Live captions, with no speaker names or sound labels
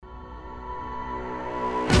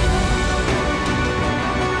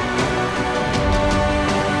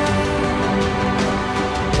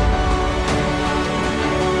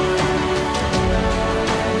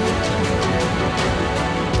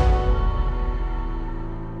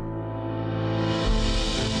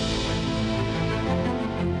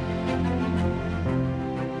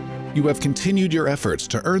You have continued your efforts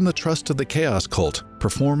to earn the trust of the Chaos Cult,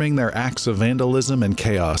 performing their acts of vandalism and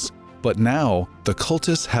chaos. But now, the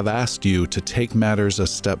cultists have asked you to take matters a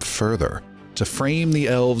step further, to frame the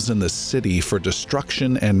elves in the city for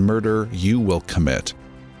destruction and murder you will commit.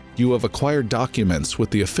 You have acquired documents with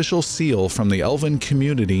the official seal from the elven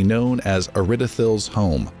community known as Aridithil's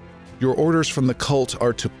home. Your orders from the cult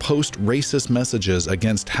are to post racist messages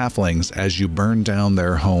against halflings as you burn down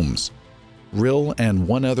their homes. Rill and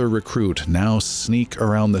one other recruit now sneak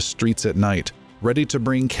around the streets at night, ready to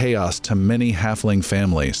bring chaos to many halfling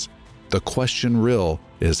families. The question, Rill,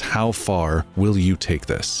 is how far will you take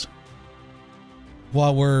this?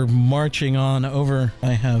 While we're marching on over,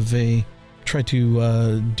 I have try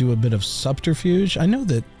to do a bit of subterfuge. I know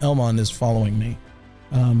that Elmon is following me.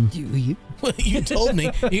 You told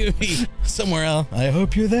me you'd be somewhere else. I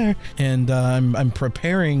hope you're there. And I'm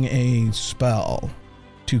preparing a spell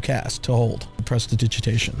to cast, to hold,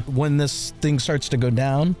 prestidigitation. When this thing starts to go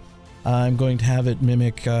down, I'm going to have it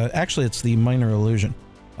mimic, actually it's the minor illusion,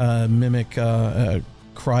 mimic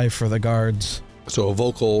cry for the guards. So a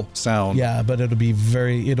vocal sound. Yeah, but it'll be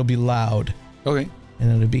loud. Okay.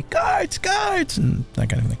 And it'll be guards, and that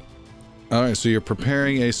kind of thing. All right, so you're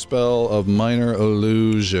preparing a spell of minor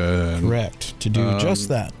illusion. Correct, to do just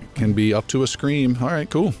that. Can be up to a scream. All right,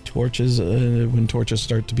 cool. Torches, when torches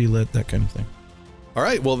start to be lit, that kind of thing. All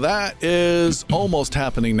right, well, that is almost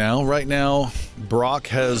happening now. Right now, Brock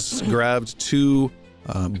has grabbed 2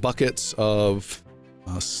 buckets of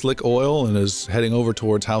slick oil and is heading over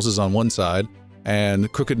towards houses on one side, and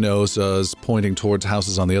Crooked Nose is pointing towards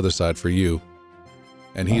houses on the other side for you.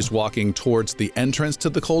 And he's walking towards the entrance to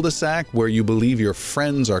the cul-de-sac where you believe your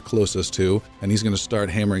friends are closest to, and he's going to start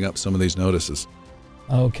hammering up some of these notices.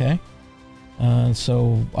 Okay.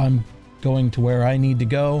 So I'm going to where I need to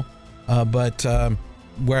go, but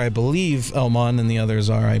where I believe Elmon and the others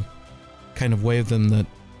are, I kind of wave them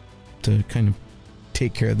to kind of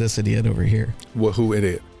take care of this idiot over here. Who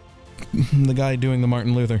idiot? The guy doing the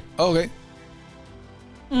Martin Luther. Okay.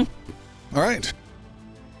 All right.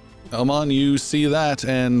 Elmon, you see that,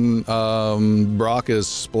 and Brock is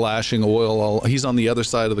splashing oil. He's on the other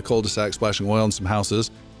side of the cul-de-sac, splashing oil in some houses,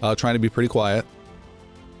 trying to be pretty quiet.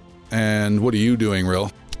 And what are you doing, Rill?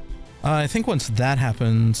 I think once that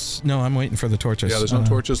happens... No, I'm waiting for the torches. Yeah, there's no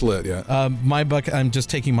torches lit yet. I'm just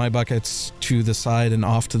taking my buckets to the side and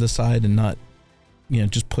off to the side and not,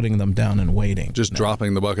 just putting them down and waiting. Just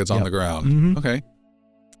dropping the buckets on the ground. Mm-hmm. Okay.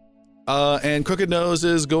 And Crooked Nose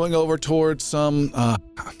is going over towards some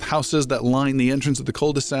houses that line the entrance of the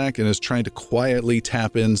cul-de-sac and is trying to quietly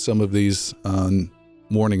tap in some of these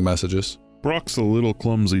warning messages. Brock's a little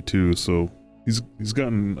clumsy too, so he's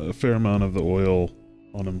gotten a fair amount of the oil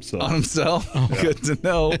on himself. On himself? Oh, yeah. Good to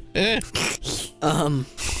know.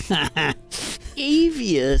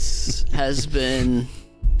 Avius has been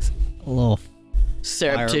a little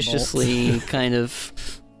surreptitiously kind of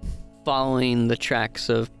following the tracks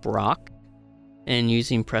of Brock and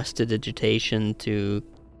using prestidigitation to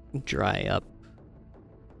dry up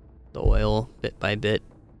the oil bit by bit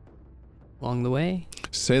along the way.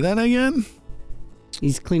 Say that again?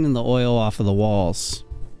 He's cleaning the oil off of the walls.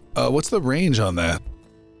 What's the range on that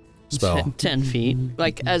spell? 10 feet.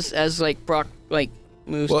 Like as Brock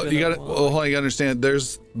moves. Well, you got to understand.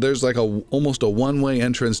 There's like almost a one-way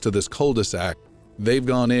entrance to this cul-de-sac. They've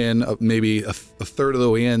gone in maybe a third of the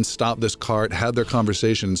way in, stopped this cart, had their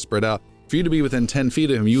conversation, spread out. For you to be within 10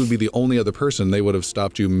 feet of him, you would be the only other person. They would have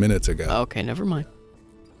stopped you minutes ago. Okay, never mind.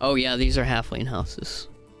 Oh yeah, these are halfling houses,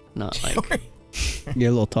 not like. You're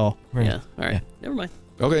a little tall. Right. Yeah. All right. Yeah. Never mind.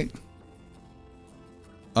 Okay.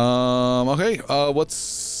 Okay.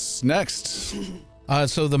 What's next?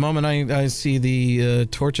 So the moment I see the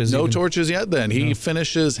torches. No torches yet. Then he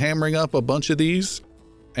finishes hammering up a bunch of these,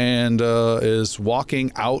 and is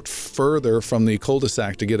walking out further from the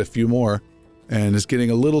cul-de-sac to get a few more, and is getting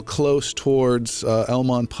a little close towards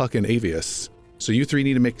Elmon, Puck, and Avius. So you 3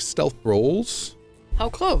 need to make stealth rolls. How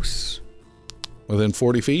close? Within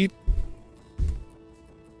 40 feet.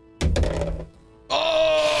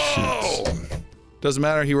 Oh! Shit. Doesn't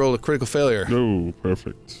matter, he rolled a critical failure. No,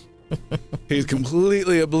 perfect. He's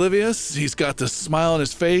completely oblivious. He's got the smile on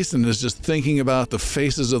his face and is just thinking about the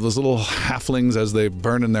faces of those little halflings as they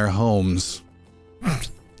burn in their homes.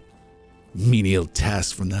 Menial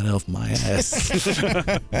task from that elf, my ass.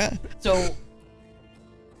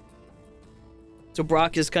 So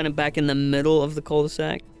Brock is kind of back in the middle of the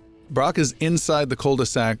cul-de-sac? Brock is inside the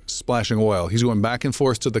cul-de-sac splashing oil. He's going back and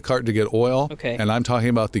forth to the cart to get oil. Okay. And I'm talking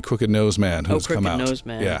about the Crooked Nose Man who's come out. Crooked Nose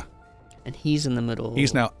Man. Yeah. And he's in the middle.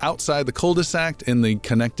 He's now outside the cul-de-sac in the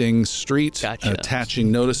connecting street, Gotcha.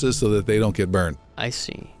 attaching notices so that they don't get burned. I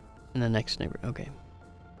see. In the next neighbor. Okay.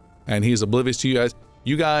 And he's oblivious to you guys.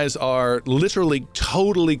 You guys are literally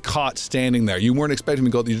totally caught standing there. You weren't expecting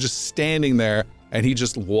him to go. You're just standing there, and he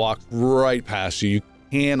just walked right past you. You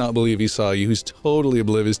cannot believe he saw you. He's totally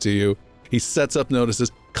oblivious to you. He sets up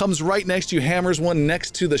notices, comes right next to you, hammers one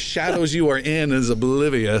next to the shadows you are in, is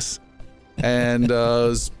oblivious, and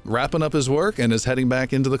is wrapping up his work and is heading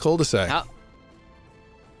back into the cul-de-sac.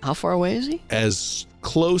 How far away is he? As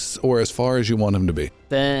close or as far as you want him to be.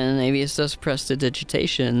 Then Avius does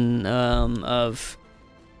prestidigitation of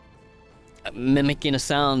mimicking a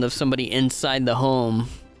sound of somebody inside the home.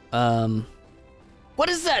 What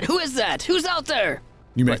is that? Who is that? Who's out there?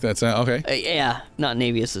 You make that sound, okay. Yeah, not in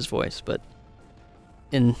Avius's voice, but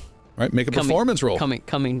in... All right, make a performance roll.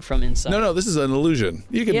 Coming from inside. No, this is an illusion.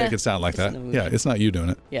 You can Yeah, make it sound like it's that. an illusion. Yeah, it's not you doing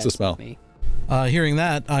it. Yeah, it's a spell. me. Hearing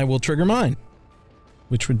that, I will trigger mine,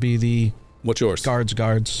 which would be the What's yours?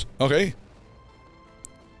 guards. Okay.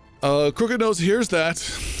 Crooked Nose hears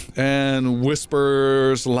that and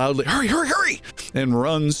whispers loudly, hurry, and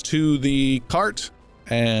runs to the cart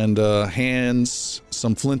and hands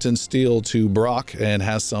some flint and steel to Brock and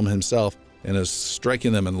has some himself and is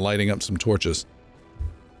striking them and lighting up some torches.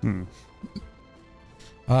 Hmm.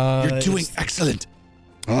 You're doing excellent.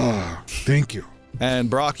 Ah, thank you. And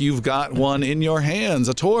Brock, you've got one in your hands,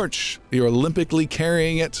 a torch. You're olympically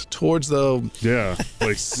carrying it towards the... Yeah,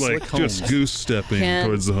 like Slick just homes. goose stepping Can't-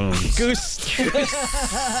 towards the homes.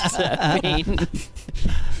 I mean,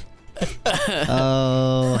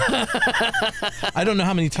 Oh, I don't know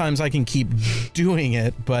how many times I can keep doing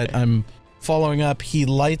it, but I'm following up. He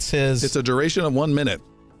lights his. It's a duration of 1 minute.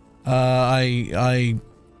 I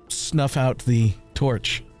snuff out the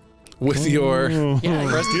torch. With your yeah,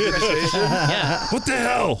 prestidigitation. yeah. What the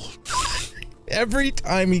hell? Every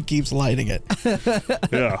time he keeps lighting it.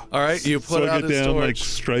 Yeah. All right, you put Slug out it his down, torch. like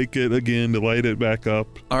strike it again to light it back up.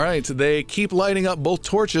 All right, they keep lighting up both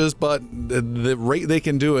torches, but the rate they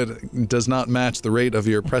can do it does not match the rate of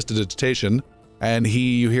your prestidigitation. And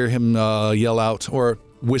you hear him yell out, or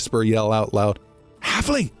yell out loud,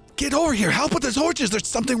 "Halfling, get over here! Help with the torches! There's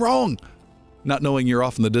something wrong!" Not knowing you're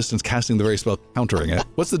off in the distance, casting the very spell, countering it.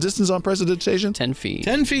 What's the distance on prestidigitation? 10 feet.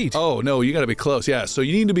 10 feet. Oh no, you got to be close. Yeah, so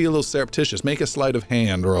you need to be a little surreptitious. Make a sleight of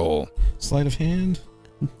hand roll. Sleight of hand.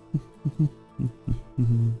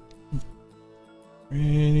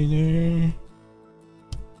 Ready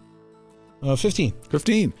there. 15.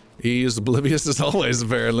 15. He's oblivious as always.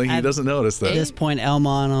 Apparently, he At- doesn't notice at that. this point,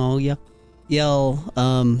 Elmon will yell,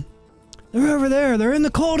 they're over there. They're in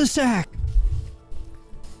the cul-de-sac.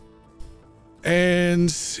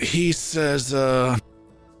 And he says, run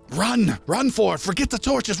for it. Forget the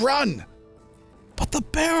torches, run. But the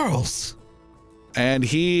barrels. And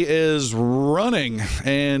he is running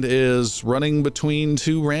between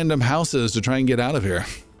two random houses to try and get out of here.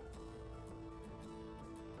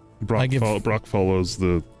 Brock follows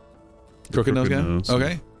the Crooked Nose guy? Nose.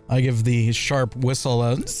 Okay. I give the sharp whistle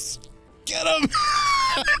a get him.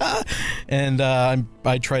 And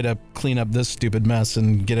I try to clean up this stupid mess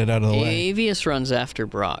and get it out of the way. Avius runs after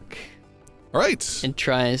Brock All right. and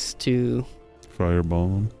tries to fireball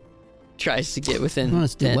him. get within You want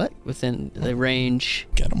us to do what? within the range.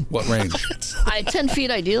 Get him. What range? 10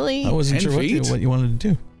 feet ideally. I wasn't 10 sure feet? what you wanted to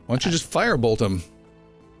do. Why don't you just firebolt him?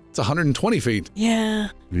 It's 120 feet. Yeah.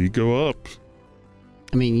 You go up.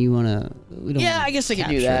 I mean, you want to... Yeah, I guess I could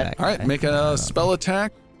do that. All right, make a spell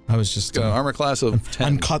attack. I was just Got an armor class of 10.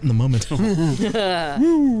 I'm caught in the moment.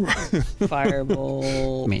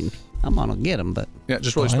 Firebolt. I mean, Elmon will get him, but... Yeah,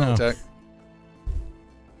 just roll your Oh, I spell know. attack.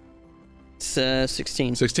 It's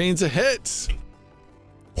 16. 16's a hit.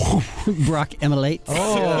 Brock emulates.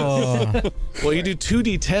 Oh. Well, you do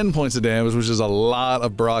 2d10 points of damage, which is a lot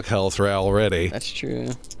of Brock health already. That's true.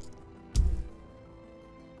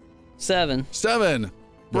 7. 7.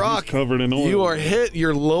 Brock, He's covered in oil. you are hit.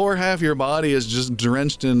 Your lower half of your body is just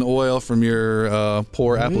drenched in oil from your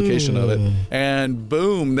poor application of it. And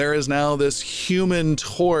boom, there is now this human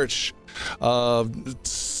torch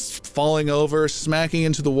falling over, smacking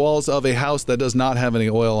into the walls of a house that does not have any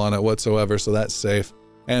oil on it whatsoever, so that's safe.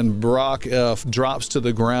 And Brock drops to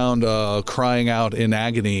the ground, crying out in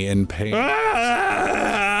agony and pain. Try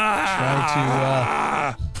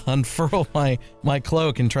to unfurl my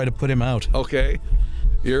cloak and try to put him out. Okay.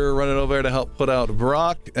 You're running over there to help put out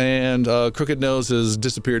Brock, and Crooked Nose has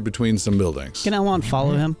disappeared between some buildings. Can Elmon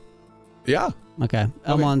follow him? Yeah. Okay.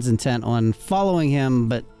 Elmon's intent on following him,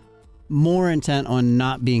 but more intent on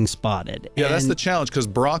not being spotted. Yeah, that's the challenge, because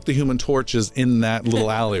Brock the Human Torch is in that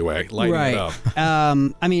little alleyway, lighting it up. I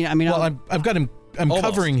mean, Well, I've got him. I'm Almost.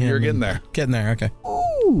 covering him. You're getting and there. Getting there. Okay.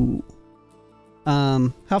 Ooh.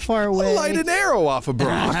 How far away? Light an arrow off of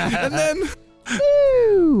Brock, and then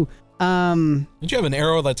Woo! Don't you have an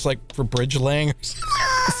arrow that's like for bridge laying?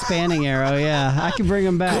 Spanning arrow, yeah. I can bring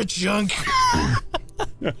him back. Good junk.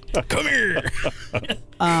 Come here.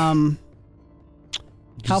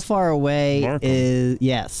 How far away mark him. is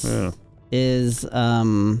yes. Yeah. Is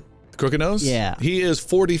Crooked Nose. Yeah. He is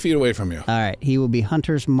 40 feet away from you. all right, he will be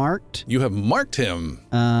hunter's marked. You have marked him.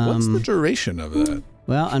 What's the duration of that?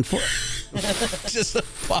 Well, Just a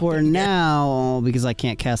for now, because I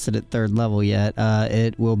can't cast it at 3rd level yet,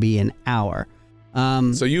 it will be an hour.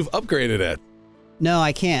 So you've upgraded it. No,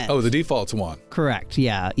 I can't. Oh, the default's 1. Correct.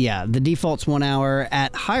 Yeah. The default's 1 hour.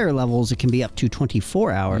 At higher levels, it can be up to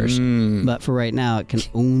 24 hours. But for right now, it can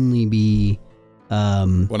only be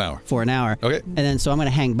 1 hour. for an hour. Okay. And then so I'm going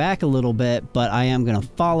to hang back a little bit, but I am going to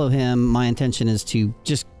follow him. My intention is to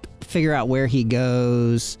just figure out where he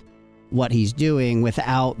goes, what he's doing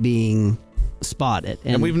without being spotted.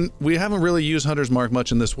 And we haven't really used Hunter's Mark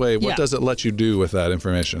much in this way. What Yeah. does it let you do with that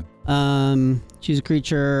information? Choose a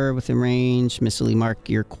creature within range, mistily mark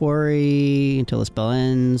your quarry until the spell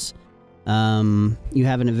ends. You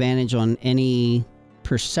have an advantage on any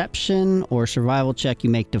perception or survival check you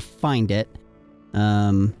make to find it.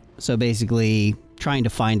 So basically, trying to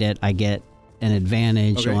find it, I get an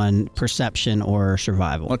advantage Okay. on perception or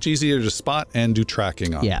survival. Much easier to spot and do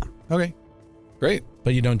tracking on. Yeah. Okay. Great.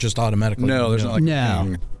 But you don't just automatically. No, there's not like No.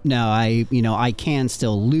 ping. No, I can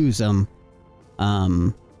still lose them,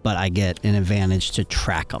 but I get an advantage to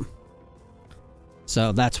track them.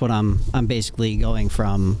 So that's what I'm basically going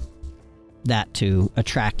from that to a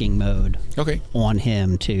tracking mode Okay. on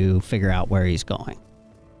him to figure out where he's going.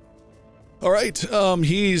 All right.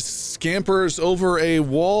 He scampers over a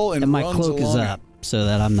wall and And my runs cloak is along it. up so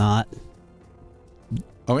that I'm not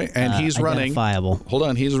Okay, and he's running. identifiable. Hold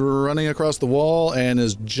on, he's running across the wall and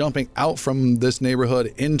is jumping out from this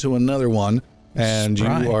neighborhood into another one, and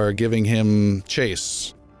Spry. you are giving him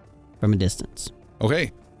chase. From a distance.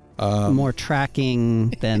 Okay. More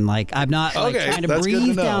tracking than I'm not Okay, trying to that's good to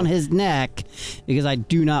breathe know. down his neck because I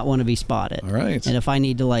do not want to be spotted. All right. And if I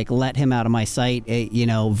need to let him out of my sight,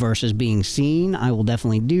 versus being seen, I will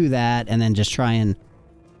definitely do that and then just try and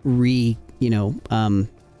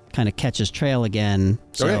kind of catch his trail again.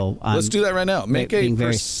 So Okay, let's do that right now. Make a being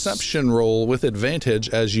very perception roll with advantage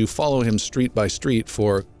as you follow him street by street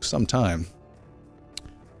for some time.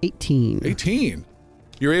 18. 18.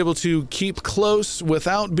 You're able to keep close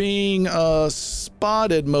without being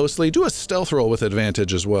spotted mostly. Do a stealth roll with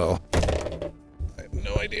advantage as well. I have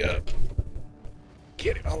no idea.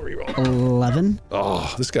 Get him. I'll reroll. 11.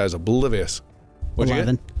 Oh, this guy's oblivious. What'd you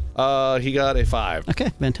 11. get? He got a 5.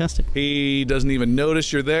 Okay, fantastic. He doesn't even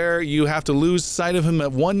notice you're there. You have to lose sight of him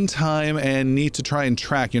at one time and need to try and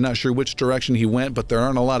track. You're not sure which direction he went, but there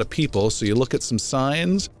aren't a lot of people, so you look at some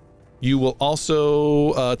signs. You will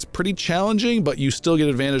also, it's pretty challenging, but you still get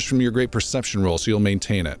advantage from your great perception roll, so you'll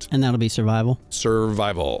maintain it. And that'll be survival.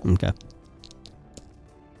 Survival. Okay.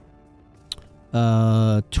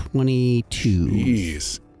 22.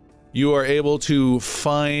 Jeez. You are able to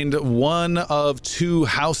find one of 2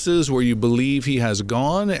 houses where you believe he has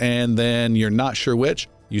gone, and then you're not sure which.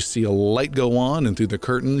 You see a light go on, and through the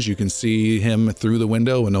curtains, you can see him through the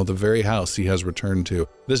window and know the very house he has returned to.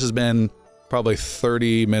 This has been probably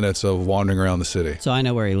 30 minutes of wandering around the city. So I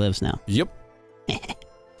know where he lives now. Yep.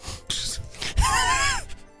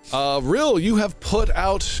 Rill, you have put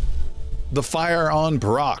out the fire on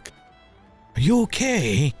Brock. Are you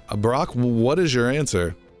okay? Brock, what is your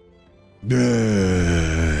answer?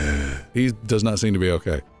 He does not seem to be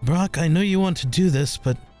okay. Brock, I know you want to do this,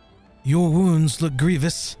 but your wounds look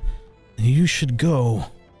grievous, and you should go.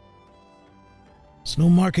 There's no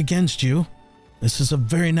mark against you. This is a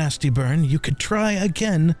very nasty burn. You could try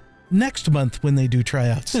again next month when they do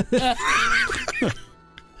tryouts. He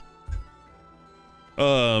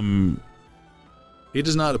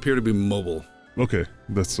does not appear to be mobile. Okay,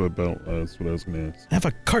 that's what I was gonna ask. I have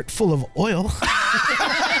a cart full of oil.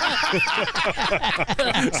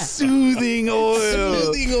 Soothing oil.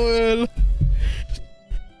 Soothing oil.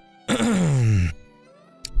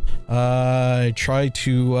 I try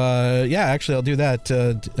to, actually I'll do that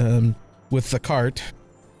with the cart,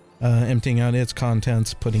 emptying out its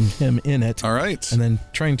contents, putting him in it, All right. and then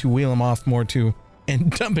trying to wheel him off more to, and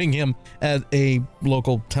dumping him at a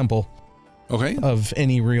local temple Okay. of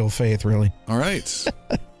any real faith, really. All right.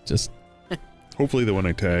 Just, Hopefully the one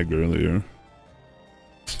I tagged earlier.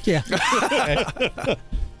 Yeah.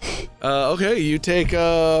 Okay, you take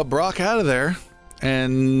Brock out of there.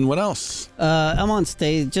 And what else? I'm on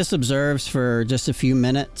stage, just observes for just a few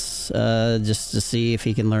minutes, just to see if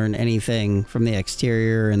he can learn anything from the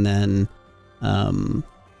exterior, and then and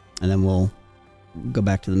then we'll go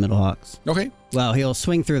back to the Middlehawks. Okay. Well, he'll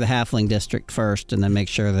swing through the Halfling district first, and then make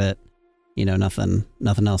sure that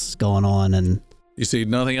nothing else is going on. And You see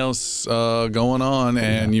nothing else going on,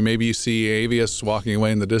 and you see Avius walking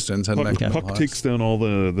away in the distance. Heading back to Puck Middlehawks. takes down all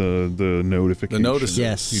the notifications. The notices.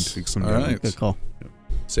 Yes. He takes them All down. right. good call.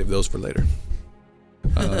 Save those for later.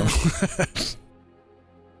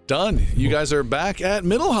 Done. You guys are back at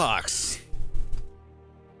Middlehawks.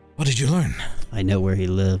 What did you learn? I know where he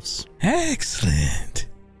lives. Excellent.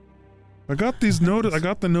 I got these I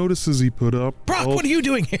got the notices he put up. Brock, what are you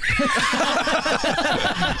doing here?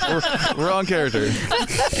 Wrong character.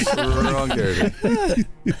 Wrong character.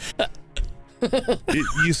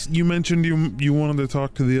 You mentioned you wanted to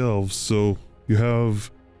talk to the elves, so you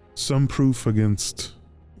have some proof against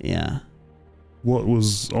Yeah. what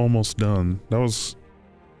was almost done. That was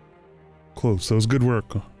close. That was good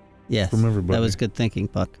work Yes. from everybody. That was good thinking,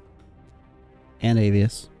 Puck. And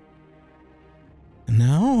Avius.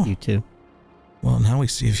 No. You too. Well, now we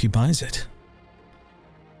see if he buys it.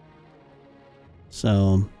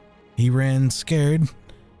 So, He ran scared.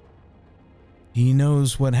 He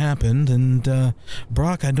knows what happened, and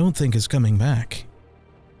Brock, I don't think, is coming back.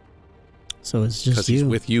 so it's Because just he's you.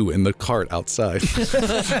 with you in the cart outside.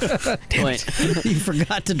 Damn Wait. it. You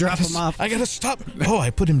forgot to drop him off. I gotta stop. Oh, I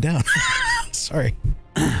put him down. Sorry.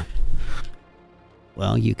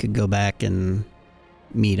 Well, you could go back and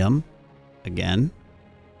meet him again,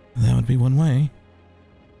 That would be one way.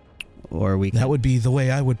 or we could, That would be the way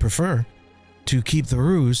I would prefer. To keep the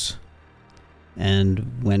ruse.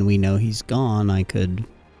 and when we know he's gone, I could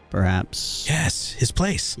perhaps. Yes, his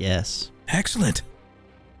place. Yes. Excellent.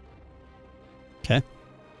 Okay.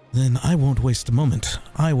 Then I won't waste a moment.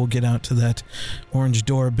 I will get out to that orange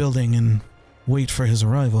door building and wait for his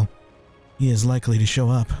arrival. He is likely to show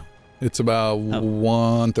up. It's about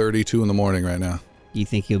 1:32 in the morning right now. You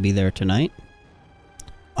think he'll be there tonight?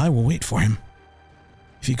 I will wait for him.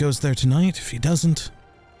 If he goes there tonight, if he doesn't,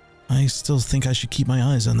 I still think I should keep my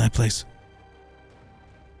eyes on that place.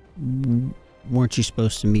 Weren't you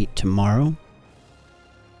supposed to meet tomorrow?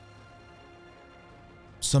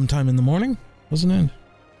 Sometime in the morning, wasn't it?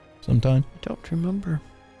 Sometime. Don't remember.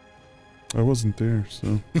 I wasn't there,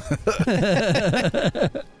 so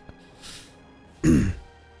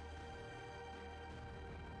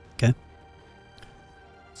Okay.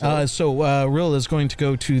 So Rill is going to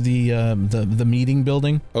go to the meeting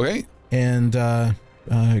building Okay. and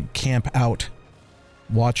camp out,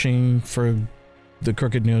 watching for the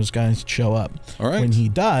Crooked Nose guys to show up. All right. When he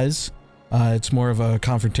does, it's more of a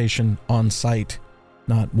confrontation on site,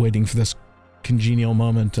 not waiting for this congenial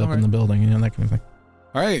moment up in the building, that kind of thing.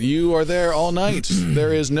 All right, you are there all night.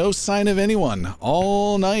 There is no sign of anyone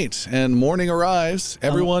all night, and morning arrives.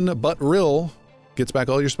 Everyone but Rill gets back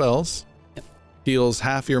all your spells, heals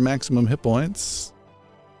half your maximum hit points,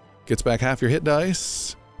 gets back half your hit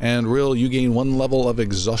dice, and Rill, you gain 1 level of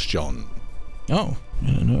exhaustion. Oh, I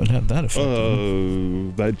didn't know it had that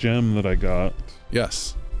effect. that gem that I got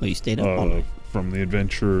Yes. Well, you stayed up all night. from the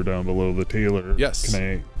adventurer down below the tailor. Yes. Can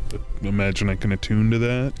I imagine I can attune to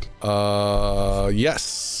that?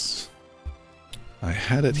 Yes. I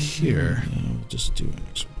had it here. We'll just do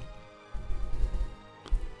it.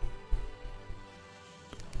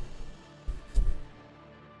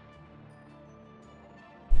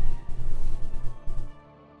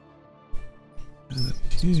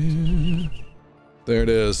 There it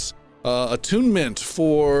is. Attunement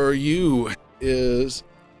for you is...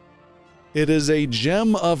 It is a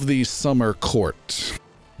gem of the summer court.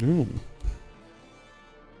 Ooh.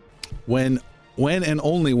 When and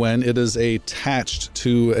only when it is attached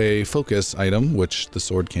to a focus item, which the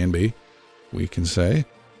sword can be, we can say,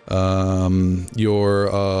 your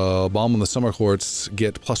Balm on the Summer Courts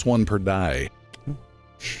get +1 per die.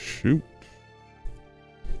 Shoot.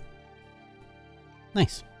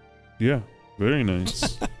 Nice. Yeah. Very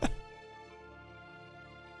nice.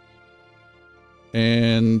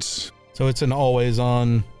 And So it's an always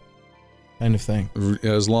on kind of thing.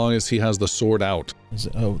 as long as he has the sword out, Is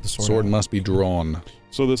it, the sword out. must be drawn.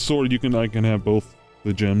 So the sword, I can have both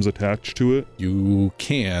the gems attached to it. You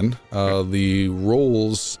can. The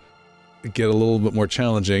rolls get a little bit more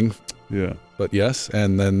challenging, Yeah. but yes,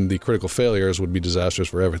 and then the critical failures would be disastrous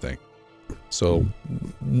for everything. So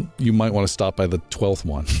you might want to stop by the 12th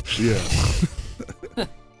one. Yeah.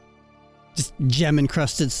 Just gem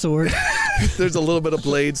encrusted sword. There's a little bit of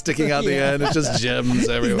blade sticking out the Yeah. end. It's just gems He's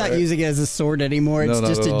everywhere. not using it as a sword anymore. No, It's not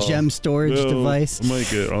just at a all. gem storage Well, device.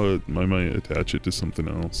 I might attach it to something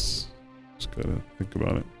else. Just gotta think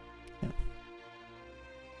about it.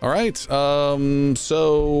 All right.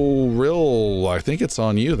 So, Rill, I think it's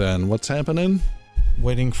on you then. What's happening?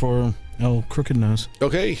 Waiting for El Crooked Nose.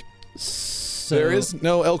 Okay. So There is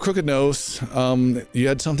no El Crooked Nose. You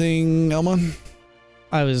had something, Elmon?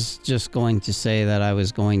 I was just going to say that I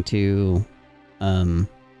was going to, in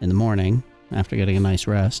the morning, after getting a nice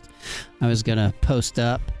rest, I was going to post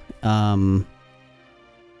up and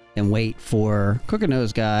wait for Crooked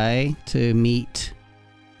Nose Guy to meet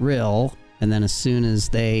Rill. And then as soon as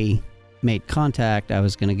they made contact, I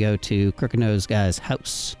was going to go to Crooked Nose Guy's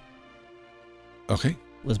house. Okay.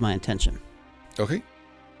 Was my intention. Okay.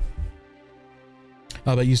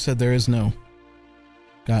 But you said there is no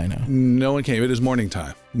guy now. No one came. It is morning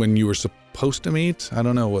time. When you were supposed to meet, I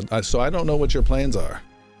don't know what. So I don't know what your plans are.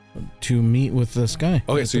 To meet with this guy.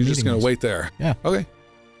 Okay, so you're just going to wait there. Yeah. Okay.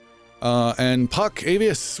 And Puck,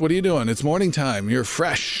 Avius, what are you doing? It's morning time. You're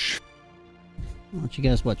fresh. Why don't you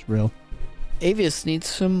guys watch Rill? Avius needs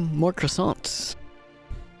some more croissants.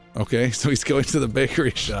 Okay, so he's going to the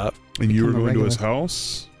bakery shop. And you were Become a going to his regular.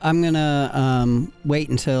 house? I'm going to wait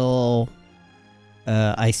until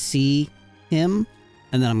I see him,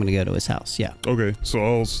 and then I'm going to go to his house. Yeah. Okay,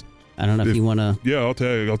 so I don't know if you want to... yeah, I'll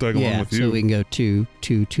tag along Yeah, with so you. we can go two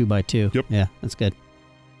by two. Yep. Yeah, that's good.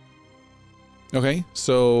 Okay,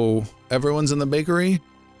 so everyone's in the bakery?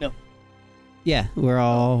 Yeah, we're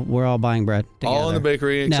all buying bread together. All in the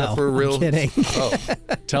bakery except No, for I'm Real. kidding. Oh,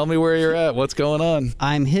 tell me where you're at. What's going on?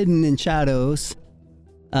 I'm hidden in shadows,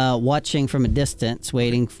 watching from a distance,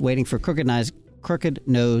 waiting for Crooked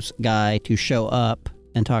Nose Guy to show up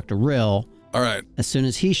and talk to Rill. All right. As soon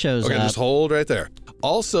as he shows Okay, up, just hold right there.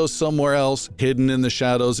 Also, somewhere else, hidden in the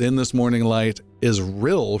shadows in this morning light, is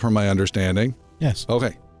Rill, from my understanding. Yes.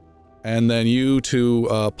 Okay. And then you two,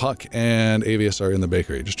 Puck and Avius, are in the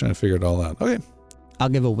bakery. Just trying to figure it all out. Okay. I'll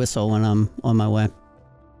give a whistle when I'm on my way.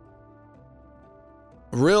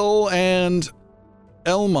 Rill and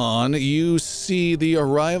Elmon, you see the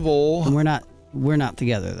arrival. And we're not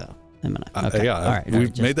together though. Him and I. Okay. Yeah, All right.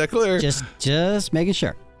 we've made that clear. Just making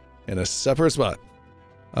sure. In a separate spot.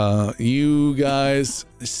 You guys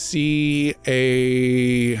see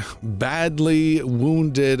a badly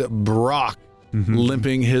wounded Brock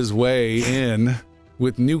limping his way in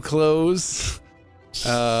with new clothes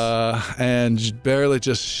and barely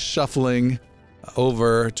just shuffling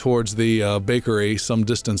over towards the bakery some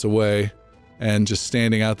distance away and just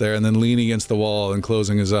standing out there and then leaning against the wall and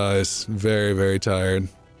closing his eyes. Very, very tired.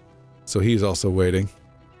 So he's also waiting.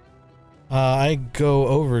 I go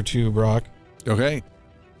over to Brock. Okay.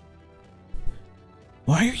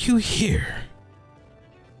 Why are you here?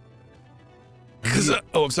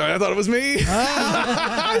 Oh, I'm sorry. I thought it was me.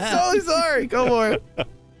 I'm totally sorry. Go for it.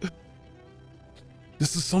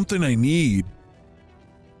 This is something I need.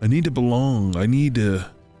 I need to belong. I need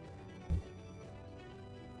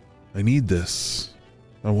this.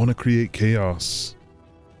 I want to create chaos.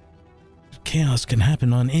 Chaos can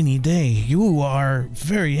happen on any day. You are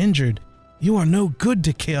very injured. You are no good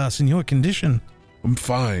to chaos in your condition. I'm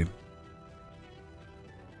fine.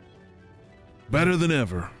 Better than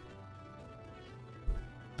ever.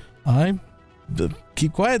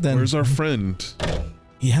 Keep quiet then. Where's our friend?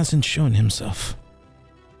 He hasn't shown himself.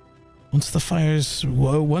 Once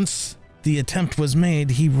the attempt was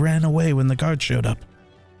made, he ran away when the guard showed up.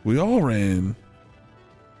 We all ran.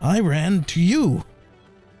 I ran to you.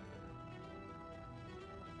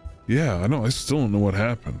 Yeah, I know. I still don't know what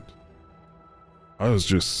happened. I was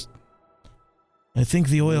just... I think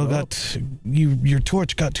the oil your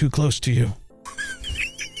torch got too close to you.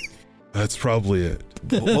 That's probably it.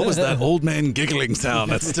 What was that old man giggling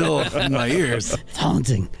sound? That's still in my ears. It's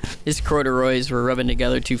haunting. His corduroys were rubbing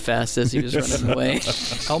together too fast as he was running away.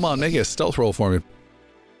 Elmon, make a stealth roll for me.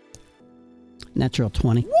 Natural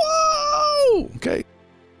 20. Whoa! Okay.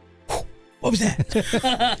 What was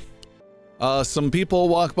that? Some people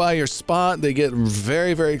walk by your spot. They get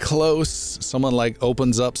very, very close. Someone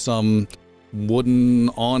opens up some wooden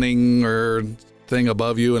awning or thing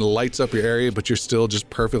above you and lights up your area, but you're still just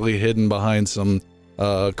perfectly hidden behind some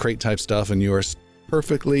crate type stuff, and you are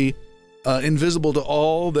perfectly invisible to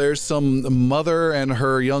all. There's some mother and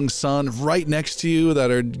her young son right next to you that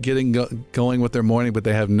are getting going with their morning, but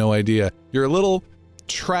they have no idea. You're a little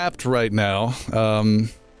trapped right now,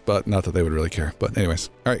 but not that they would really care. But anyways,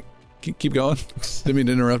 all right, keep going. Didn't mean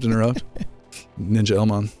to interrupt. Ninja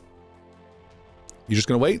Elmon. You just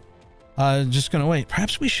gonna wait? Just gonna wait.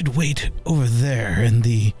 Perhaps we should wait over there in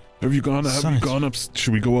the... Have you gone Science. up?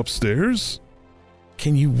 Should we go upstairs?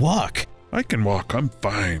 Can you walk? I can walk. I'm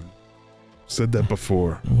fine. Said that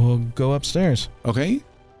before. We'll go upstairs. Okay.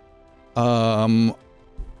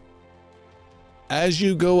 As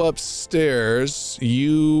you go upstairs,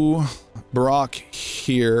 you, Brock,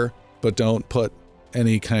 hear, but don't put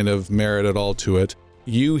any kind of merit at all to it.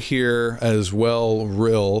 You hear as well,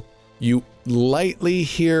 Rill. You lightly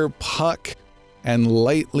hear Puck and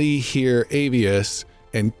lightly hear Avius,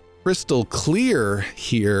 and crystal clear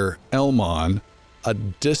hear Elmon, a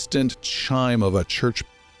distant chime of a church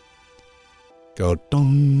go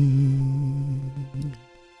dong.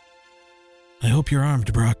 I hope you're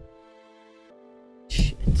armed, Brock.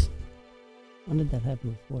 Shit. When did that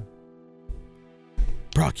happen before?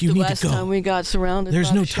 Brock, you The need last to go. time we got surrounded There's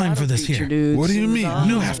by no a time for shadow this creature, here. dudes. What do you It was mean? awesome.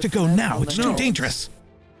 You have to go now. It's too No. dangerous.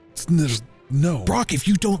 There's no. Brock, if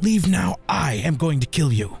you don't leave now, I am going to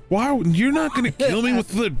kill you. Why? You're not going to kill me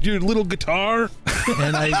with your little guitar?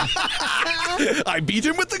 And I beat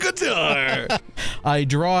him with the guitar. I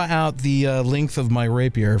draw out the length of my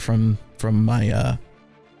rapier from my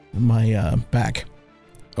back.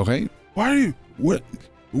 Okay. Why are you?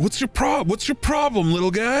 What's your problem? What's your problem,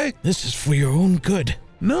 little guy? This is for your own good.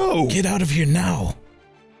 No. Get out of here now.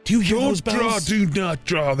 Do you hear those Don't draw. bells? Do not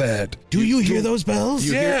draw that. Do you hear those bells?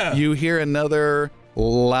 You hear another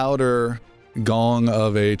louder gong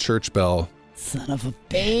of a church bell. Son of a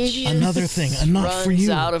Avius Another thing, enough for runs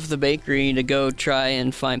you. out of the bakery to go try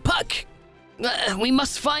and find Puck. We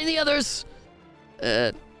must find the others.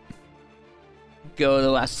 Go to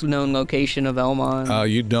the last known location of Elmon.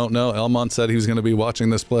 You don't know. Elmon said he was going to be watching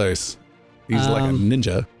this place. He's like a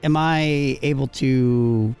ninja. Am I able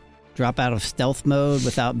to drop out of stealth mode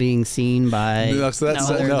without being seen by? No, so that's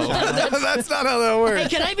No. that's not how that Hey, works.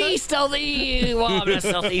 can I be stealthy? Well, I'm not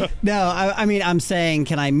stealthy. No, I mean I'm saying,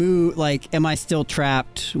 can I move? Like, am I still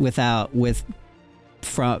trapped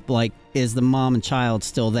is the mom and child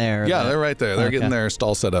still there? Yeah, they're right there. They're Okay. getting their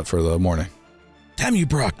stall set up for the morning. Damn you,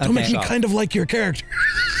 Brock. Don't Okay. make me kind of like your character.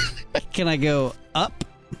 Can I go up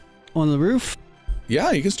on the roof?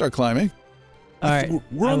 Yeah, you can start climbing. All right,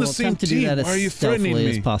 We're I on the will same attempt to do team. that as Why are you threatening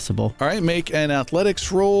stealthily me? as possible. All right, make an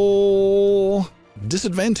athletics roll.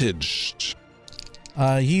 Disadvantaged.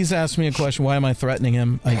 He's asked me a question. Why am I threatening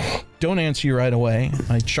him? I don't answer you right away.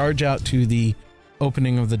 I charge out to the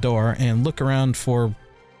opening of the door and look around for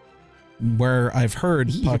where I've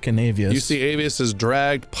heard Puck and Avius. You see Avius has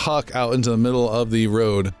dragged Puck out into the middle of the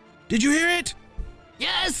road. Did you hear it?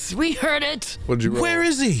 Yes, we heard it. What did you roll? Where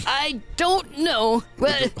is he? I don't know.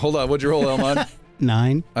 But Hold on, what'd you roll, Elmon?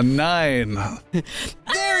 9. A 9.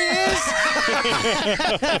 There he is!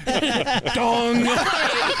 Dong!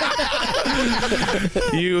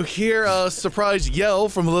 You hear a surprised yell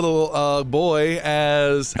from a little boy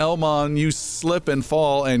as Elmon, you slip and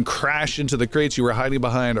fall and crash into the crates you were hiding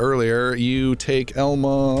behind earlier. You take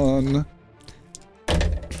Elmon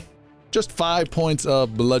just 5 points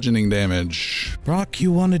of bludgeoning damage. Brock,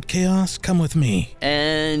 you wanted chaos? Come with me.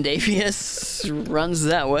 and Avius runs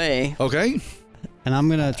that way. Okay. And I'm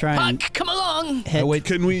gonna try and Puck, come along. head. Oh, wait.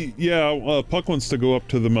 Can we? Yeah, Puck wants to go up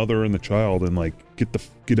to the mother and the child and like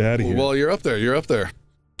get out of here. Well, you're up there. You're up there.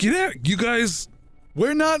 Get out, you guys.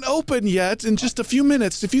 We're not open yet. In just a few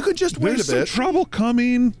minutes. If you could just wait There's a bit. some trouble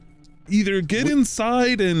coming. Either get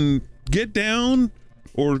inside and get down,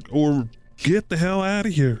 or get the hell out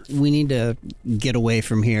of here. We need to get away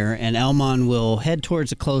from here, and Elmon will head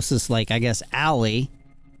towards the closest, like I guess, alley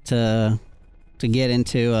to get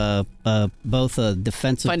into both a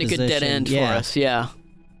defensive Find a good position. dead end for Yeah. us. Yeah.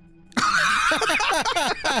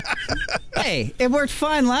 Hey, it worked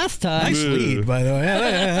fine last time. Nice lead, by the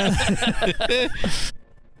way.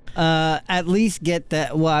 At least get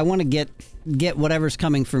that. Well, I want to get whatever's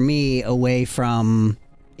coming for me away from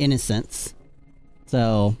innocence.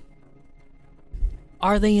 So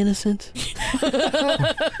Are they innocent?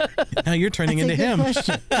 Now you're turning into him.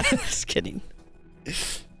 Just kidding.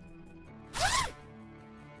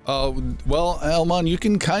 Well, Elmon, you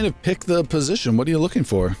can kind of pick the position. What are you looking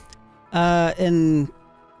for? in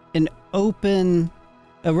an open,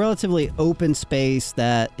 a relatively open space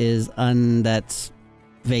that that's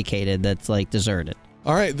vacated, that's like deserted.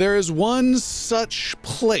 All right, there is one such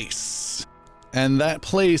place, and that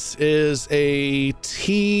place is a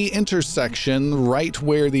T intersection right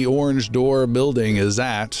where the orange door building is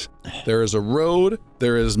at. There is a road,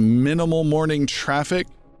 there is minimal morning traffic,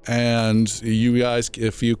 and you guys,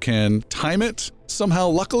 if you can time it somehow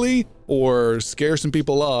luckily or scare some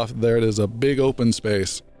people off, there it is, a big open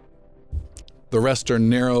space. The rest are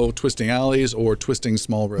narrow twisting alleys or twisting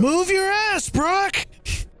small roads. Move your ass, Brock!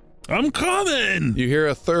 I'm coming. You hear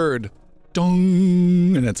a third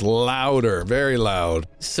dong, and it's louder, very loud.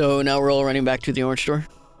 So now we're all running back to the orange store.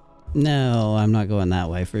 No, I'm not going that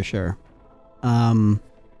way for sure.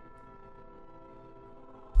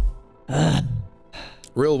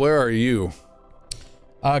 Rill, where are you?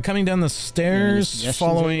 Coming down the stairs, suggestions,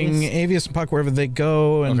 following Avius and Puck wherever they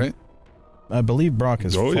go, and Okay. I believe Brock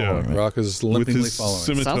is following. Right? Rock is With limpingly his following.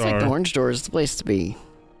 scimitar. Sounds like the orange door is the place to be.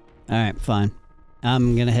 All right, fine.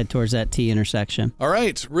 I'm going to head towards that T intersection. All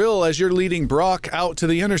right, Rill, as you're leading Brock out to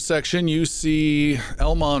the intersection, you see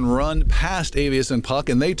Elmon run past Avius and Puck,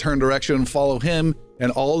 and they turn direction and follow him,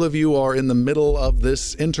 and all of you are in the middle of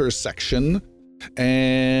this intersection,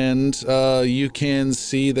 and you can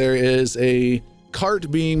see there is a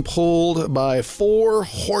cart being pulled by 4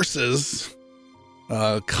 horses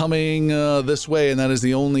coming this way, and that is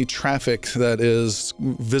the only traffic that is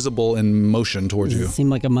visible in motion towards Does you. it seem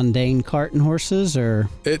like a mundane cart and horses, or?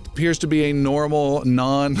 It appears to be a normal,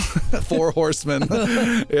 non-4 horsemen.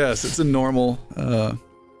 Yes, it's a normal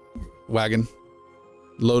wagon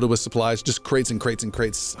loaded with supplies, just crates and crates and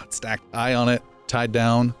crates stacked. Eye on it, tied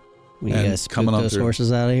down. We And guys coming spook on those through.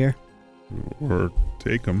 horses out of here? Or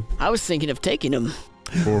take them. I was thinking of taking him.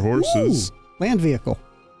 4 horses. Ooh, land vehicle.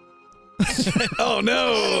 Oh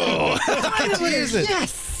no!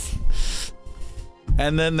 Yes.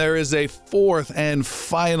 And then there is a 4th and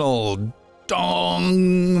final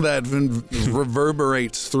dong that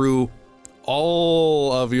reverberates through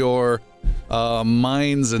all of your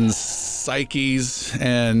minds and psyches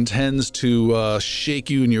and tends to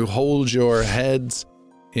shake you, and you hold your heads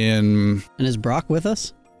in And is Brock with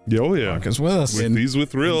us? Oh, yeah. Brock is with us. He's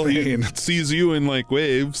with Rill. He pain. sees you in like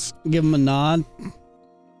waves. Give him a nod.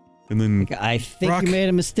 And then I think Brock. you made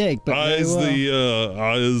a mistake, but very well.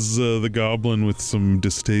 eyes the goblin with some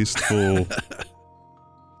distasteful.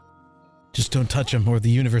 Just don't touch him or the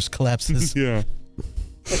universe collapses. Yeah.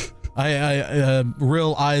 I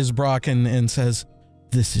Rill eyes Brock and says,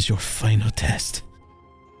 "This is your final test."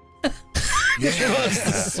 Draws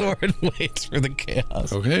the sword and waits for the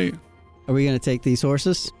chaos. okay. Are we going to take these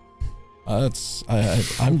horses? I'm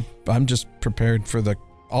just prepared for the.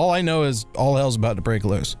 All I know is all hell's about to break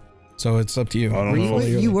loose. So it's up to you. I don't know.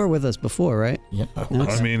 You were with us before, right? Yeah. Okay.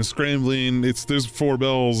 I mean, scrambling. There's 4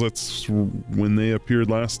 bells. That's when they appeared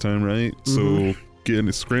last time, right? Mhm. So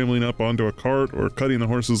getting scrambling up onto a cart or cutting the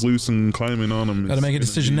horses loose and climbing on them. Got to make a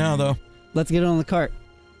decision now, though. Let's get on the cart.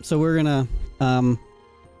 So we're going to...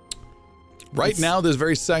 Right now, this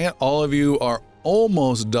very second, all of you are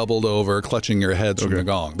almost doubled over, clutching your heads from Okay. the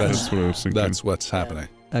gong. That's what I was thinking. That's what's happening.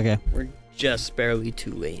 Okay. We're just barely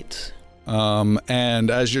too late. And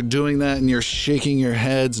as you're doing that and you're shaking your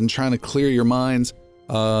heads and trying to clear your minds,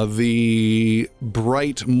 the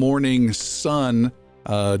bright morning sun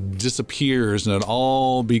disappears and it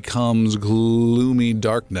all becomes gloomy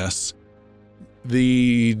darkness.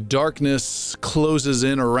 The darkness closes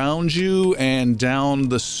in around you and down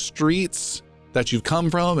the streets that you've come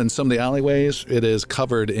from and some of the alleyways. It is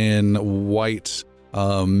covered in white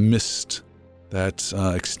mist that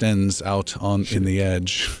extends out in the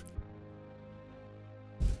edge.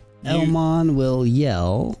 Elmon will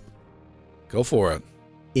yell Go for it.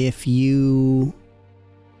 if you...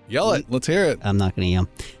 Yell it. Let's hear it. I'm not going to yell.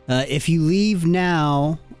 If you leave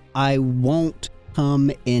now, I won't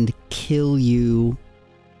come and kill you.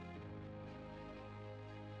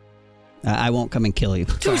 I won't come and kill you.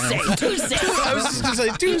 Tuesday. I was just going to say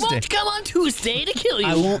He Tuesday. won't come on Tuesday to kill you.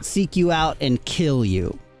 I won't seek you out and kill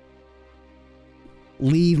you.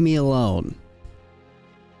 Leave me alone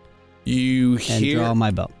You and hear. draw my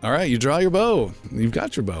bow. All right, you draw your bow. You've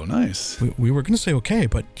got your bow. Nice. We were going to say okay,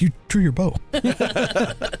 but you drew your bow.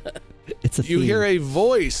 It's a You theme. hear a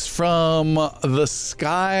voice from the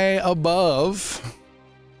sky above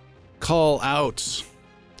call out,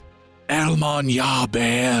 Elmon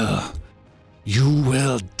Yarbel, you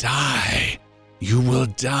will die. You will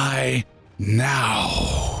die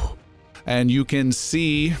now. And you can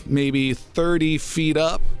see maybe 30 feet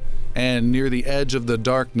up and near the edge of the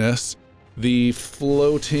darkness, the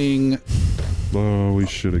floating Oh, we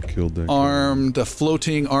should have killed that guy. the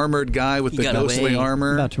floating armored guy with He the got ghostly away.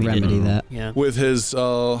 armor. about to remedy that. Yeah. With his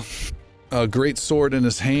great sword in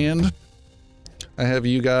his hand. I have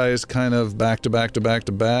you guys kind of back to back to back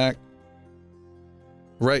to back.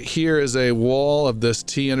 Right here is a wall of this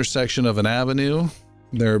T intersection of an avenue.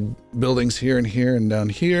 There are buildings here and here and down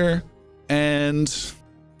here. And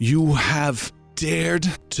you have dared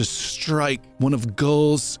to strike one of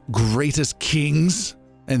Gull's greatest kings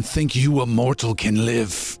and think you a mortal can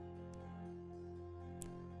live.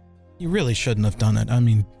 You really shouldn't have done it. I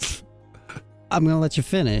mean, I'm going to let you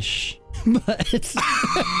finish. But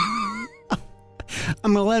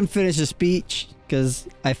I'm going to let him finish his speech because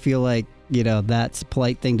I feel like, that's a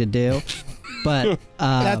polite thing to do. But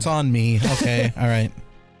that's on me. Okay. All right.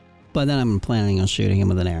 but then I'm planning on shooting him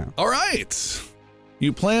with an arrow. All right.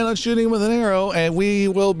 You plan on shooting with an arrow, and we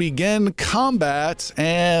will begin combat.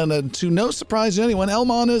 And to no surprise to anyone,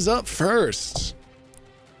 Elmon is up first.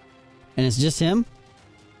 And it's just him?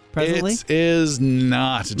 Presently? It is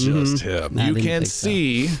not just him. I You didn't can think so.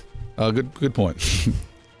 see. Good point.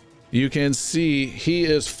 You can see he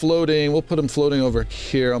is floating. We'll put him floating over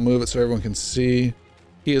here. I'll move it so everyone can see.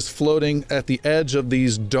 He is floating at the edge of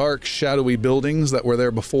these dark, shadowy buildings that were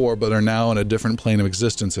there before, but are now in a different plane of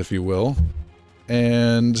existence, if you will.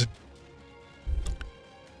 And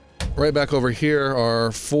right back over here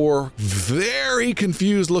are 4 very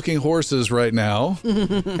confused looking horses right now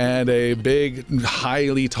and a big,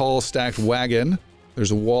 highly tall stacked wagon.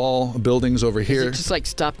 There's a wall of buildings over Is here. it just like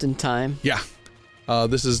stopped in time? Yeah.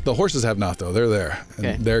 The horses have not, though. They're there.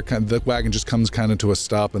 And Okay. the wagon just comes kind of to a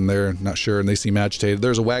stop, and they're not sure, and they seem agitated.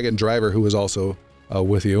 There's a wagon driver who is also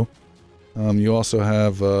with you. You also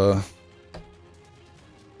have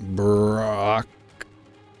Brock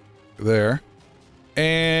there.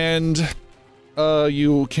 And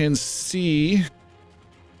you can see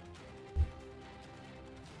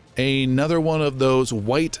another one of those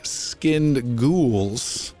white-skinned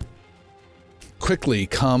ghouls quickly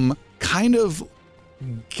come kind of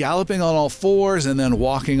galloping on all fours and then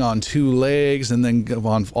walking on 2 legs and then go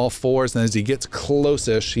on all fours. And as he gets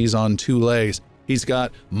close-ish, he's on 2 legs. He's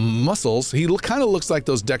got muscles. He kind of looks like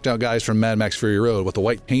those decked out guys from Mad Max Fury Road with the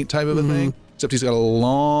white paint type of a thing, except he's got a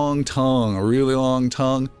long tongue, a really long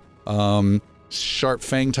tongue, sharp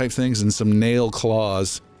fang type things and some nail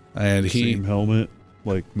claws. And he... Same helmet,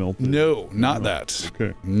 like melted. No, not that.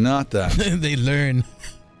 Okay. Not that. They learn.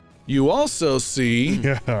 You also see...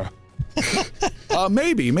 Yeah.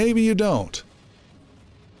 Maybe you don't.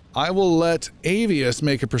 I will let Avius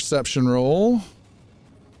make a perception roll.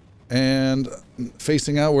 And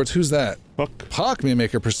facing outwards, who's that? Fuck. Puck may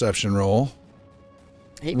make a perception roll.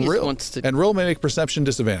 Hades Rill. wants to. And Rill may make perception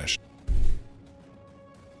disadvantage.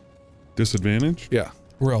 Disadvantage? Yeah,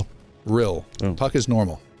 Roll. Rill. Oh. Puck is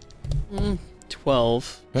normal.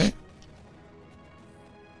 12. Okay?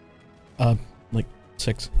 Like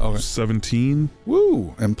 6. Okay. 17.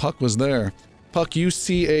 Woo! And Puck was there. Puck, you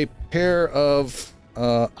see a pair of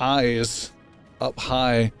eyes up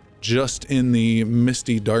high just in the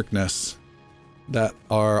misty darkness that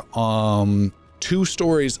are 2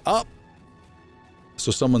 stories up.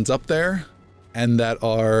 So someone's up there, and that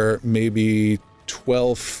are maybe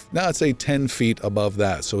 12, no, I'd say 10 feet above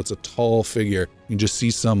that. So it's a tall figure. You just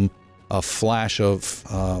see a flash of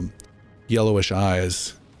yellowish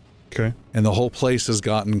eyes. Okay. And the whole place has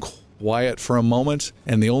gotten quiet for a moment,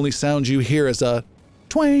 and the only sound you hear is a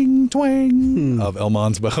twang, twang of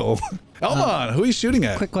Elmon's bow. Elmon, who are you shooting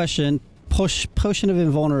at? Quick question. Potion of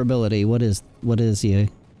invulnerability. What is the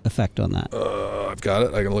effect on that? I've got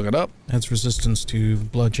it. I can look it up. That's resistance to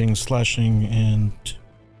bludgeoning, slashing, and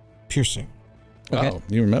piercing. Okay. Oh,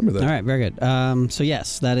 you remember that. All right, very good. So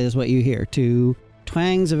yes, that is what you hear. 2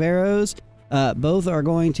 twangs of arrows. Both are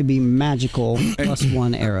going to be magical plus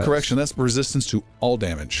 1 arrow. Correction, that's resistance to all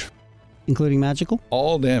damage. Including magical?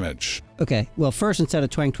 All damage. Okay. Well, first, instead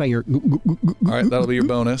of twang, you're... All right, that'll be your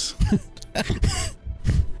bonus.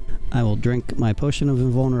 I will drink my potion of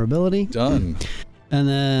invulnerability. Done. And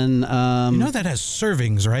then... You know that has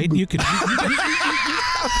servings, right? You could.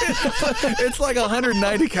 It's like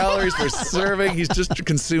 190 calories per serving. He's just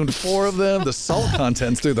consumed 4 of them. The salt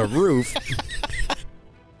content's through the roof.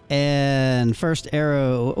 And first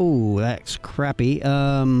arrow... Oh, that's crappy.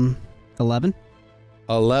 11?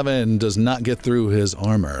 11 does not get through his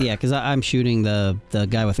armor. Yeah, because I'm shooting the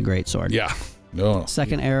guy with the great sword. Yeah. No.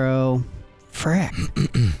 Second arrow... Frick.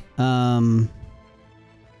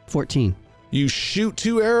 14. You shoot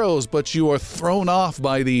 2 arrows, but you are thrown off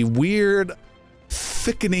by the weird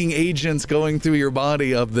thickening agents going through your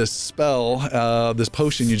body of this spell, this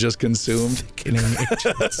potion you just consumed.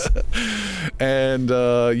 And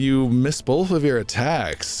you miss both of your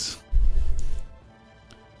attacks.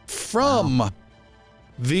 From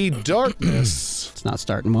the darkness, It's not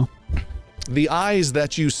starting well. the eyes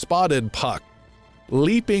that you spotted, Puck,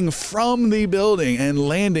 leaping from the building and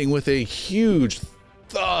landing with a huge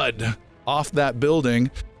thud off that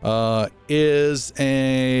building, is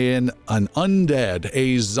an undead,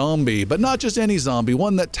 a zombie, but not just any zombie,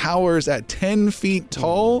 one that towers at 10 feet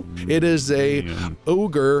tall. It is a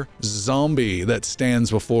ogre zombie that stands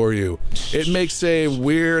before you. It makes a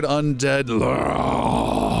weird undead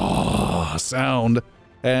sound,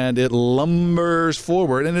 and it lumbers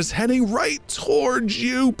forward and is heading right towards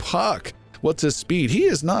you, Puck. What's his speed? He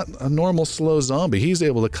is not a normal slow zombie. He's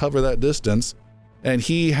able to cover that distance, and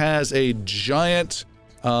he has a giant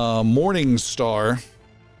morning star,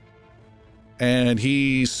 and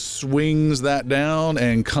he swings that down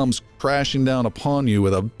and comes crashing down upon you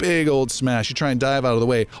with a big old smash. You try and dive out of the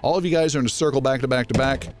way. All of you guys are in a circle back to back to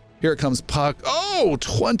back. Here it comes, Puck. Oh,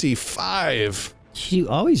 25. You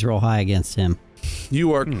always roll high against him.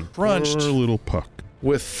 You are crunched Poor little Puck.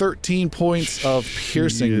 with 13 points of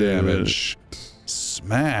piercing damage.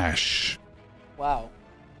 Smash. Wow.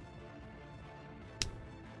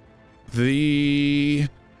 The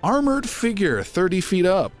armored figure, 30 feet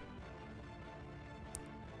up,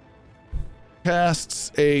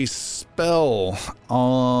 casts a spell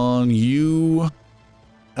on you,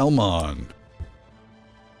 Elmon.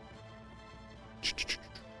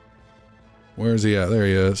 Where is he at? There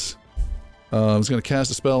he is. I was going to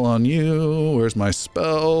cast a spell on you. Where's my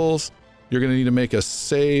spells? You're going to need to make a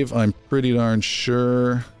save, I'm pretty darn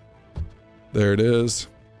sure. There it is.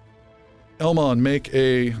 Elmon, make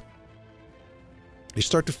a... You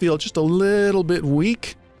start to feel just a little bit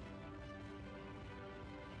weak.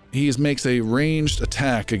 He makes a ranged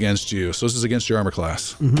attack against you. So this is against your armor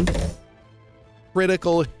class. Mm-hmm.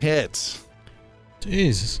 Critical hit.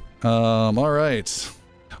 Jesus. All right.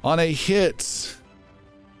 On a hit,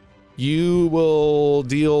 you will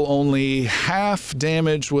deal only half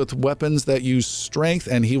damage with weapons that use strength,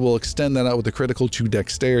 and he will extend that out with the critical to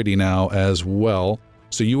dexterity now as well.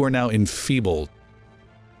 So you are now enfeebled.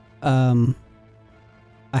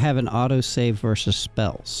 I have an autosave versus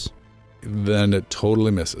spells, Then it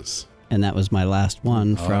totally misses. and that was my last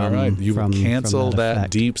one from. All right, you from, cancel from that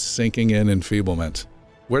effect. deep sinking in enfeeblement.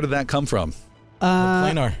 Where did that come from? The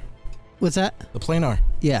planar. What's that? The planar.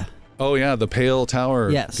 Yeah. Oh yeah, the pale tower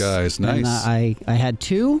Yes. guys. And, Nice. I had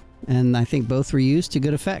two, and I think both were used to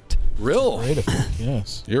good effect. Rill, Great effect,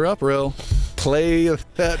 yes. you're up, Rill. Play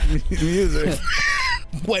that music.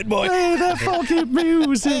 White boy. Play that funky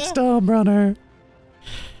music, Stormrunner.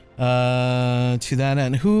 To that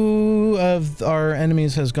end, who of our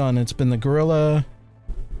enemies has gone? It's been the gorilla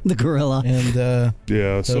The gorilla. and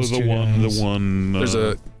Yeah, so Those the two one, guys. the one. There's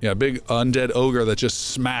a big undead ogre that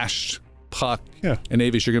just smashed Puck. Yeah. And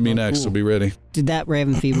Avis, you're gonna be next, so cool. be ready. Did that Ray of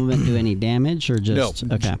Enfeeblement do any damage, or just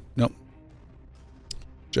No. okay? Nope.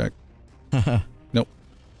 Jack.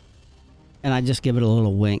 And I just give it a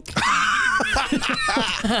little wink.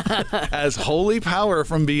 As holy power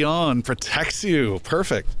from beyond protects you.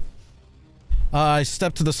 Perfect. I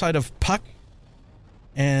step to the side of Puck,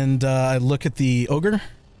 and I look at the ogre,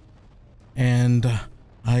 and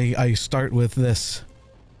I start with this.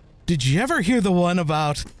 Did you ever hear the one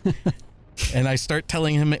about... And I start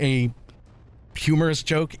telling him a humorous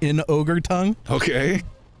joke in ogre tongue, Okay.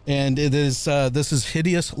 and it is this is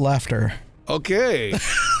hideous laughter. Okay.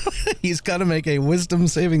 He's got to make a wisdom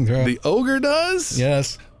saving throw. The ogre does?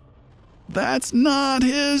 Yes. That's not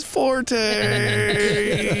his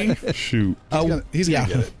forte. Shoot. He's gonna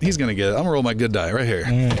get it. He's gonna get it. I'm gonna roll my good die right here.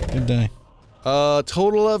 All right, good day.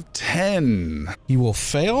 Total of 10. He will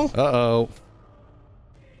fail. Uh-oh.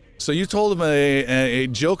 So you told him a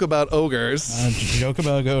joke about ogres. Joke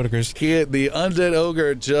about ogres. The undead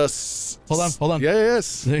ogre just... Hold on.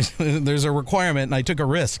 Yes. There's a requirement, and I took a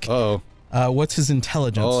risk. Oh. What's his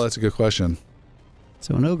intelligence? Oh, that's a good question.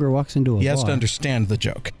 So an ogre walks into a He has bar. to understand the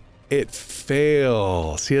joke. It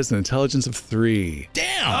fails. He has an intelligence of 3.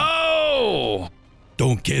 Damn! Oh!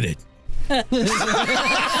 Don't get it.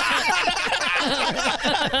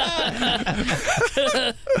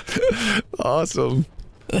 Awesome.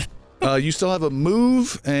 You still have a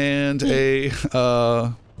move and a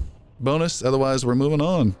bonus. Otherwise, we're moving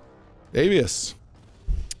on. Avius.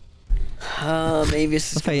 Maybe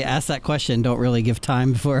it's That's why you ask that question. Don't really give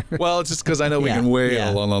time before. Well, it's just because I know we Yeah, can wail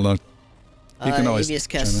yeah. on. You can always Avius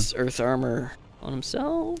casts Earth Armor on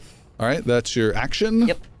himself. All right, that's your action.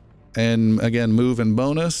 Yep. And again, move and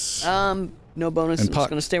bonus. No bonus. And I'm Puck. just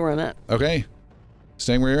gonna stay where I'm at. Okay.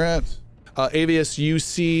 Staying where you're at. Avius, you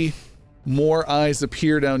see more eyes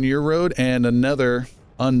appear down your road and another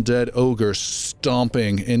undead ogre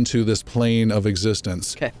stomping into this plane of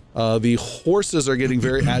existence. Okay. The horses are getting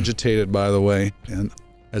very agitated, by the way, and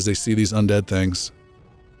as they see these undead things.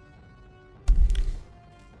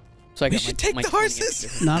 So I We got should my- take my the 20 horses.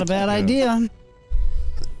 extra. Not a bad idea.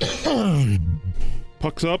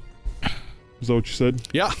 Puck's up. Is that what you said?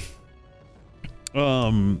 Yeah.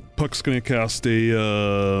 Puck's gonna cast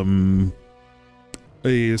a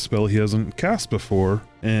spell he hasn't cast before,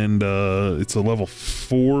 and it's a level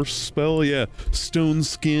 4 spell. Yeah, Stone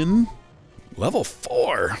Skin. Level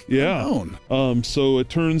 4. Yeah. Unknown. So it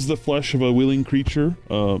turns the flesh of a willing creature,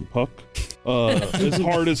 Puck, as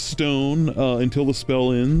hard as stone until the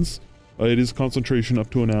spell ends. It is concentration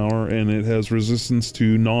up to an hour, and it has resistance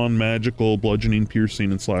to non-magical bludgeoning,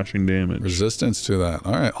 piercing, and slashing damage. Resistance to that.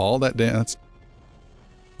 All right. All that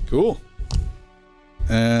Cool.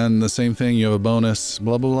 And the same thing, you have a bonus,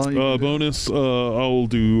 blah, blah, blah. Bonus, I'll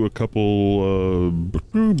do a couple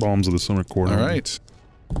bombs of the summer core. All right.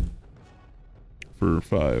 For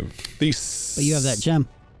 5. But you have that gem.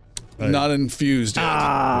 Not infused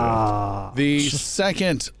yet. The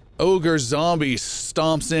second ogre zombie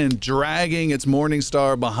stomps in, dragging its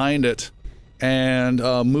Morningstar behind it, and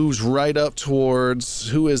moves right up towards,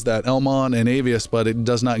 who is that? Elmon and Avius, but it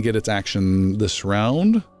does not get its action this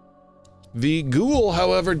round. The ghoul,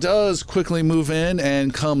 however, does quickly move in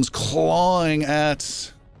and comes clawing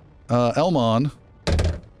at Elmon.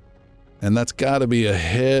 And that's got to be a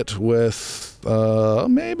hit with,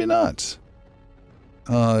 maybe not.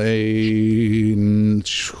 That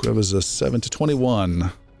was a 7 to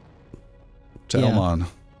 21 to Elmon.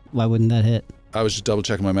 Why wouldn't that hit? I was just double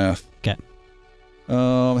checking my math. Okay.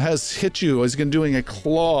 Has hit you. He's doing a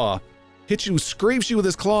claw. Hits you, scrapes you with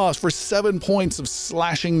his claws for 7 points of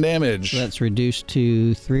slashing damage. So that's reduced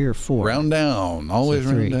to 3 or 4. Round down. Always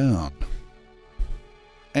So 3. round down.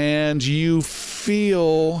 And you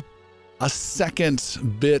feel a second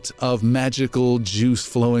bit of magical juice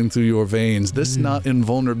flowing through your veins. This not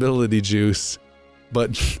invulnerability juice,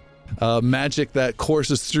 but magic that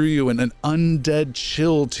courses through you and an undead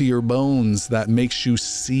chill to your bones that makes you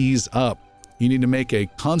seize up. You need to make a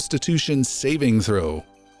Constitution saving throw.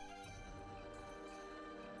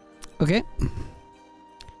 Okay.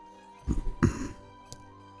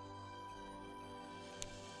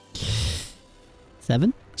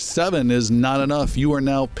 Seven? 7 is not enough. You are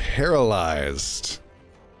now paralyzed.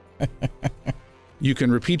 You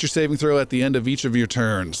can repeat your saving throw at the end of each of your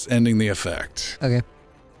turns, ending the effect. Okay.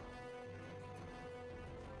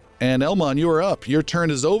 And Elmon, you are up. Your turn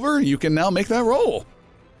is over. You can now make that roll.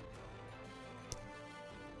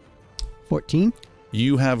 14.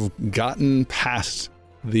 You have gotten past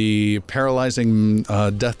the paralyzing,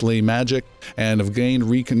 deathly magic and have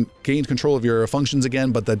gained control of your functions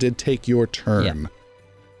again, but that did take your turn. Yeah.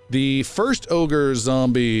 The first ogre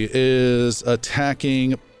zombie is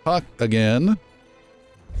attacking Puck again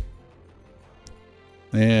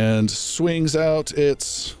and swings out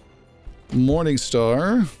its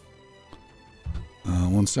Morningstar.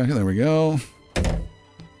 1 second, there we go.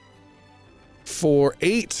 For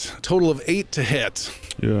 8, total of 8 to hit.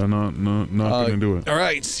 Yeah, not gonna do it. All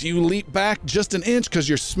right, you leap back just an inch because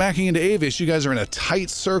you're smacking into Avius. You guys are in a tight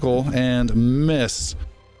circle and miss.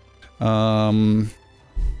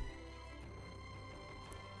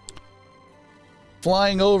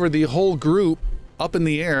 Flying over the whole group up in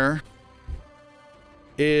the air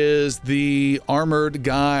is the armored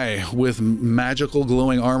guy with magical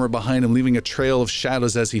glowing armor behind him, leaving a trail of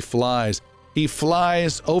shadows as he flies. He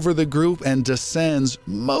flies over the group and descends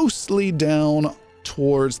mostly down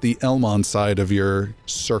towards the Elmon side of your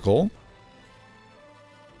circle.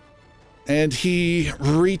 And he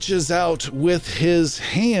reaches out with his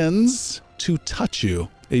hands to touch you.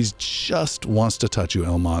 He just wants to touch you,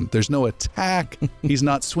 Elmon. There's no attack. He's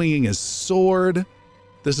not swinging his sword.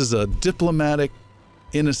 This is a diplomatic,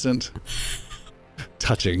 innocent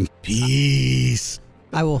touching. Peace.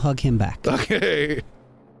 I will hug him back. Okay.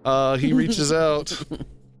 He reaches out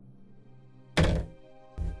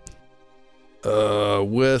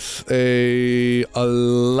with a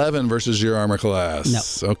 11 versus your armor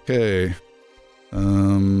class. No. Okay.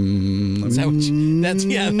 Is that what you, that's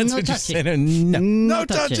No what you touching. said. No. No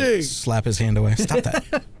touching. Slap his hand away. Stop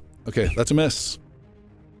that. Okay, that's a miss.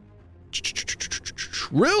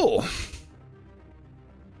 Rill.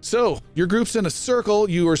 So, your group's in a circle.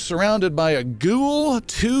 You are surrounded by a ghoul,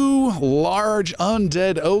 2 large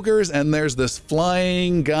undead ogres, and there's this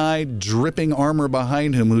flying guy, dripping armor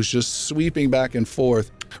behind him, who's just sweeping back and forth,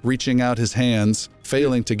 reaching out his hands,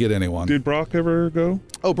 failing to get anyone. Did Brock ever go?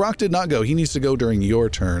 Oh, Brock did not go. He needs to go during your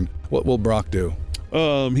turn. What will Brock do?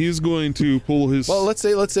 He's going to pull his. Well, let's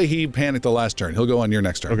say he panicked the last turn. He'll go on your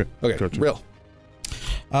next turn. Okay. Gotcha. Rill.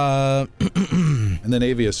 Am And then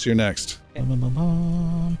Avius, you're next.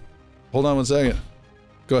 Hold on 1 second.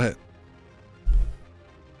 Go ahead.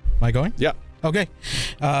 I going? Yeah. Okay.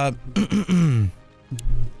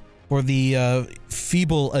 For the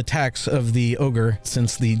feeble attacks of the ogre,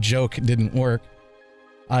 since the joke didn't work,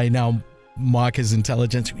 I now mock his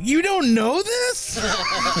intelligence. You don't know this?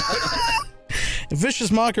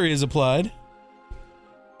 Vicious mockery is applied.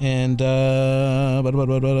 And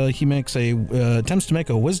he makes attempts to make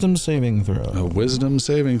a wisdom saving throw. A wisdom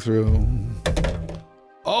saving throw.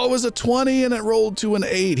 Oh, it was a 20 and it rolled to an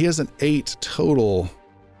 8. He has an 8 total.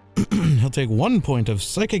 He'll take 1 point of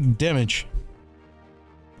psychic damage.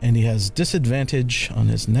 And he has disadvantage on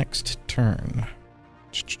his next turn.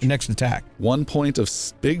 Next attack. 1 point of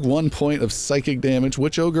big 1 point of psychic damage.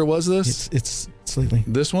 Which ogre was this? It's slightly.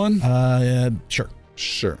 This one? Sure.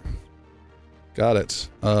 Sure. Got it.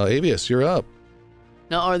 Avius, you're up.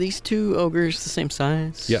 Now, are these two ogres the same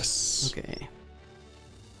size? Yes. Okay.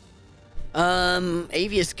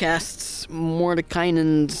 Avius casts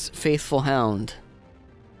Mordekainen's Faithful Hound.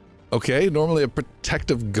 Okay, normally a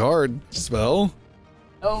protective guard spell.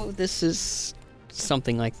 Oh, this is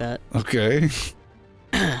something like that. Okay.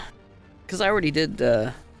 Because I already did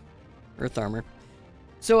Earth Armor.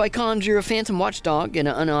 So I conjure a Phantom Watchdog in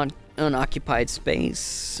an unoccupied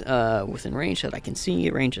space within range that I can see.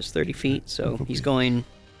 Range is 30 feet, so he's going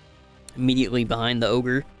immediately behind the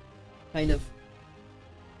ogre. Kind of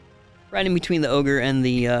right in between the ogre and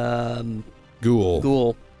the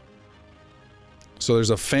Ghoul. So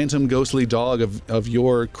there's a phantom ghostly dog of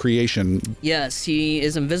your creation. Yes, he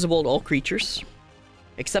is invisible to all creatures,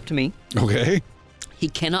 except to me. Okay. He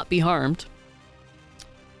cannot be harmed.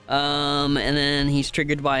 And then he's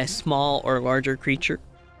triggered by a small or larger creature.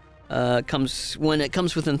 When it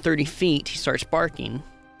comes within 30 feet, he starts barking.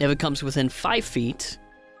 If it comes within 5 feet,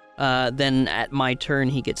 then at my turn,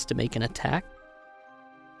 he gets to make an attack.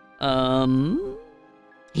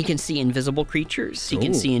 He can see invisible creatures. He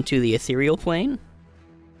can see into the ethereal plane.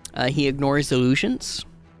 He ignores illusions.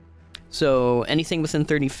 So anything within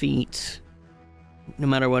 30 feet, no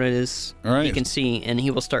matter what it is, All right. he can see, and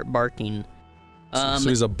he will start barking. So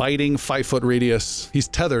he's a biting 5 foot radius. He's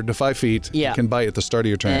tethered to 5 feet. Yeah. He can bite at the start of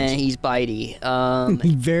your turn. And he's bitey.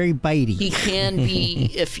 He's very bitey. He can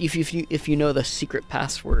be if you know the secret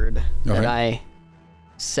password that I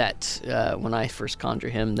set when I first conjure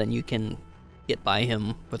him, then you can get by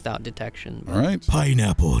him without detection. All right.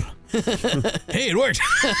 Pineapple. Hey, it worked.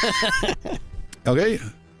 Okay.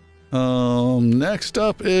 Next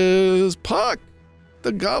up is Puck,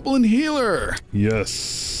 the Goblin Healer.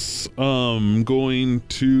 Yes. Going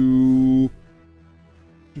to.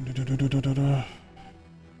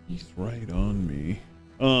 He's right on me.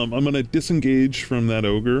 I'm gonna disengage from that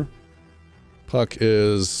ogre. Puck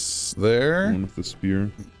is there. One with the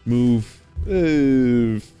spear. Move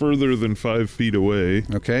further than 5 feet away.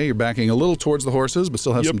 Okay, you're backing a little towards the horses, but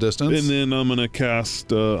still have some distance. And then I'm gonna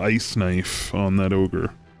cast Ice Knife on that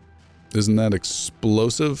ogre. Isn't that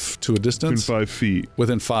explosive to a distance? Within 5 feet.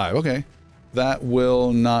 Within 5, okay. That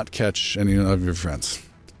will not catch any of your friends.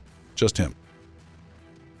 Just him.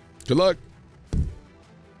 Good luck.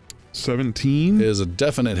 17. Is a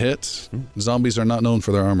definite hit. Zombies are not known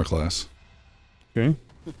for their armor class. Okay.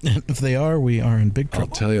 If they are, we are in big I'll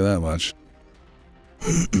trouble. tell you that much.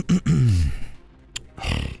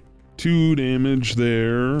 2 damage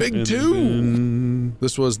there. Big and 2. then-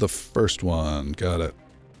 This was the first one. Got it.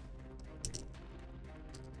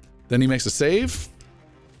 Then he makes a save.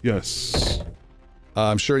 Yes.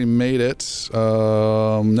 I'm sure he made it.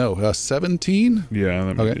 No, 17. Yeah,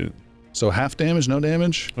 that made Okay. it. So half damage, no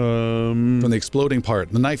damage from the exploding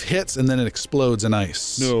part. The knife hits and then it explodes in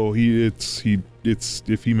ice. No, it's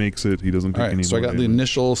if he makes it, he doesn't take All right, any so I more got the damage.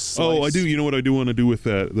 initial slice. Oh, I do. You know what I do want to do with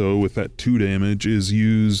that though? With that 2 damage, is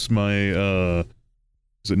use my is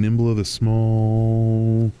it Nimble of the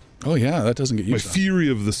Small? Oh yeah, that doesn't get My used. up. Fury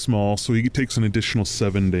of the Small, so he takes an additional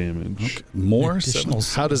 7 damage. Okay. More. Additional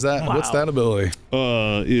 7? How does that? What's Wow. that ability?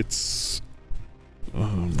 It's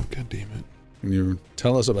god damn it. Can you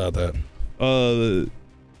tell us about that?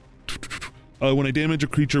 When I damage a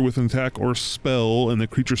creature with an attack or spell and the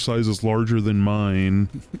creature size is larger than mine,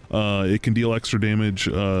 it can deal extra damage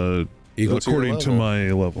Equal to your according to level.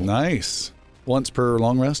 my level. Nice. Once per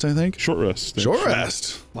long rest, I think. Short rest. Short actually.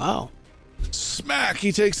 rest. Wow. Smack.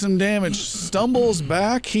 He takes some damage. Stumbles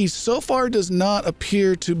back. He so far does not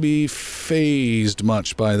appear to be phased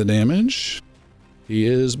much by the damage. He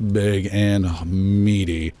is big and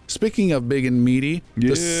meaty. Speaking of big and meaty, the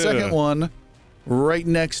Yeah. second one, right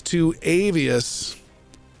next to Avius.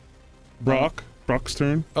 Brock's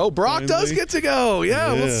turn. Oh, Brock does Finally. get to go.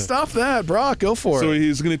 Yeah, Yeah. let's stop that. Brock, go for So it.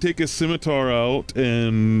 he's going to take his scimitar out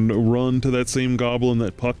and run to that same goblin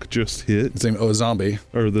that Puck just hit. His name, a zombie.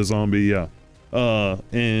 Or the zombie, yeah.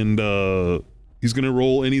 And he's going to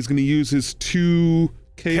roll and he's going to use his 2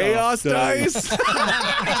 chaos Dice.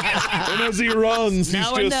 And as he runs, Now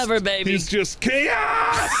he's or just, never, baby. He's just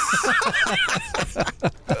chaos!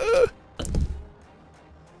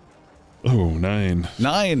 Oh, 9.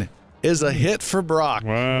 9 is a hit for Brock.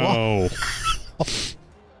 Wow.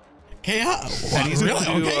 Chaos. And he's Really?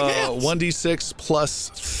 going to do Okay, chaos. 1d6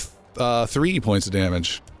 plus 3 points of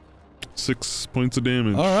damage. 6 points of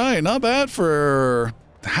damage. All right, not bad for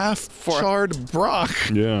half charred Brock.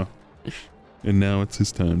 Yeah. And now it's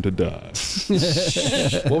his time to die.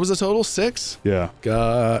 What was the total? 6? Yeah.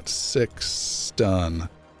 Got 6 done.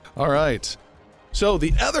 All right. So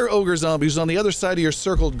the other ogre zombie who's on the other side of your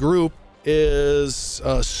circled group is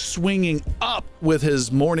swinging up with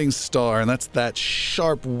his Morning Star, and that's that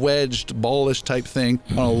sharp wedged ballish type thing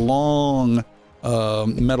on a long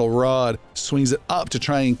metal rod. Swings it up to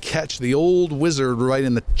try and catch the old wizard right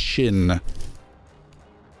in the chin.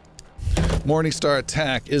 Morning Star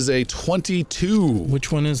attack is a 22.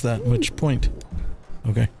 Which one is that? Which point?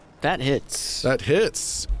 Okay. That hits. That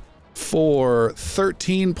hits for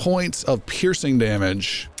 13 points of piercing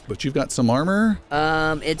damage. But you've got some armor?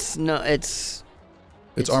 It's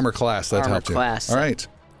Armor class. That armor helped you. class. All right.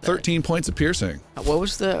 13 points of piercing. What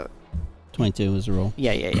was the? 22 was the roll.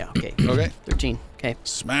 Yeah. Okay. Okay. 13. Okay.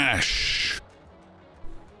 Smash.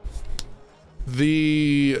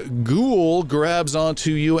 The ghoul grabs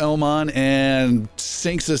onto you, Elmon, and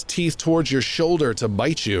sinks his teeth towards your shoulder to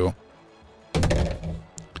bite you.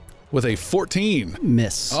 With a 14.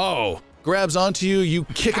 Miss. Oh, grabs onto you, you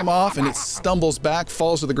kick him off, and it stumbles back,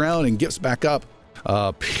 falls to the ground, and gets back up,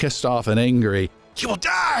 pissed off and angry. You will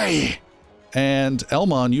die! And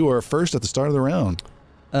Elmon, you are first at the start of the round.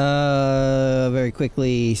 Very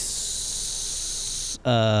quickly, stow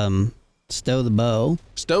the bow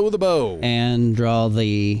Stow the bow. and draw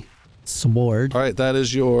the sword, All right, that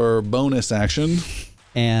is your bonus action.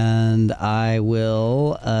 and I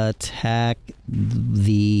will attack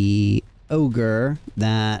the ogre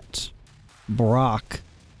that Brock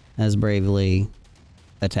has bravely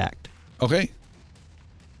attacked. Okay.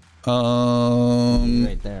 Um,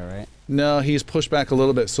 Right there, right? No, he's pushed back a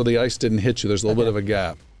little bit so the ice didn't hit you. There's a little bit of a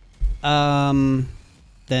gap.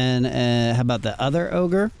 Then how about the other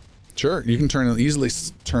ogre? Sure, you can easily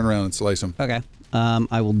turn around and slice him. Okay.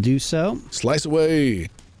 I will do so. Slice away.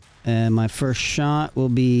 And my first shot will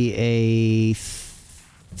be a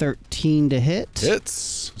 13 to hit.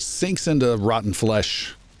 Hits. Sinks into rotten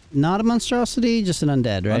flesh. Not a monstrosity, just an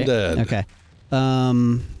undead, right? Undead. Okay.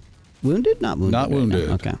 Wounded? Not wounded. Not right now. wounded.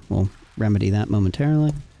 Okay, we'll remedy that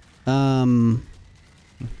momentarily.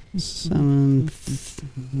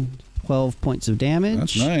 12 points of damage.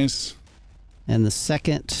 That's nice. And the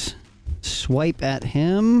second swipe at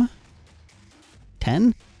him,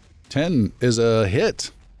 10. 10 is a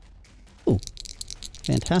hit.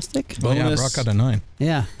 Fantastic. Oh, yeah, Bonus. Brock got a 9.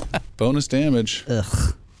 Yeah. Bonus damage.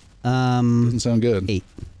 Ugh. Doesn't sound good. 8.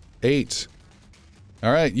 8.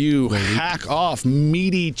 All right, you hack off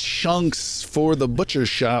meaty chunks for the butcher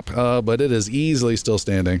shop, but it is easily still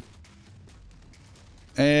standing.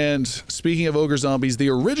 And speaking of ogre zombies, the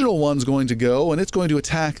original one's going to go, and it's going to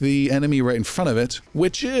attack the enemy right in front of it,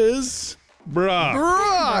 which is Brock.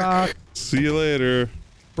 Brock. See you later.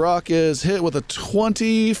 Brock is hit with a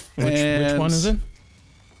 20. Which one is it?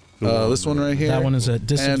 This one right here. That one is at And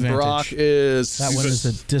disadvantage. Brock is... That one is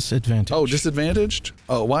at disadvantage. Oh, disadvantaged?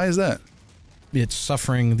 Oh, why is that? It's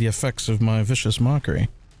suffering the effects of my vicious mockery.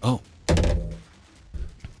 Oh.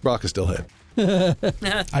 Brock is still hit.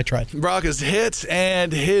 I tried. Brock is hit,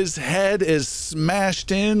 and his head is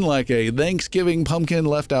smashed in like a Thanksgiving pumpkin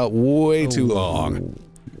left out way too long.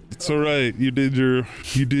 It's all right. You did your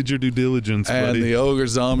due diligence, And buddy. the ogre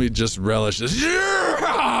zombie just relishes.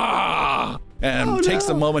 Yeah! And takes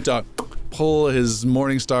a moment to pull his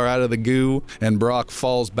Morning Star out of the goo, and Brock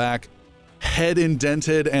falls back, head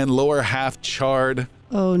indented and lower half charred.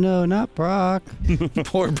 Oh no, not Brock.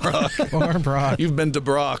 Poor Brock. Or Brock. You've been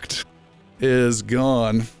debrocked. Is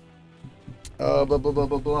gone. Blah, blah, blah,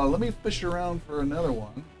 blah, blah. Let me fish around for another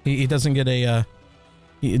one. He doesn't get a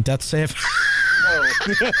death save.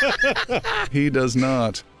 No. He does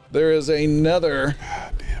not. There is another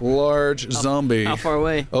large zombie. How far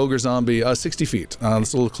away? Ogre zombie, 60 feet.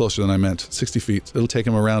 That's a little closer than I meant. 60 feet. It'll take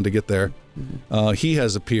him around to get there. He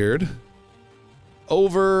has appeared.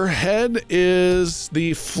 Overhead is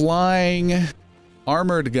the flying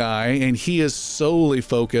armored guy, and he is solely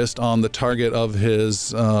focused on the target of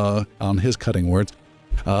his, on his cutting words.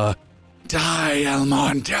 Die,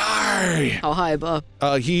 Elmon, die! How high above?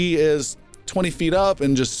 He is 20 feet up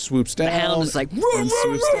and just swoops down. The hound is like, and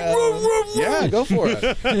swoops down. Yeah, go for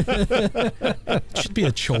it. Should be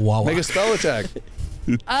a chihuahua. Make a spell attack.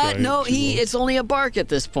 Giant no, chihuahua. it's only a bark at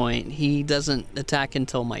this point. He doesn't attack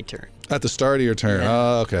until my turn. At the start of your turn. Yeah.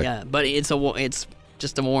 Okay. Yeah, but it's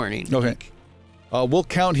just a warning. Okay. We'll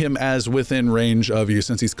count him as within range of you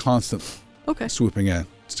since he's constantly Okay. swooping in.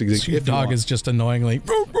 So your dog is just annoyingly.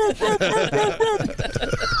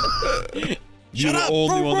 You're the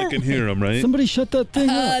only one that can hear him, right? Somebody shut that thing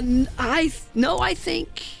up. I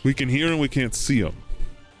think. We can hear him, we can't see him.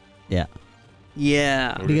 Yeah.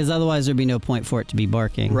 Yeah. Because otherwise there'd be no point for it to be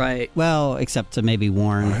barking. Right. Well, except to maybe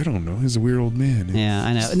warn. I don't know. He's a weird old man. Yeah,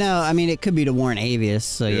 I know. No, I mean, it could be to warn Avius,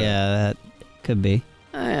 so yeah, that could be.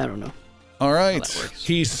 I don't know. All right. that works.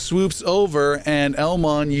 He swoops over, and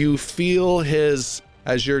Elmon, you feel his,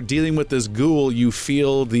 as you're dealing with this ghoul, you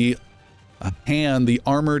feel the hand, the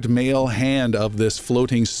armored male hand of this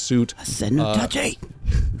floating suit I said no touchy.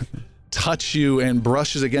 touch you and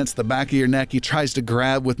brushes against the back of your neck. He tries to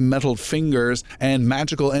grab with metal fingers, and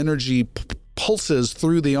magical energy pulses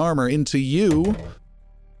through the armor into you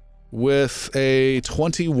with a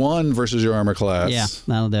 21 versus your armor class. Yeah,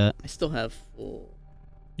 that'll do it. I still have full.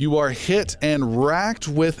 You are hit and racked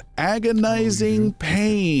with agonizing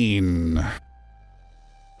pain.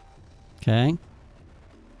 Okay.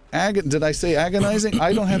 Did I say agonizing?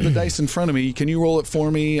 I don't have the dice in front of me. Can you roll it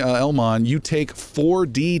for me, Elmon? You take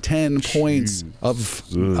 4d10 points of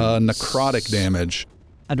necrotic damage.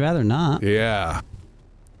 I'd rather not. Yeah.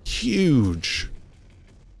 Huge.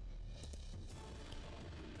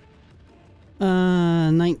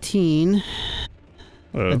 19,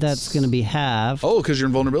 but that's going to be half. Oh, because you're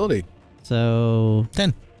in vulnerability. So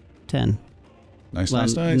 10. 10. Nice, Well,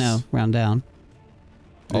 nice, nice. No, round down.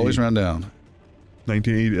 Always round down.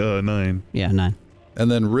 1989. Yeah, 9.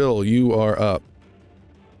 And then, Rill, you are up.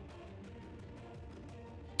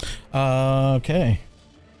 Okay.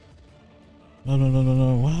 No.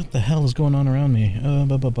 What the hell is going on around me?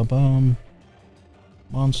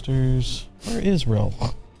 Monsters. Where is Rill?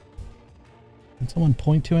 Can someone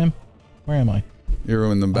point to him? Where am I?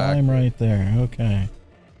 You're in the back. I'm right there. Okay.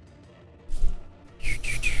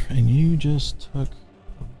 And you just took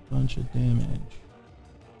a bunch of damage.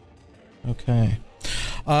 Okay.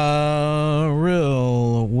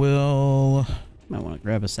 Rill will. Might want to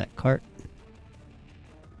grab us that cart.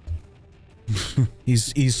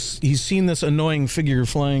 He's seen this annoying figure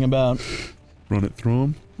flying about, Run it through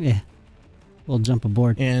him. Yeah. We'll jump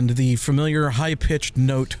aboard. and the familiar high-pitched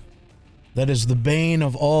note that is the bane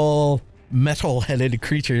of all metal-headed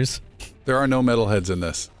creatures There are no metalheads in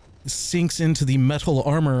this. sinks into the metal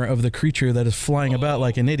armor of the creature that is flying about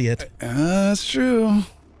like an idiot, That's true.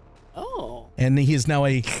 Oh. and he is now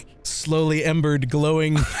a slowly embered,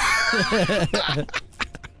 glowing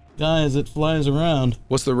guy as it flies around.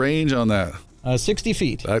 What's the range on that? 60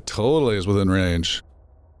 feet. That totally is within range.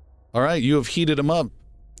 All right, you have heated him up.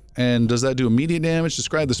 And does that do immediate damage?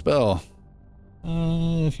 Describe the spell.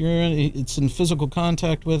 If it's in physical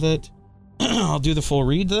contact with it, I'll do the full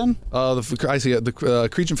read then. I see it. The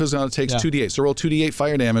creature in physical contact takes Yeah. 2d8. So roll 2d8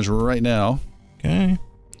 fire damage right now. Okay.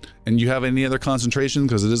 And you have any other concentration?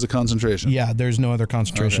 Because it is a concentration. Yeah, there's no other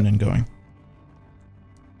concentration in going.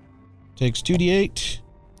 Takes 2d8.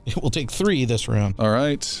 It will take 3 this round. All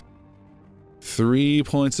right. 3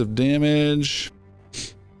 points of damage.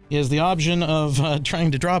 He has the option of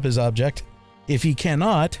trying to drop his object. If he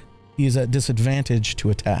cannot, he is at disadvantage to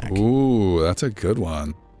attack. Ooh, that's a good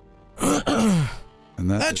one. And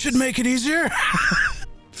That should make it easier.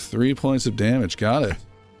 3 points of damage. Got it.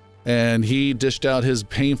 And he dished out his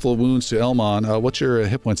painful wounds to Elmon. What's your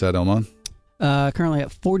hit points at, Elmon? Currently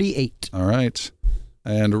at 48. All right.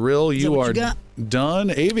 And Rill, Is that you what are you got? done.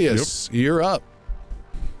 Avius, you're up.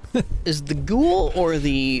 Is the ghoul or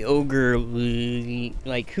the ogre,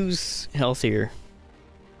 like, who's healthier?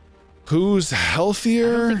 Who's I don't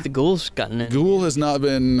healthier? think the ghoul's gotten it. Ghoul has not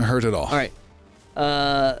been hurt at all. All right.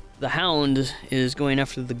 The hound is going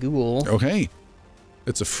after the ghoul. Okay.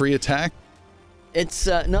 It's a free attack. It's,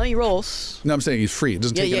 no, he rolls. No, I'm saying he's free. It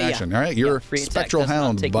doesn't take an action. All right. Your free attack spectral does not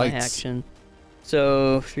hound take my bites. action.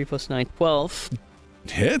 So 3 + 9, 12.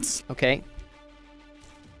 Hits? Okay.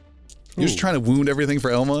 You're just trying to wound everything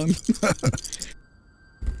for Elmon?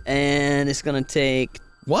 And it's gonna take,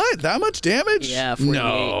 What? That much damage? yeah, 48.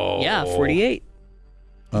 No. Yeah, 48.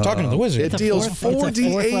 I'm talking to the wizard. It It's a deals fourth- it's a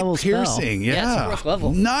fourth 4d8 level spell. piercing. Yeah, it's a fourth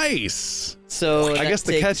level. Nice. So I that guess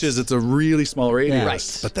the takes- catch is it's a really small radius.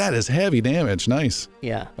 Right. But that is heavy damage. Nice.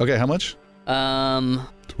 Yeah. Okay, how much?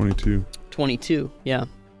 22. 22. Yeah.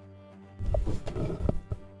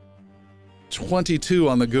 22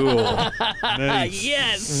 on the ghoul. Nice.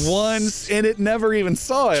 Yes. Once, and it never even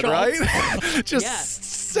saw it, Chomp. right? Just Yeah.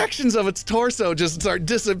 sections of its torso just start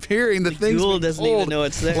disappearing. The thing's ghoul been doesn't even pulled know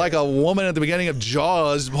it's there. Like a woman at the beginning of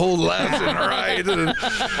Jaws, pulled left and right. And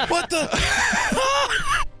what the?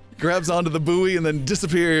 Grabs onto the buoy and then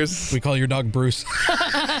disappears. We call your dog Bruce.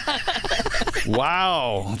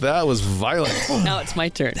 Wow, that was violent. Now it's my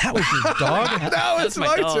turn. That was your dog? Now it's my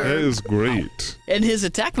my dog. That turn. is great. And his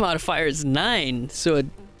attack modifier is 9, so a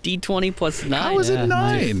d20 + 9. How is it Yeah,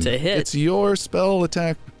 9? to hit. It's your spell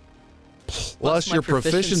attack plus my your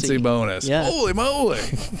proficiency bonus. Yeah. Holy moly.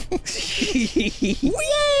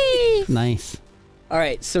 Nice. All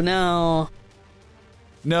right, so now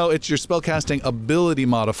No, it's your spellcasting ability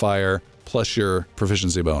modifier plus your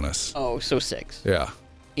proficiency bonus. so 6. Yeah.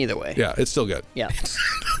 Either way. Yeah, it's still good. Yeah.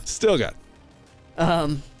 Still good.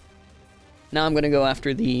 Now I'm gonna go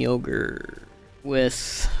after the ogre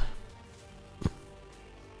with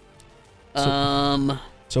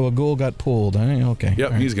So a ghoul got pulled. Okay. Yep,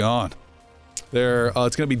 all right. he's gone. There,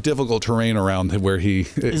 it's going to be difficult terrain around where he.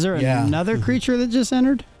 Is there Yeah. another creature that just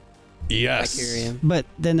entered? Yes. Bacteria. But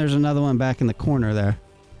then there's another one back in the corner there.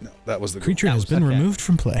 No, that was the Creature has been okay. removed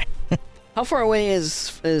from play. How far away is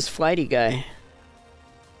Flighty guy?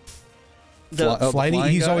 Fly- the Flighty,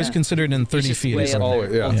 flying he's guy? always considered in 30 He's just feet. way or up something. Always,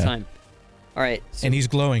 there yeah. all the Yeah. time. All right, so, And he's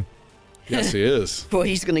glowing. Yes, he is. boy,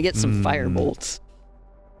 he's gonna get some fire bolts.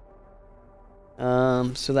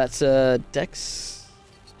 So that's a Dex.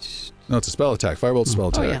 No, it's a spell attack. Firebolt spell Oh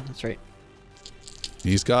attack. yeah, that's right.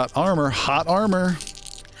 He's got armor, hot armor.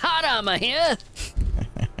 Hot armor here.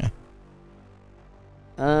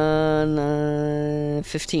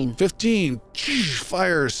 15. 15.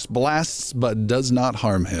 Fires, blasts, but does not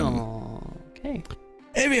harm him. Oh, okay.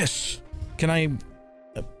 Avius, can I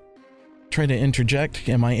try to interject?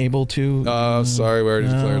 Am I able to? Sorry, we already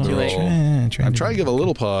declared the Too late. roll. I'm trying to give a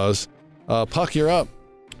little pause. Puck, you're up.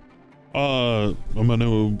 I'm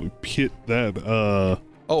gonna hit that.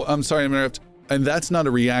 Oh, I'm sorry, I'm interrupt. And that's not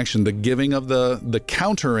a reaction. The giving of the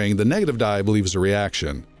countering, the negative die, I believe, is a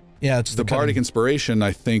reaction. Yeah, it's The bardic inspiration,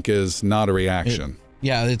 I think, is not a reaction.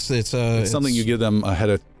 Yeah, it's Something you give them ahead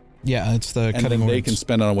of, Yeah, it's the and cutting then they words. can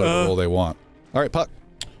spend on whatever roll they want. All right, Puck.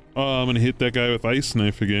 I'm gonna hit that guy with ice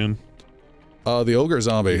knife again. The ogre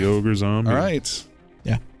zombie. The ogre zombie. All right.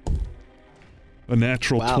 A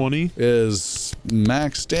natural Wow. 20. Is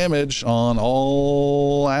max damage on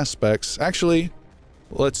all aspects. Actually,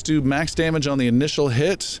 let's do max damage on the initial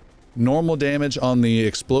hit, normal damage on the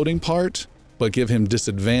exploding part, but give him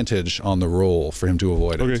disadvantage on the roll for him to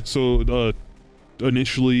avoid it. Okay, so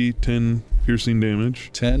initially 10 piercing damage.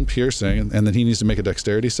 10 piercing, and then he needs to make a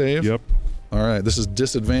dexterity save. Yep. All right, this is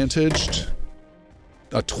disadvantaged.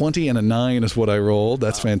 A 20 and a 9 is what I rolled.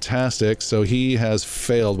 That's fantastic. So he has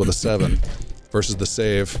failed with a 7 versus the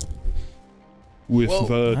save. With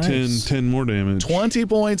Whoa, nice. 10 more damage. 20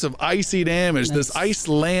 points of icy damage. Nice. This ice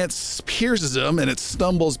lance pierces him and it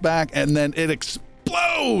stumbles back and then it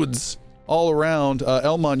explodes all around.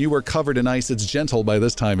 Elmon, you were covered in ice. It's gentle by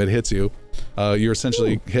this time. It hits you. You're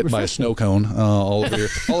essentially hit by a snow cone all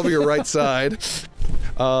over your right side.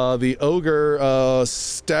 The ogre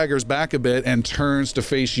staggers back a bit and turns to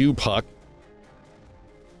face you, Puck.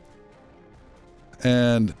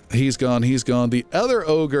 And he's gone. The other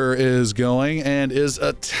ogre is going and is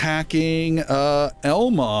attacking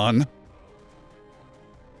Elmon.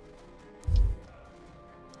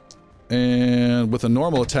 And with a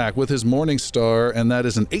normal attack with his Morning Star, and that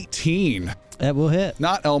is an 18. That will hit.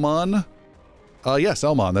 Not Elmon. Yes,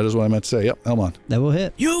 Elmon. That is what I meant to say. Yep, Elmon. That will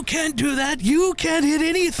hit. You can't do that. You can't hit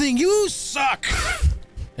anything. You suck.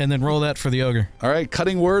 And then roll that for the ogre. All right,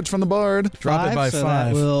 cutting words from the bard. Drop it by so 5.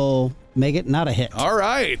 That will make it not a hit. All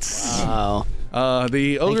right. Wow.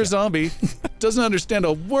 The ogre zombie doesn't understand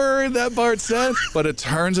a word that Bart said, but it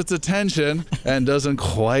turns its attention and doesn't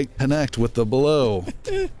quite connect with the blow.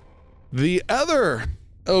 The other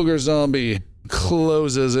ogre zombie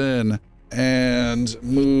closes in and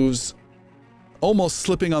moves, almost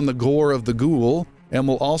slipping on the gore of the ghoul, and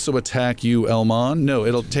will also attack you, Elmon. No,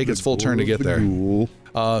 it'll take its full turn to get there. Ghoul.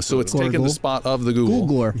 So it's Gore taking the ghoul. spot of the Ghoul ghoul.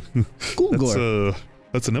 gore. Ghoul gore.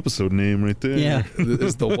 That's an episode name right there. Yeah.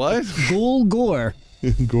 Is the what? Ghoul gore.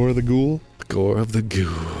 Gore the Ghoul. Gore of the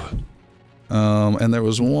ghoul. And there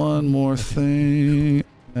was one more thing.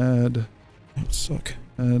 Add, Suck.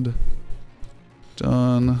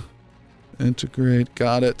 done, integrate,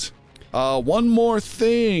 got it. One more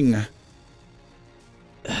thing.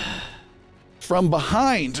 From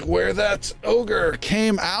behind where that ogre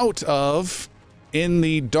came out of, in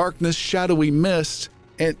the darkness, shadowy mist,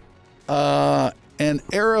 an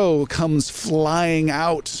arrow comes flying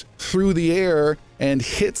out through the air and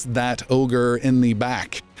hits that ogre in the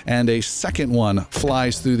back. And a second one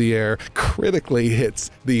flies through the air, critically hits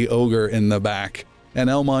the ogre in the back. And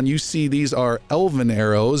Elmon, you see these are elven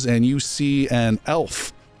arrows, and you see an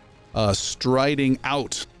elf striding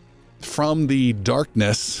out from the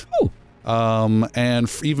darkness.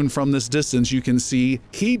 Even from this distance, you can see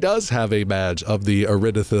he does have a badge of the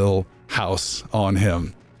Aridithil house on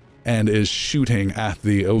him and is shooting at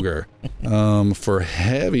the ogre for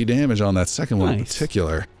heavy damage on that second one in Nice.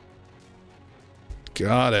 particular.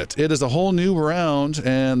 Got it. It is a whole new round,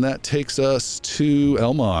 and that takes us to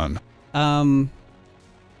Elmon.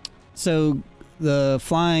 So the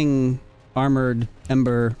flying armored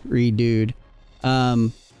embery dude,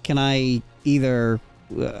 can I either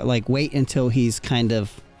wait until he's kind of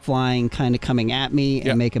flying, kind of coming at me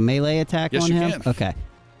and make a melee attack Yes, on you him? can. Okay.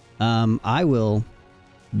 I will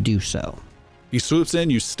do so. He swoops in,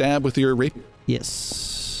 you stab with your rapier.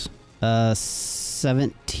 Yes.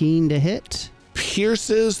 17 to hit.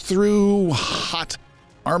 Pierces through hot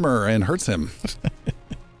armor and hurts him.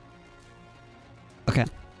 Okay.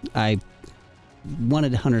 I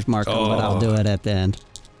wanted Hunter's Mark on, but I'll do it at the end.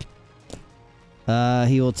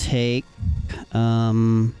 He will take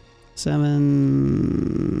 16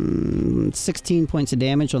 points of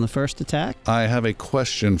damage on the first attack. I have a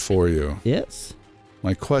question for you. Yes.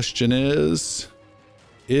 My question is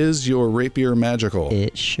your rapier magical?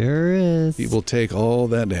 It sure is. He will take all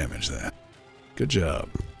that damage then. Good job.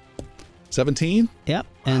 17? Yep.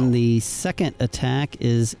 And the second attack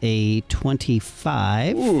is a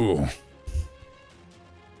 25. Ooh.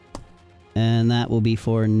 And that will be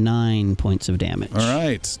for 9 points of damage. All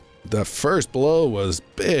right. The first blow was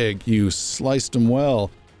big. You sliced him well.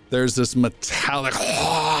 There's this metallic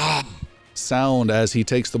sound as he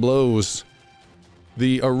takes the blows.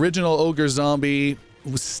 The original ogre zombie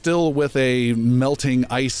was still with a melting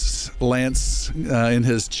ice lance in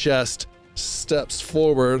his chest, steps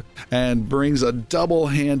forward and brings a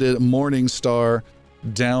double-handed Morning Star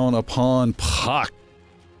down upon Puck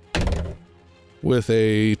with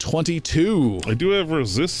a 22. I do have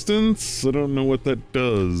resistance. I don't know what that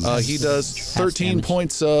does. He does 13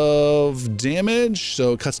 points of damage,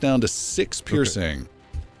 so it cuts down to 6 piercing.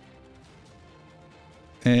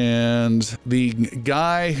 And the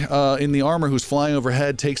guy in the armor who's flying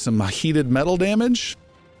overhead takes some heated metal damage.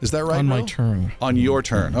 Is that right? On my Will? turn. On your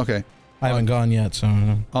turn, okay. I haven't gone yet, so.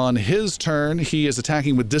 On his turn, he is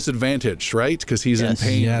attacking with disadvantage, right? Because he's in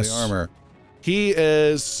pain in the armor. He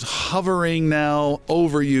is hovering now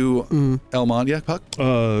over you, Elmon. Yeah, Puck?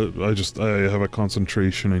 I have a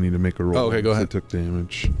concentration. I need to make a roll. Oh, okay, go ahead. I took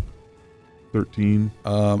damage. 13.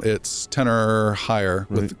 It's 10 or higher.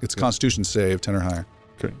 Right. With its Constitution save, 10 or higher.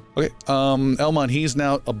 Okay. Okay, Elmon, he's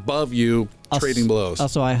now above you, trading blows.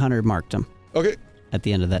 Also, I Hunter marked him Okay, at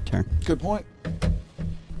the end of that turn. good point.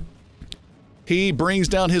 He brings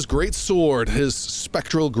down his great sword, his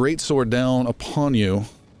spectral great sword down upon you.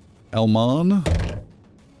 Elmon,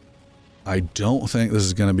 I don't think this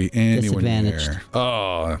is going to be anywhere Disadvantaged. near.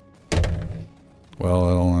 Oh,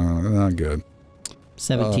 well, not good.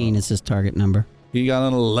 17 is his target number. He got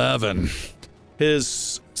an 11.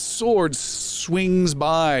 His sword swings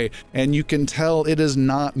by, and you can tell it is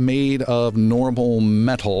not made of normal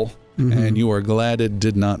metal, and you are glad it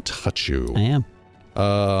did not touch you. I am.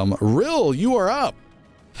 Rill, you are up.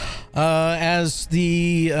 As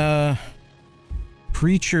the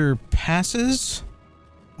creature passes,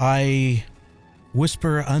 I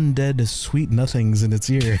whisper undead sweet nothings in its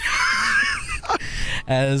ear.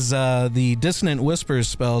 As the Dissonant Whispers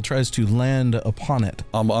spell tries to land upon it.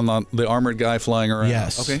 On the armored guy flying around.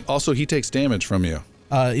 Yes. Okay. Also, he takes damage from you.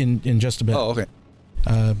 In just a bit. Oh, okay.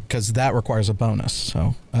 Because that requires a bonus.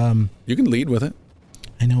 So You can lead with it.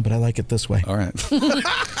 I know, but I like it this way. All right.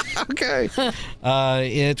 Okay.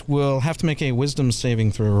 It will have to make a wisdom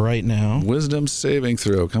saving throw right now. Wisdom saving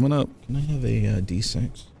throw coming up. Can I have a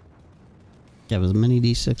d6? Have as many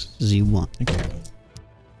d6s as you want. Okay.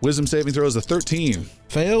 Wisdom saving throw is a 13.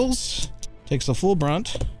 Fails. Takes the full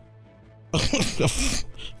brunt.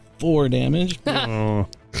 4 damage. Oh,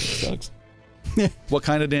 Sucks. What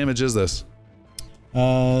kind of damage is this?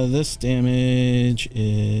 This damage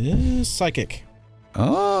is psychic.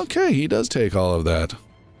 Okay, he does take all of that.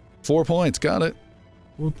 4 points, got it.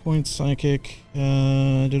 4 points psychic.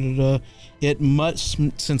 It must,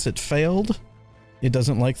 since it failed, it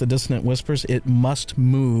doesn't like the Dissonant Whispers, it must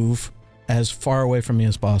move as far away from me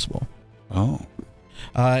as possible. Oh.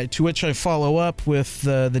 To which I follow up with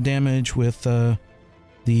the damage with the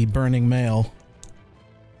Burning Mail.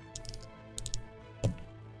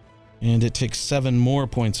 And it takes 7 more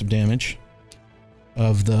points of damage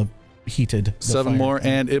of the heated. 7 fire. more,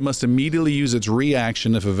 and it must immediately use its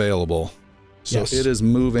reaction if available. So Yes. it is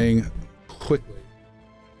moving quickly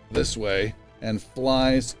this way and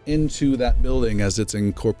flies into that building as it's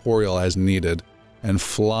incorporeal as needed, and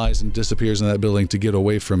flies and disappears in that building to get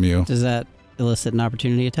away from you. Does that elicit an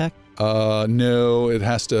opportunity attack? No, it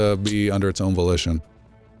has to be under its own volition.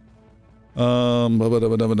 If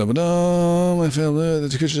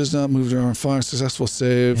the creature does not move during fire, successful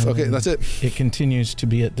save. Okay, that's it. It continues to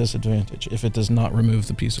be at disadvantage if it does not remove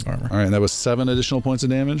the piece of armor. All right, that was 7 additional points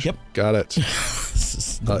of damage? Yep. Got it.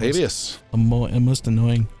 Avius. Most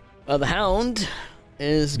annoying. The hound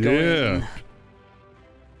is going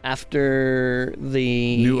after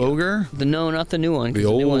the New ogre? No, not the new one. 'Cause The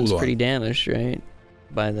the new old one's one. pretty damaged, right?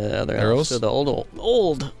 By the other elf. Arrows? So the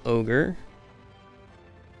old ogre.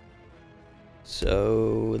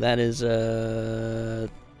 So that is a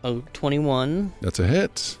 21 That's a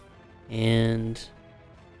hit. and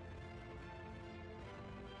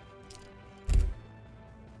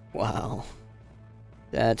wow.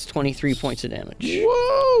 That's 23 points of damage.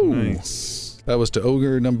 Whoa! Nice. That was to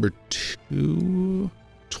ogre number 2.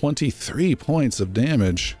 23 points of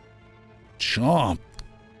damage. Chomp.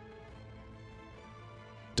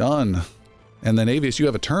 Done. And then Avius, you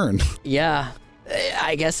have a turn. Yeah.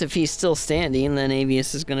 I guess if he's still standing, then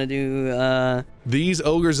Avius is gonna do These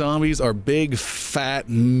ogre zombies are big, fat,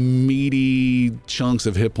 meaty chunks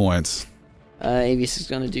of hit points. Avius is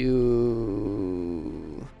gonna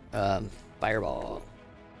do fireball.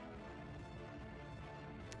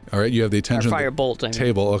 All right, you have the Or attention of firebolt, the I mean.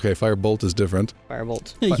 table. Okay, firebolt is different.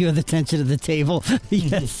 Firebolt. You have the tension of the table.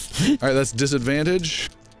 Yes. All right, that's disadvantage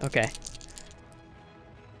Okay.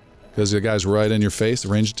 because the guy's right in your face,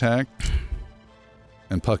 range attack.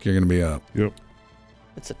 And Puck, you're going to be up. Yep.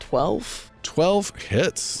 It's a 12. 12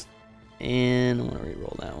 hits. And I want to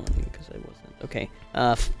re-roll that one because I wasn't. Okay.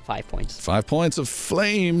 5 points. 5 points of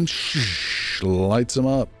flame. Lights him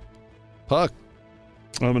up. Puck.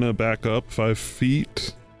 I'm gonna back up 5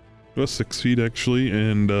 feet. 6 feet actually,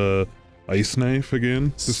 and ice knife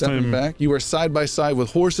again. This Stepping time back. You are side by side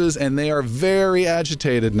with horses, and they are very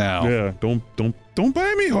agitated now. Yeah, don't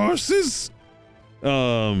buy me horses.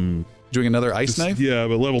 Doing another ice knife? Yeah,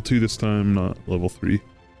 but level 2 this time, not level 3.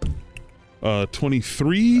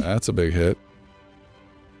 23. That's a big hit.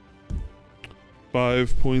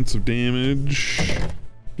 5 points of damage.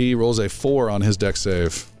 He rolls a 4 on his dex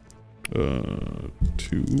save.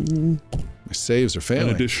 2. My saves are An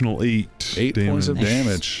failing. additional 8. 8 points of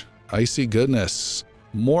damage. Icy goodness.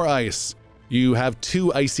 More ice. You have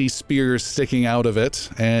 2 icy spears sticking out of it,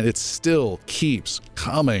 and it still keeps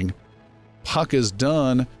coming. Puck is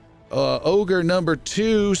done. Ogre number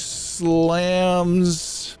 2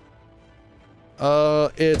 slams.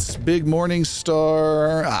 It's Big Morning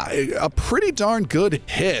Star. A pretty darn good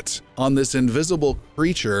hit on this invisible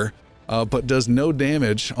creature, but does no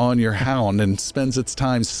damage on your hound and spends its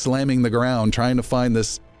time slamming the ground trying to find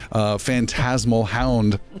this phantasmal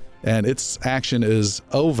hound, and its action is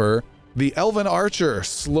over. The elven archer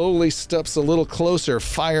slowly steps a little closer,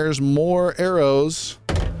 fires more arrows,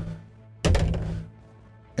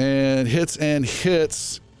 and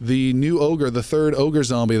hits the new ogre, the third ogre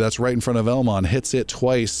zombie that's right in front of Elmon, hits it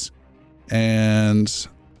twice. And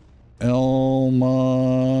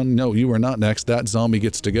Elmon, no, you are not next. That zombie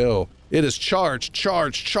gets to go. It is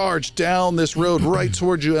charged down this road right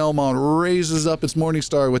towards you, Elmon. Raises up its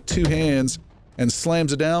Morningstar with 2 hands and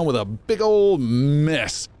slams it down with a big old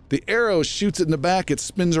miss. The arrow shoots it in the back. It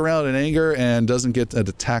spins around in anger and doesn't get an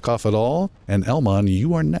attack off at all. And Elmon,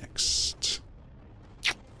 you are next.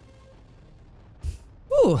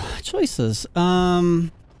 Ooh, choices.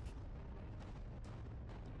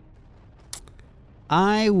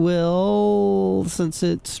 I will, since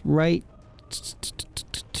it's right.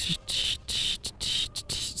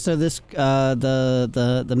 So this,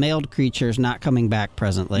 the mailed creature is not coming back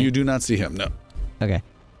presently. You do not see him, no. Okay.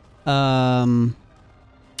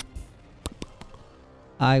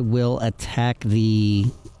 I will attack the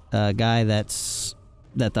guy that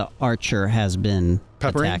the archer has been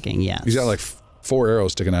Peppering? attacking. Yes. He's got like 4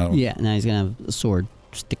 arrows sticking out of him. Yeah, now he's gonna have a sword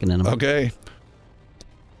sticking in him. Okay.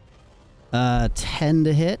 10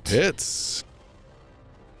 to hit. Hits.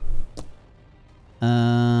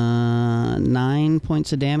 9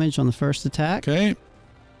 points of damage on the first attack. Okay.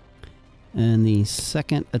 And the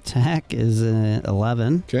second attack is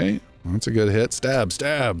 11. Okay. That's a good hit. Stab.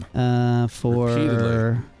 For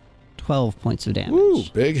Repeatedly. 12 points of damage. Woo,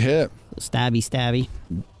 big hit. Stabby.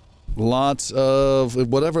 Lots of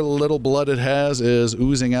whatever little blood it has is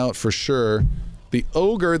oozing out for sure. The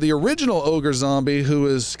ogre, the original ogre zombie who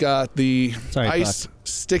has got the Sorry, ice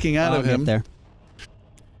sticking out I'll of get him, there.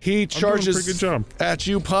 he doing a charges pretty good job. at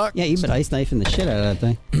you, Puck. Yeah, you've been ice knifing the shit out of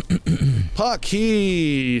that thing. Puck,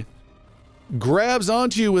 he grabs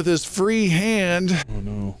onto you with his free hand Oh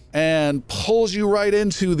no. and pulls you right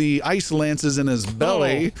into the ice lances in his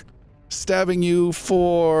belly, stabbing you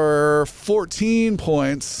for 14 It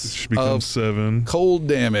points should become of 7. cold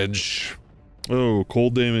damage. Oh,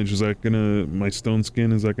 cold damage. Is that gonna, my stone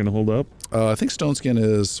skin, is that gonna hold up? I think Stone Skin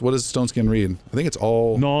is, what does Stone Skin read? I think it's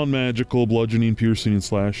all, Non-magical, bludgeoning, piercing, and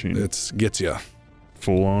slashing. gets you.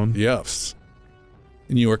 Full on. Yes.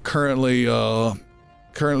 And you are currently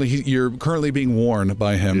You're currently being warned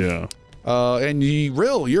by him. Yeah. And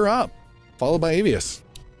Rill, you're up, followed by Avius.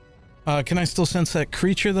 Can I still sense that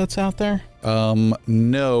creature that's out there?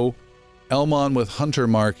 No. Elmon with Hunter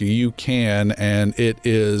Mark, you can, and it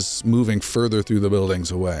is moving further through the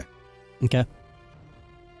buildings away. Okay.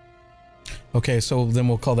 Okay, so then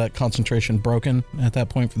we'll call that concentration broken at that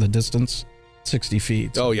point for the distance. 60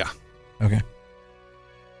 feet. Oh, yeah. Okay.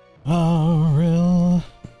 Rill,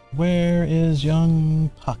 where is young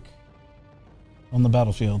Puck? On the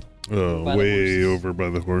battlefield. By the Way horses. over by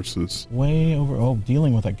the horses. Way over. Oh,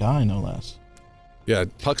 dealing with a guy, no less. Yeah,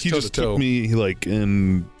 Puck's He toe just to toe. took me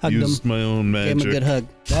and Hugged used him. my own Gave him magic a good hug.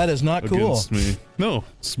 That is not cool. against me. No,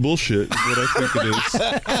 it's bullshit. Is what I think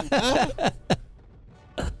it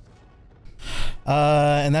is.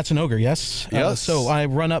 And that's an ogre, yes? Yes. So I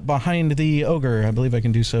run up behind the ogre. I believe I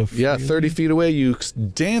can do so. Yeah, freely. 30 feet away, you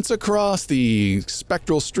dance across the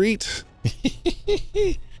spectral street.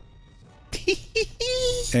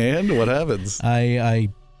 And what happens? I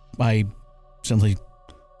simply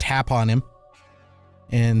tap on him,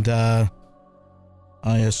 and I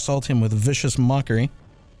assault him with vicious mockery.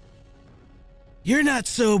 You're not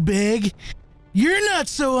so big. You're not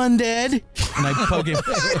so undead. And I poke him.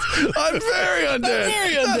 I'm very undead.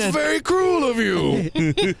 very That's undead. very cruel of you.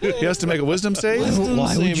 He has to make a wisdom save.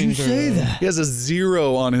 Why would you say that? He has a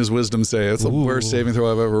 0 on his wisdom save. That's the Ooh. worst saving throw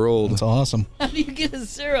I've ever rolled. That's awesome. How do you get a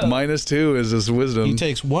 0? -2 is his wisdom. He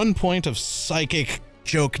takes 1 point of psychic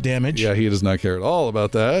joke damage. Yeah, he does not care at all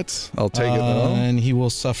about that. I'll take it though. And he will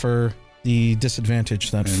suffer the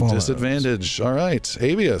disadvantage that And follows. disadvantage. All right,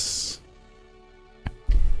 Avius.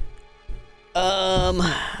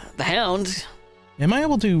 The hound. Am I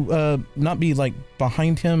able to not be like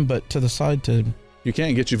behind him, but to the side to? You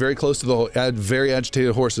can't get you very close to the very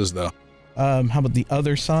agitated horses though. How about the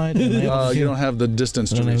other side? Am I able to You do- don't have the distance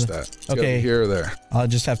to I don't reach have- that. It's gotta be Okay. here or there. I'll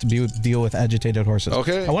just have to deal with agitated horses.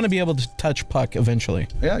 Okay. I want to be able to touch Puck eventually.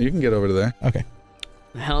 Yeah, you can get over to there. Okay.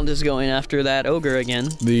 The hound is going after that ogre again.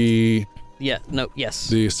 The Yeah, no,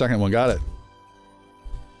 yes. second one got it.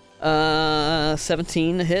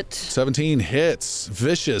 17 to hit. 17 hits,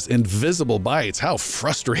 vicious, invisible bites. How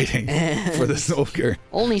frustrating for this ogre.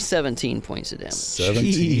 Only 17 points of damage.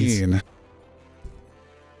 17.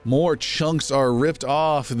 More chunks are ripped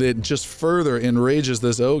off that just further enrages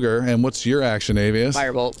this ogre. And what's your action, Avius?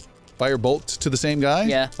 Firebolt. Firebolt to the same guy?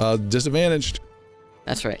 Yeah. Disadvantaged.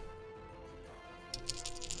 That's right.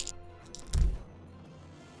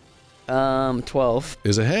 12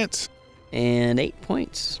 Is a hit. and 8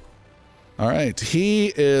 points. All right. He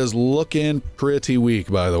is looking pretty weak,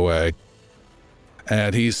 by the way.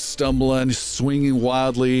 And he's stumbling, swinging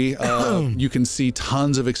wildly. You can see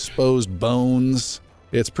tons of exposed bones.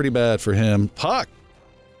 It's pretty bad for him. Puck,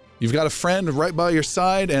 you've got a friend right by your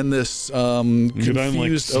side and this Good, I'm like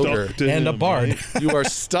confused stuck ogre. to And a him, bard. right? You are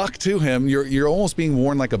stuck to him. You're almost being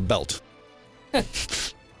worn like a belt. That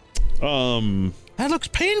looks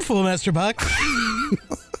painful, Master Puck.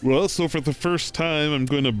 Well, so for the first time, I'm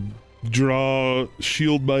going to draw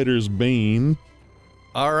Shieldbiter's Bane.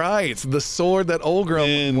 All right, the sword that Olgrim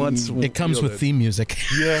And once It comes with wielded. theme music.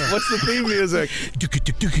 Yeah. What's the theme music?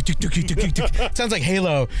 Sounds like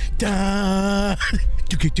Halo. Da.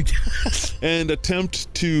 And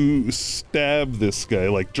attempt to stab this guy,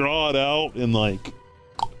 like draw it out and like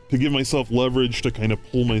to give myself leverage to kind of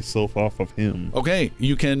pull myself off of him. Okay,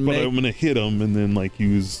 you can But make. I'm gonna hit him and then like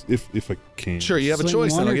use if I can. Sure, you have a Swing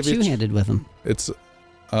choice. Then one I'll or give you. two-handed with him. It's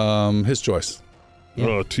his choice. Yeah.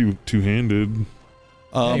 Oh, two-handed.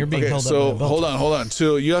 you're being held up so by a belt. hold on.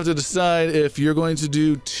 So you have to decide if you're going to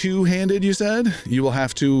do two-handed. You said you will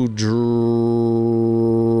have to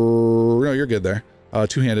No, you're good there.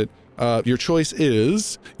 Two-handed. Your choice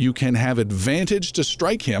is you can have advantage to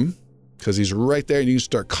strike him because he's right there, and you can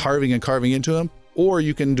start carving into him, or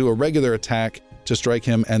you can do a regular attack to strike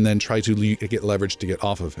him and then try to get leverage to get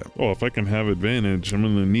off of him. Oh, if I can have advantage, I'm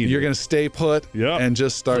gonna need You're it. going to stay put Yeah, and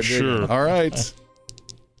just start for digging. sure. All right.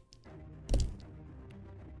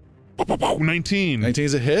 19. 19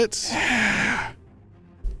 is a hit.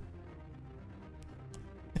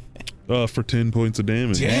 For 10 points of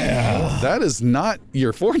damage. Yeah. That is not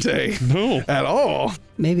your forte No. at all.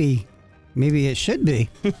 Maybe it should be.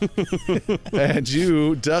 And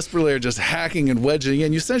you desperately are just hacking and wedging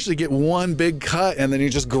in. You essentially get one big cut, and then you're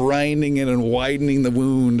just grinding it and widening the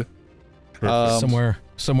wound.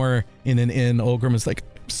 Somewhere in an inn, Olgrim is like,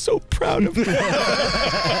 I'm so proud of you.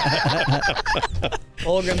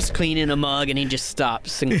 Olgrim's cleaning a mug and he just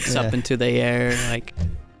stops and looks up into the air like,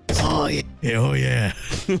 oh yeah. Oh, yeah.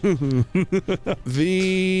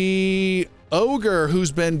 The ogre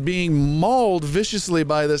who's been being mauled viciously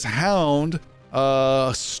by this hound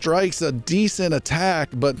strikes a decent attack,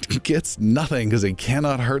 but gets nothing because he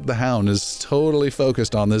cannot hurt the hound. Is totally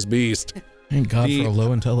focused on this beast. Thank God The for a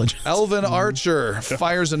low intelligence. Elven archer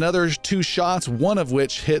fires another 2 shots, one of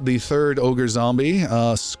which hit the third ogre zombie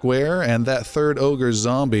square, and that third ogre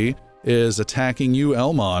zombie is attacking you,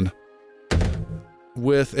 Elmon,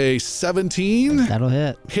 with a 17. That'll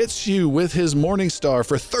hit. Hits you with his Morning Star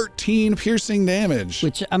for 13 piercing damage.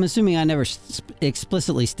 Which I'm assuming I never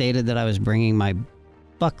explicitly stated that I was bringing my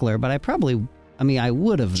buckler, but I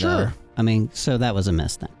would have. Sure. Though. So that was a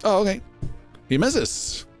miss then. Oh, okay. He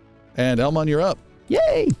misses. And Elmon, you're up.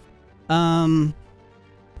 Yay!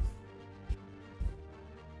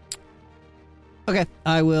 Okay,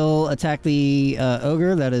 I will attack the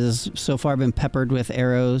ogre that has so far been peppered with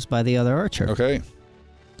arrows by the other archer. Okay.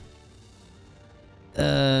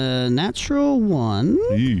 Natural 1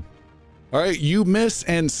 Yee. All right, you miss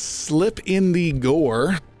and slip in the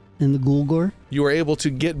gore. in the Gulgor. You are able to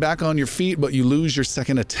get back on your feet, but you lose your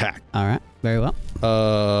second attack. All right, very well.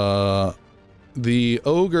 The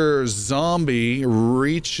ogre zombie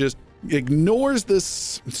ignores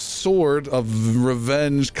this sword of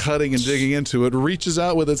revenge cutting and digging into it, reaches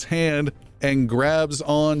out with its hand and grabs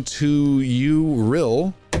onto you,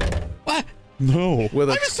 Rill, What? No. with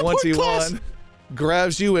a I'm a support 21. class.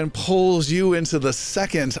 Grabs you and pulls you into the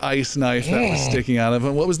second ice knife that was sticking out of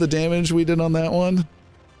him. What was the damage we did on that one?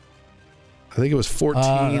 I think it was 14.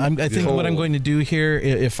 I think what I'm going to do here,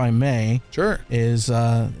 if I may, Sure. is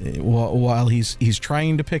while he's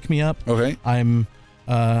trying to pick me up, Okay. I'm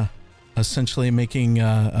essentially making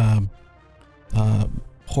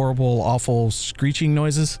horrible, awful screeching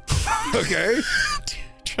noises. Okay.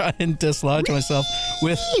 Try and dislodge myself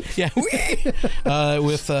with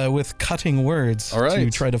with cutting words All right. to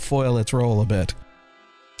try to foil its roll a bit.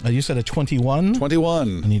 You said a 21?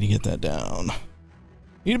 21. I need to get that down.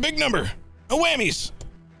 Need a big number. No whammies.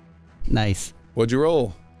 Nice. What'd you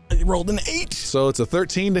roll? I rolled an 8. So it's a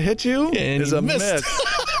 13 to hit you. And is you a missed. miss.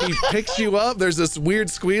 He picks you up. There's this weird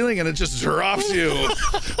squealing, and it just drops you.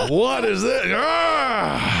 What is this?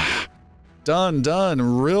 Ah! Done.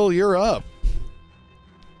 Rill, you're up.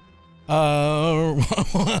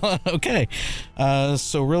 Okay.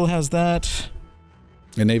 So Rill has that.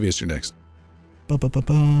 And Navius, you're next. I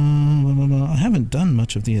haven't done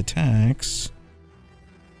much of the attacks.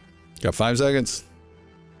 Got 5 seconds.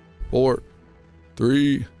 4,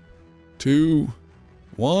 3, 2,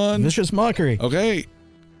 1. Vicious Mockery. Okay.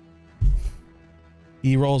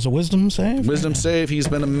 He rolls a wisdom save. Wisdom save. He's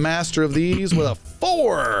been a master of these with a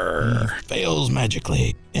 4. Fails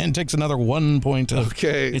magically and takes another 1 point of.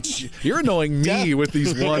 Okay. You're annoying me with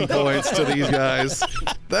these 1 points to these guys.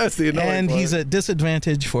 That's the annoying And part. he's at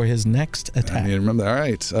disadvantage for his next I attack. need to remember that. All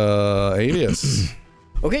right. Avius.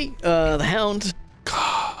 Okay, the hound.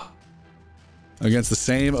 Against the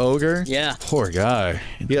same ogre? Yeah. Poor guy.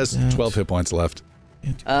 He has 12 hit points left.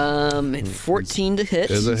 14 to hit.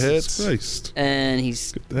 Is a hit. Jesus Christ. And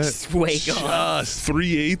he's That way gone.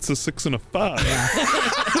 3 8s, a 6, and a 5.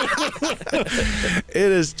 It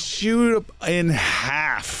is chewed up in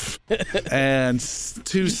half. And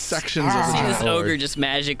 2 sections of See this the ogre just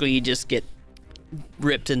magically just get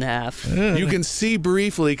ripped in half. You can see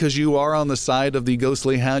briefly, because you are on the side of the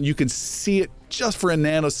ghostly hound, you can see it just for a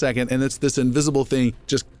nanosecond, and it's this invisible thing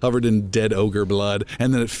just covered in dead ogre blood,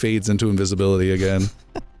 and then it fades into invisibility again.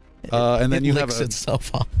 And then it you have licks a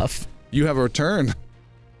itself off. turn.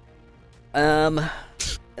 And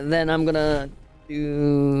then I'm gonna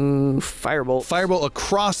do firebolt. Firebolt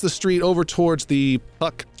across the street over towards the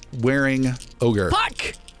puck-wearing ogre.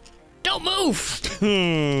 Puck! Don't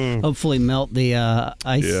move! Hopefully melt the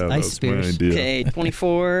ice Yeah, that's my spears. idea. Okay,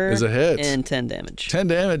 24 Is a hit. and 10 damage. 10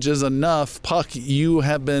 damage is enough. Puck, you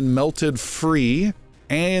have been melted free,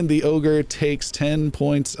 and the ogre takes 10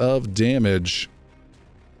 points of damage.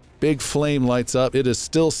 Big flame lights up. It is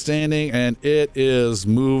still standing, and it is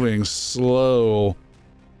moving slow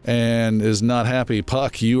and is not happy.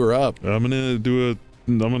 Puck, you are up. I'm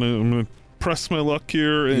gonna press my luck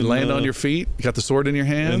here and You land on your feet. You got the sword in your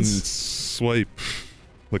and hands. swipe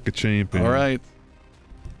like a champion. All right.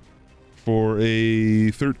 For a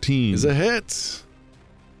 13. Is a hit.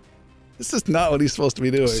 This is not what he's supposed to be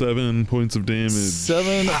doing. 7 points of damage.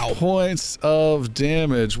 7 points of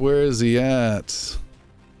damage. Where is he at?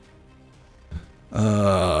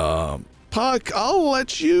 Puck, I'll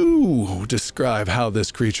let you describe how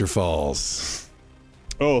this creature falls.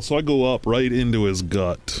 Oh, so I go up right into his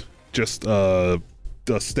gut. Just a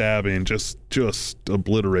stabbing, just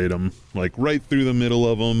obliterate him, like right through the middle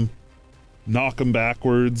of him, knock him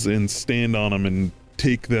backwards, and stand on him and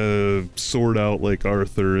take the sword out like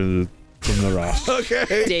Arthur from the rock.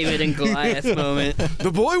 Okay. David and Goliath moment.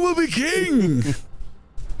 The boy will be king.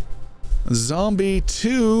 Zombie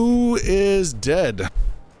 2 is dead.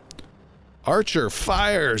 Archer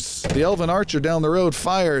fires. The elven archer down the road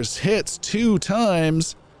fires, hits 2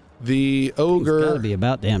 times. The He's gotta ogre be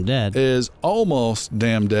about damn dead. is almost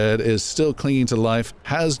damn dead, is still clinging to life,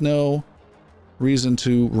 has no reason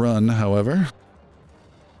to run, however.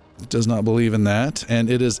 It does not believe in that,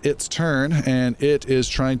 and it is its turn, and it is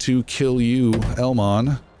trying to kill you,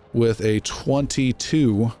 Elmon, with a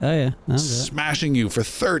 22. Oh yeah. Okay. Smashing you for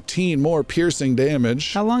 13 more piercing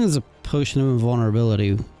damage. How long is a potion of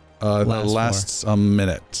invulnerability? That last lasts a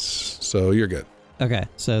minute, so you're good. Okay,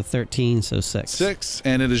 so 13, so 6. 6,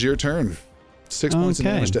 and it is your turn. 6 points of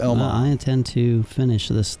damage to Elmon. I intend to finish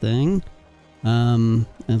this thing.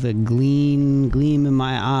 With a gleam in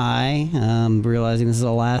my eye, realizing this is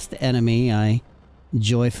the last enemy, I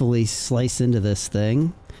joyfully slice into this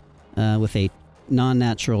thing with a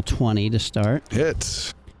non-natural 20 to start.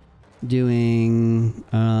 Hit. Doing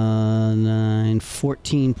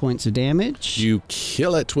 14 points of damage. You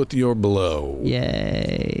kill it with your blow.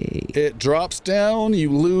 Yay. It drops down. You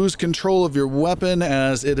lose control of your weapon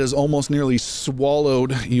as it has almost nearly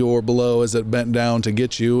swallowed your blow as it bent down to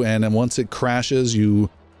get you. And then once it crashes, you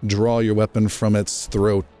draw your weapon from its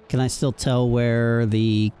throat. Can I still tell where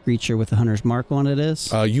the creature with the hunter's mark on it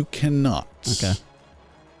is? You cannot. Okay.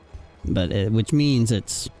 But which means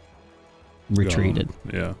it's retreated.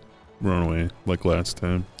 Yeah. Run away like last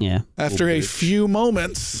time. Yeah. After a few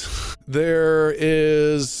moments, there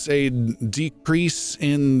is a decrease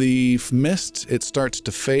in the mist. It starts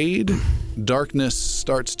to fade. Darkness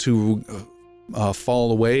starts to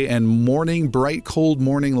fall away, and bright, cold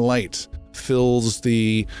morning light fills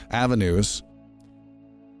the avenues.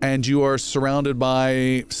 And you are surrounded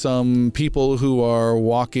by some people who are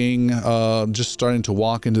walking, just starting to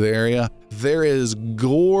walk into the area. There is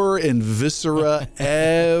gore and viscera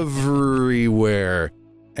everywhere.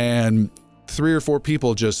 And 3 or 4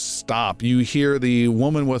 people just stop. You hear the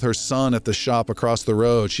woman with her son at the shop across the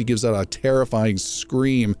road. She gives out a terrifying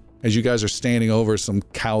scream as you guys are standing over some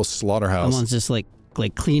cow slaughterhouse. Someone's just like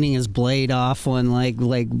cleaning his blade off on like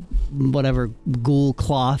whatever ghoul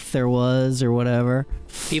cloth there was or whatever.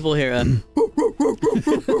 People hear a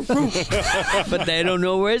but they don't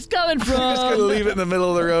know where it's coming from. Just gonna leave it in the middle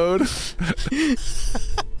of the road.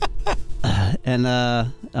 And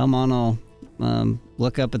Elmon will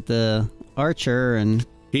look up at the archer and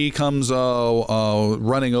He comes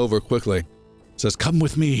running over quickly. Says, "Come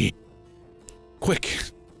with me. Quick."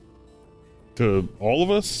 To all of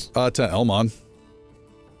us? To Elmon.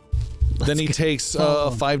 Then he takes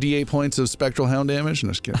 5d8 points of spectral hound damage.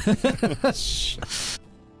 No, just kidding.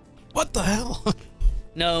 What the hell?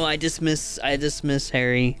 No, I dismiss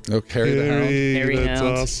Harry. Oh, Harry the Hound. Harry that's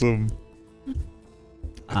Hound. awesome.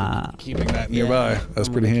 Keeping that nearby. That's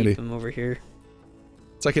I'm pretty gonna handy. Keep him over here.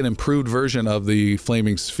 It's like an improved version of the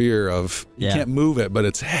flaming sphere of, you Yeah. can't move it, but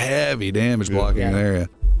it's heavy damage blocking an area.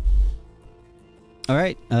 all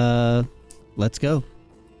right, let's go.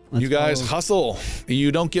 You guys hustle.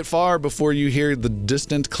 You don't get far before you hear the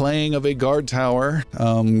distant clang of a guard tower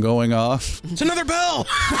going off. It's another bell.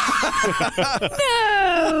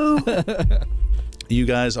 You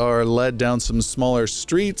guys are led down some smaller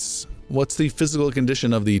streets. What's the physical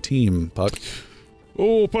condition of the team, Puck?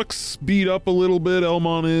 Oh, Puck's beat up a little bit.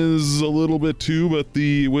 Elmon is a little bit too, but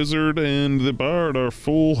the wizard and the bard are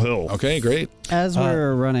full health. Okay, great. As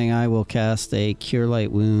we're running, I will cast a Cure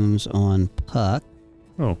Light Wounds on Puck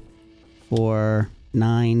Oh, for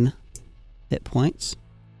 9 hit points.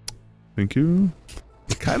 thank you.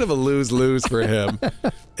 Kind of a lose-lose for him.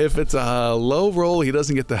 If it's a low roll, he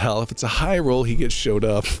doesn't get the hell. If it's a high roll, he gets showed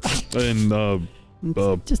up. And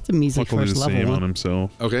Just a measly Puck will do first the level same on one.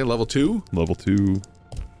 himself. Okay, level 2. Level 2.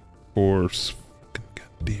 Force. God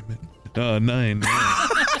damn it. 9.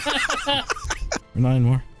 9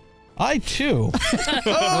 more. I too.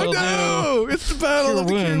 Oh Will no! It's the battle of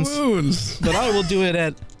the Cure Cure Wounds. Wounds. But I will do it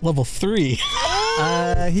at level 3.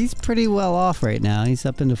 He's pretty well off right now. He's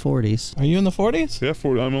up into 40s. Are you in the 40s? Yeah,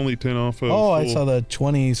 40. I'm only 10 off of Oh, I full. saw the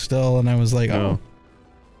 20 still, and I was like, No.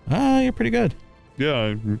 you're pretty good.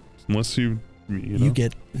 Yeah, unless you know. You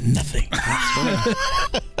get nothing.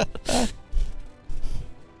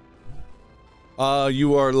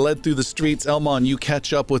 You are led through the streets. Elmon, you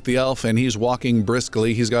catch up with the elf, and he's walking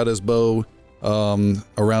briskly. He's got his bow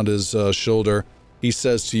around his shoulder. He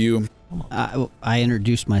says to you, I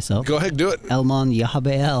introduced myself. "Go ahead, do it. Elmon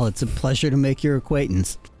Yahabeel. It's a pleasure to make your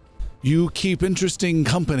acquaintance. You keep interesting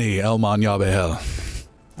company, Elmon Yabehel."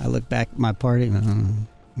 I look back at my party.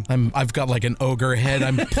 I've got like an ogre head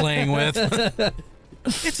I'm playing with.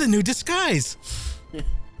 It's a new disguise.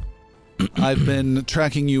 I've been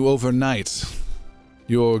tracking you overnight.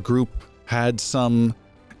 Your group had some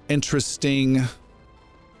interesting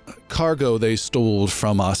cargo they stole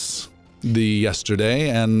from us yesterday,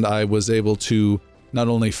 and I was able to not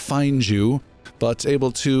only find you, but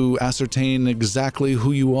able to ascertain exactly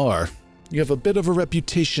who you are. You have a bit of a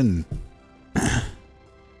reputation.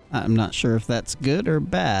 I'm not sure if that's good or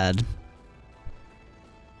bad.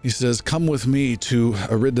 He says, come with me to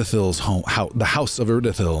Iridithil's home, the house of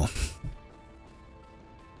Iridithil.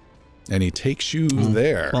 And he takes you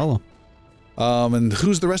there. Follow. And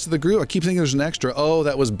who's the rest of the group? I keep thinking there's an extra. Oh,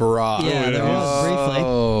 that was Brock. Yeah, there was briefly.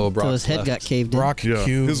 Oh, Brock. So his head got caved in. Brock, Yeah,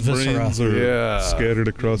 Q, his Viscera. brains are scattered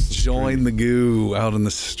across the Join street. the goo out in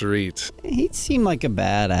the street. He seemed like a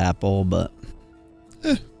bad apple, but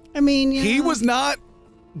I mean, you He know, was not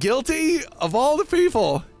guilty of all the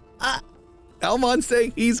people. Elmon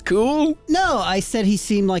saying he's cool. No, I said he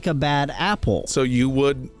seemed like a bad apple. So you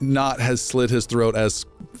would not have slit his throat as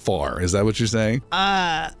far. Is that what you're saying?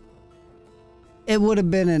 It would have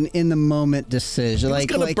been an in the moment decision. He's Like,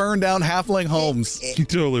 gonna burn down halfling homes. He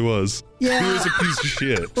totally was. Yeah. He was a piece of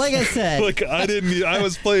shit. like I said, Like, I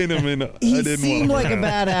was playing him and I he didn't seemed want like to a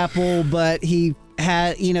bad apple, but he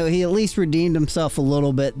had, he at least redeemed himself a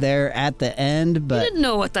little bit there at the end. He But didn't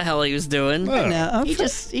know what the hell he was doing. no, He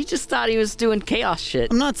just thought he was doing chaos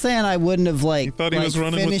shit. I'm not saying I wouldn't have He thought he was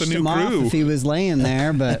running with the finished new him off crew. if he was laying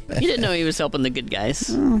there, but He didn't know he was helping the good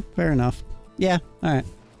guys. fair enough. Yeah, all right.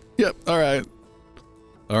 Yep. All right.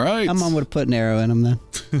 My mom would have put an arrow in him then.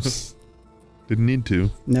 Didn't need to.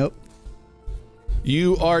 Nope.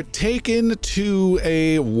 You are taken to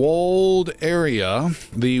a walled area.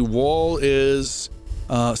 The wall is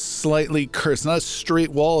slightly curved. It's not a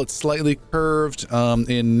straight wall. It's slightly curved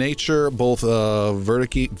in nature, both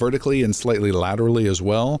vertically and slightly laterally as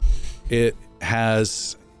well. It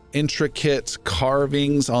has intricate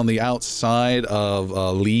carvings on the outside of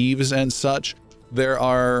leaves and such. There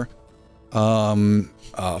are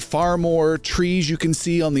far more trees you can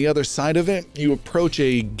see on the other side of it. You approach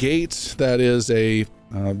a gate that is a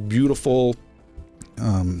beautiful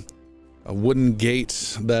a wooden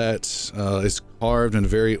gate that is carved in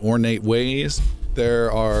very ornate ways.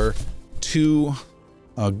 There are two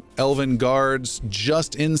elven guards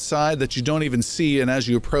just inside that you don't even see, and as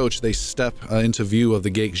you approach, they step into view of the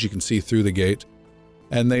gate because you can see through the gate,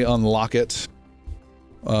 and they unlock it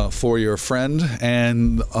for your friend,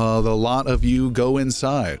 and the lot of you go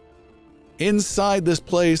inside. Inside this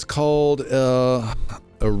place called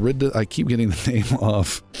I keep getting the name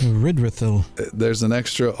off. Ridrithil. There's an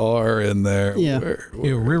extra R in there. Yeah.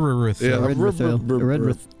 Ririthil.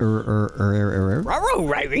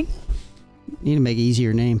 Ridrithil. Need to make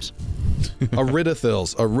easier names.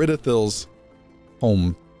 Iridithil's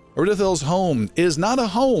home. Iridithil's home is not a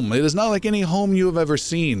home. It is not like any home you have ever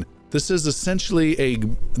seen. This is essentially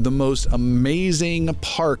the most amazing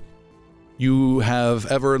park you have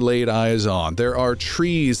ever laid eyes on. There are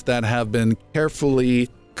trees that have been carefully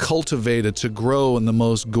cultivated to grow in the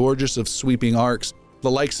most gorgeous of sweeping arcs, the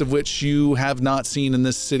likes of which you have not seen in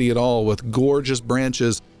this city at all, with gorgeous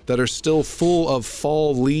branches that are still full of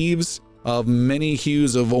fall leaves of many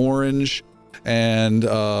hues of orange and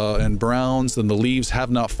browns, and the leaves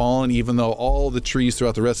have not fallen, even though all the trees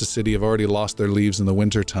throughout the rest of the city have already lost their leaves in the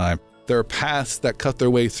wintertime. There are paths that cut their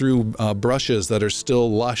way through brushes that are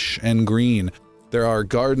still lush and green. There are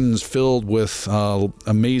gardens filled with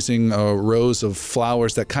amazing rows of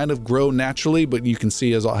flowers that kind of grow naturally, but you can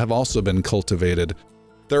see have also been cultivated.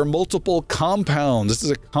 There are multiple compounds. This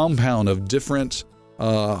is a compound of different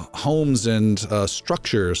homes and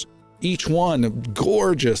structures. Each one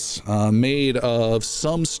gorgeous, made of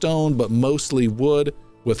some stone, but mostly wood,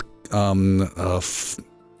 with kind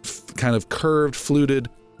of curved, fluted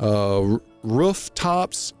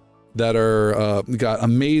rooftops that are got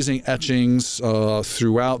amazing etchings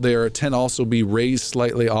throughout. There tend to also be raised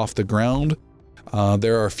slightly off the ground.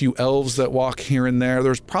 There are a few elves that walk here and there.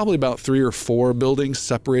 There's probably about 3 or 4 buildings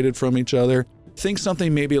separated from each other. Think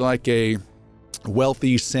something maybe like a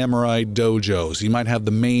wealthy samurai dojos. You might have the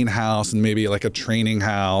main house and maybe like a training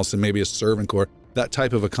house and maybe a servant quarter, that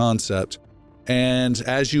type of a concept. And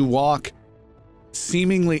as you walk,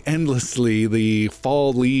 seemingly endlessly, the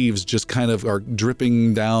fall leaves just kind of are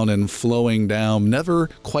dripping down and flowing down, never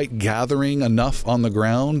quite gathering enough on the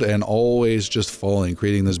ground and always just falling,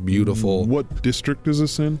 creating this beautiful... What district is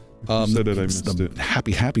this in? You said it, I missed the it.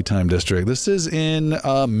 Happy Time district. This is in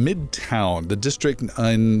Midtown, the district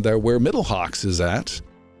in there where Middlehawks is at.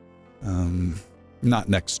 Not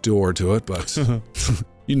next door to it, but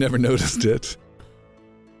you never noticed it.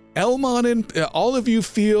 Elmon and all of you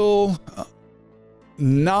feel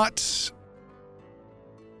not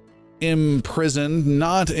imprisoned,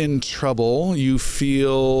 not in trouble. You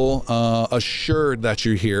feel assured that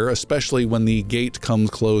you're here, especially when the gate comes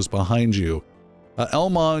closed behind you.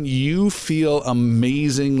 Elmon, you feel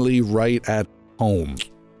amazingly right at home.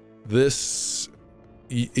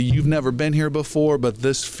 You've never been here before, but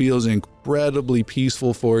this feels incredibly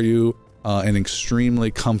peaceful for you and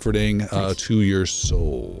extremely comforting to your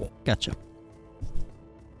soul. Gotcha.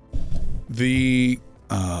 The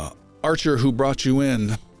archer who brought you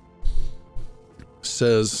in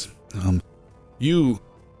says, you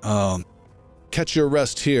catch your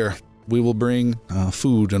rest here. We will bring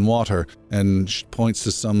food and water, and points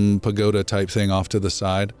to some pagoda type thing off to the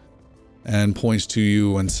side and points to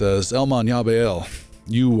you and says, Elmon Yabael,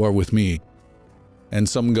 you are with me. And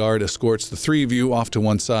some guard escorts the three of you off to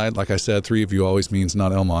one side. Like I said, three of you always means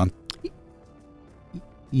not Elmon.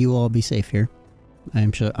 You all be safe here. I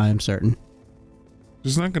am certain.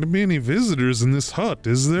 There's not going to be any visitors in this hut,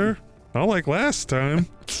 is there? Not like last time.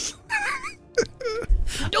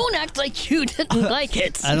 Don't act like you didn't like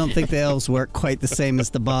it. I don't think the elves work quite the same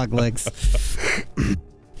as the boglegs.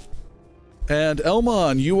 And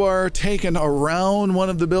Elmon, you are taken around one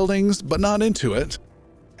of the buildings, but not into it.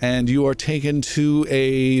 And you are taken to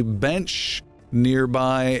a bench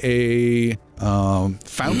nearby a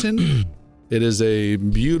fountain. It is a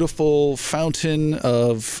beautiful fountain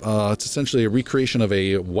of, it's essentially a recreation of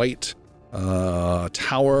a white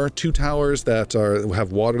tower, two towers that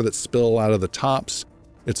have water that spill out of the tops.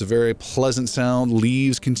 It's a very pleasant sound.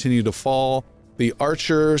 Leaves continue to fall. The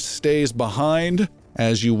archer stays behind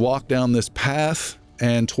as you walk down this path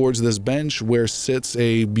and towards this bench where sits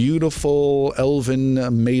a beautiful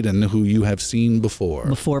elven maiden who you have seen before.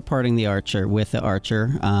 Before parting the archer with the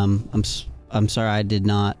archer, I'm sorry I did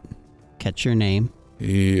not catch your name.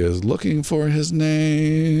 He is looking for his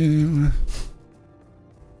name.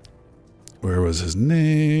 Where was his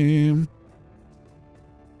name?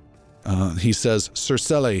 He says,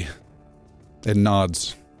 Circelli, and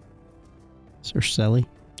nods. Circelli?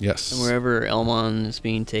 Yes. And wherever Elmon is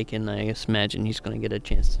being taken, I just imagine he's going to get a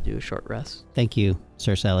chance to do a short rest. Thank you,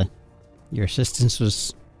 Circelli. Your assistance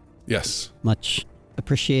was much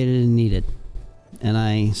appreciated and needed. And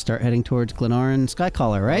I start heading towards Glenarran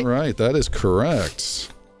Skycaller, right? All right, that is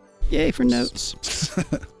correct. Yay for notes.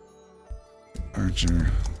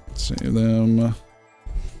 Archer, save them.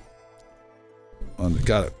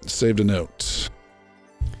 Got it. Saved a note.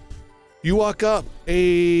 You walk up,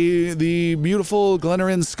 the beautiful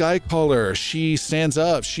Glenarran Skycaller. She stands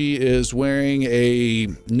up. She is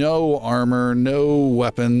wearing no armor, no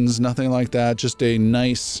weapons, nothing like that. Just a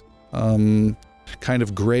nice, kind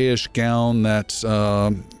of grayish gown that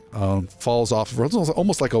falls off. It's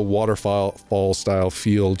almost like a waterfall style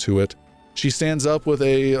feel to it. She stands up with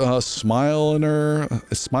a smile in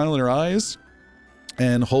her eyes,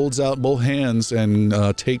 and holds out both hands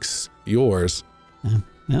and takes yours.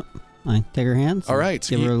 Yep. I take her hands. All right.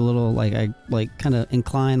 Give her a little, I kind of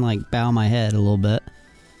incline, bow my head a little bit.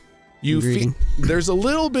 There's a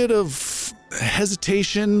little bit of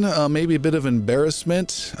hesitation, maybe a bit of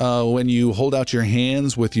embarrassment when you hold out your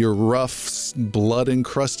hands with your rough,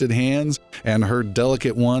 blood-encrusted hands, and her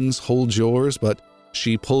delicate ones hold yours, but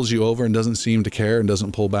she pulls you over and doesn't seem to care and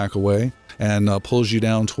doesn't pull back away, and pulls you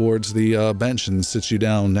down towards the bench and sits you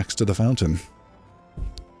down next to the fountain.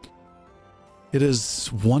 It is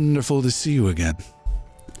wonderful to see you again.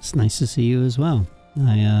 It's nice to see you as well.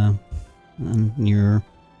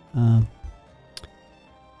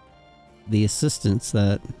 The assistance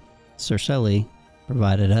that Circelli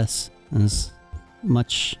provided us was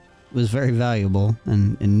very valuable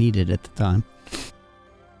and needed at the time.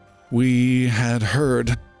 We had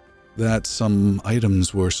heard that some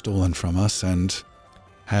items were stolen from us and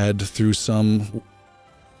had, through some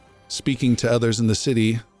speaking to others in the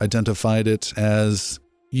city, identified it as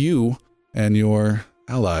you and your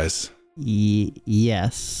allies.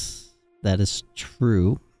 Yes, that is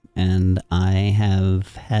true. And I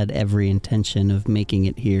have had every intention of making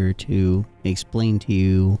it here to explain to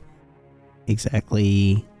you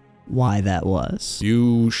exactly why that was.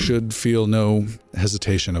 You should feel no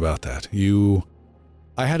hesitation about that.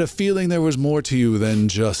 I had a feeling there was more to you than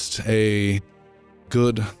just a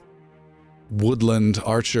good woodland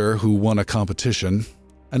archer who won a competition.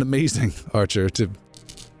 An amazing archer, to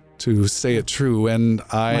say it true, and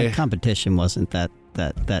My competition wasn't that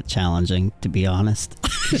challenging, to be honest.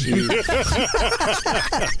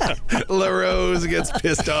 LaRose gets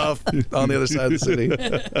pissed off on the other side of the city.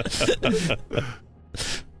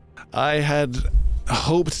 I had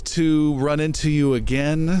hoped to run into you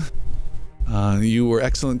again. You were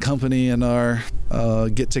excellent company in our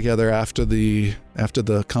get-together after the after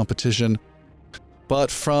the competition. But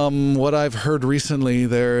from what I've heard recently,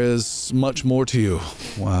 there is much more to you.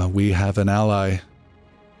 We have an ally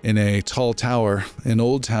in a tall tower in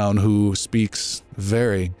Old Town who speaks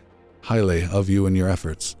very highly of you and your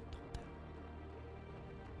efforts.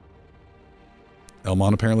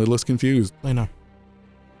 Elmon apparently looks confused. I know.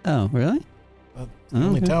 Oh, really? The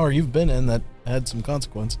only Okay. tower you've been in that had some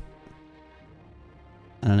consequence.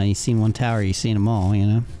 I don't know. You've seen one tower, you've seen them all, you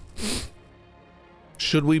know?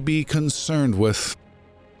 Should we be concerned with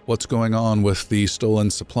what's going on with the stolen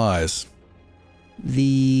supplies?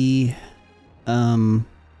 The,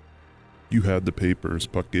 You had the papers.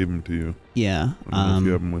 Puck gave them to you. yeah. I don't know if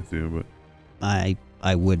you have them with you, but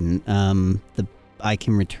I wouldn't. I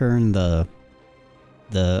can return the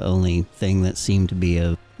only thing that seemed to be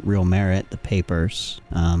of real merit, the papers.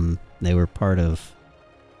 They were part of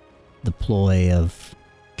the ploy of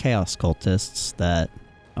chaos cultists that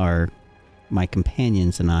are my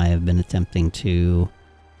companions and I have been attempting to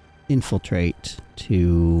infiltrate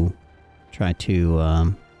to try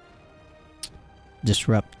to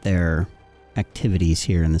disrupt their activities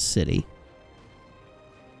here in the city.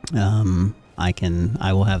 I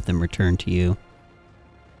will have them returned to you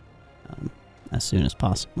as soon as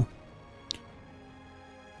possible.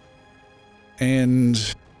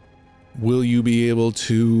 And will you be able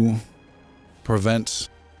to prevent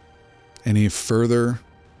any further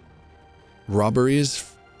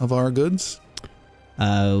robberies of our goods?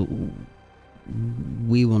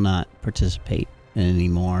 We will not participate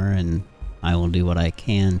anymore, and I will do what I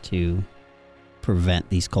can to prevent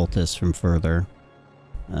these cultists from further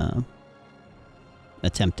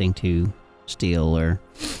attempting to steal or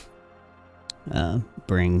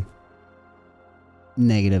bring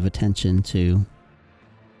negative attention to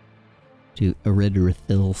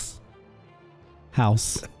Eridrithil's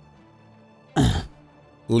house.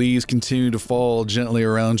 Leaves continue to fall gently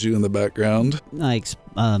around you in the background.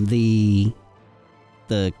 The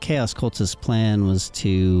Chaos Cultist plan was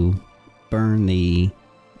to burn the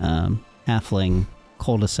halfling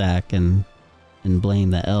cul-de-sac and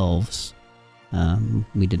blame the elves.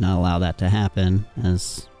 We did not allow that to happen,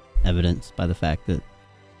 as evidenced by the fact that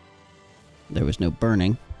there was no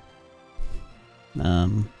burning.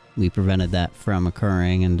 We prevented that from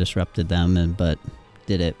occurring and disrupted them, but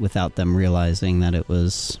did it without them realizing that it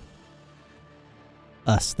was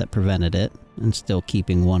us that prevented it, and still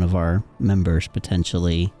keeping one of our members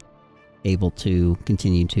potentially able to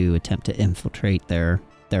continue to attempt to infiltrate their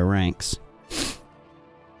ranks.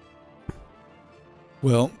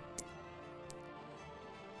 Well,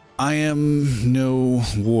 I am no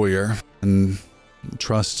warrior and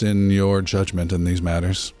trust in your judgment in these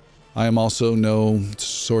matters. I am also no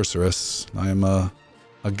sorceress. I am a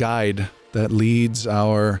guide that leads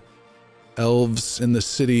our elves in the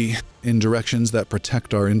city in directions that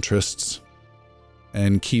protect our interests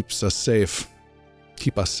and keeps us safe.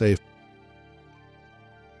 Keep us safe.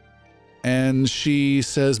 And she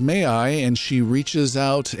says, "May I?" And she reaches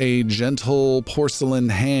out a gentle porcelain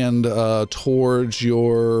hand towards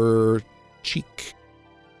your cheek.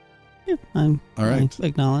 Yeah, All right. I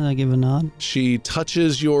acknowledge, I give a nod. She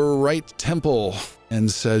touches your right temple and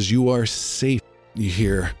says, "You are safe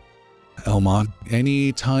here, Elmon.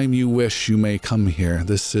 Any time you wish, you may come here.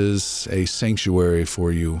 This is a sanctuary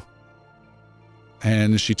for you."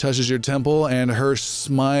 And she touches your temple, and her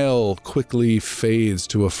smile quickly fades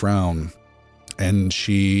to a frown. And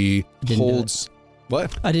she holds...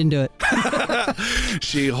 What? I didn't do it.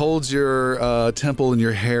 She holds your temple and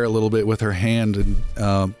your hair a little bit with her hand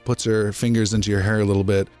and puts her fingers into your hair a little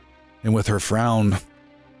bit. And with her frown,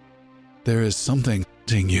 "There is something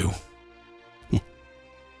in you.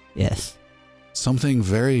 Yes. Something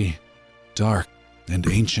very dark and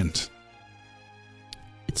ancient."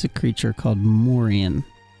 It's a creature called Morian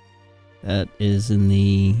that is in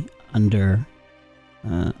the under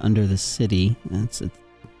the city. It's an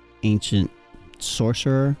ancient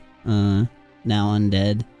sorcerer, now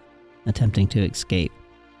undead, attempting to escape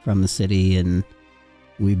from the city, and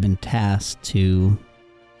we've been tasked to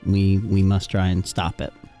we must try and stop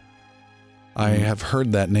it. I have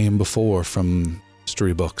heard that name before from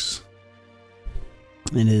history books.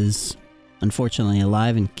 It is unfortunately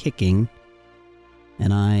alive and kicking,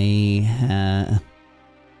 and I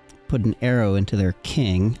put an arrow into their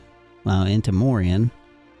king, into Morian.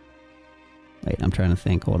 Wait, I'm trying to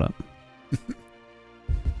think. Hold up.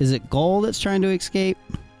 Is it Gull that's trying to escape?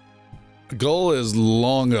 Gull is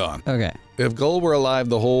long gone. Okay. If Gull were alive,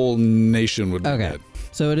 the whole nation would be Okay. dead.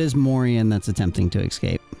 So it is Morian that's attempting to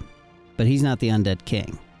escape. But he's not the undead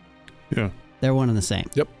king. Yeah. They're one and the same.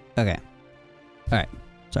 Yep. Okay. All right.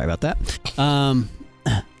 Sorry about that.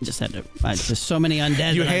 Just had to. Just so many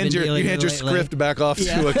undead. You that I've hand been your dealing with lately. script back off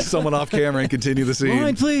Yeah. to someone off camera and continue the scene.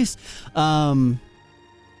 Line, please.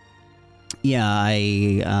 Yeah,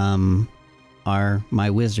 I are my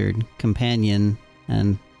wizard companion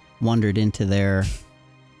and wandered into their.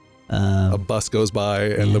 A bus goes by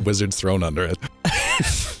and the wizard's thrown under it.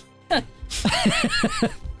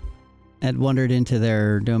 Had wandered into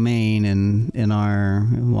their domain,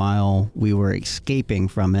 and while we were escaping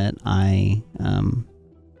from it, I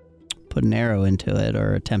put an arrow into it,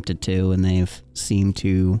 or attempted to, and they've seemed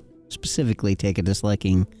to specifically take a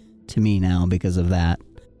disliking to me now because of that.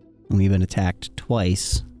 And we've been attacked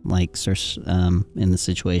twice, like in the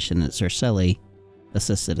situation that Circelli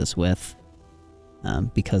assisted us with,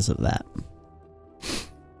 because of that.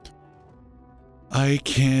 I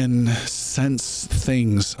can sense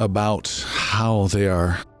things about how they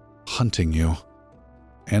are hunting you,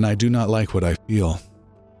 and I do not like what I feel.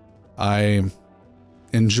 I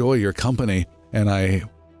enjoy your company, and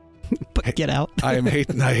But get out. I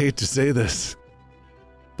hate to say this,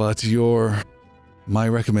 but my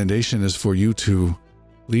recommendation is for you to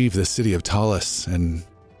leave the city of Talus and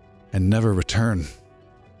never return.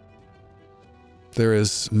 There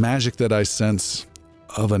is magic that I sense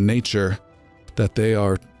of a nature that they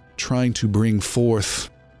are trying to bring forth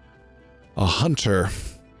a hunter,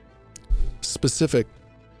 specific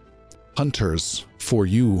hunters for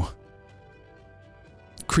you,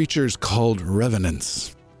 creatures called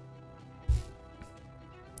revenants.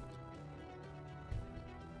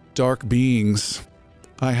 Dark beings,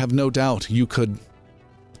 I have no doubt you could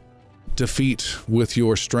defeat with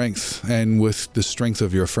your strength and with the strength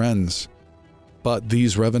of your friends, but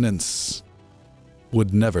these revenants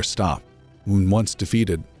would never stop. Once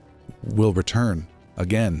defeated, will return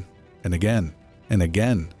again and again and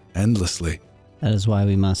again, endlessly. That is why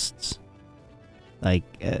we must,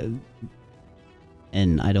 and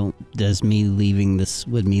I don't. Would me leaving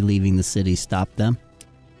the city stop them?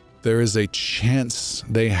 There is a chance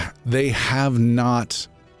they have not.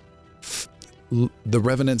 The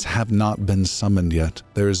revenants have not been summoned yet.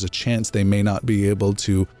 There is a chance they may not be able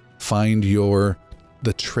to find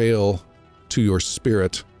the trail to your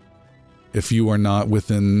spirit if you are not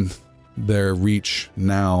within their reach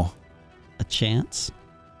now. A chance?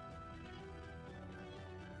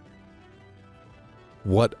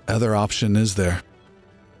 What other option is there?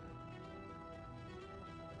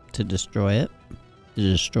 To destroy it? To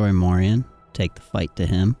destroy Morian? Take the fight to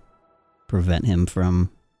him? Prevent him from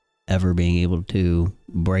ever being able to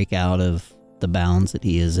break out of the bounds that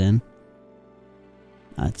he is in?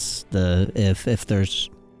 That's if there's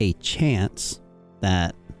a chance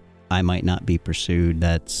that I might not be pursued,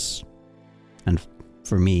 and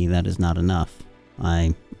for me, that is not enough.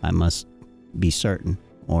 I must be certain,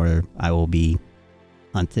 or I will be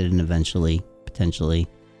hunted and eventually, potentially,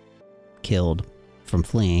 killed from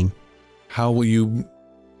fleeing. How will you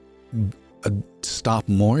stop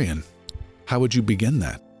Morian? How would you begin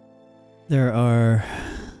that? There are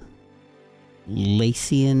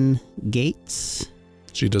Lacian gates.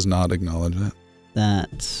 She does not acknowledge that.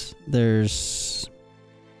 That there's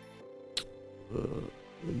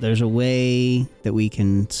a way that we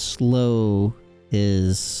can slow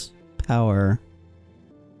his power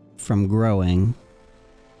from growing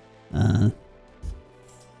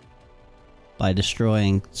by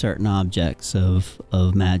destroying certain objects of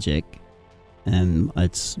magic, and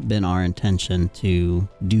it's been our intention to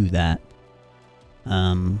do that.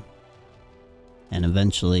 And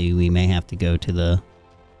eventually we may have to go to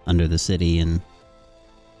under the city and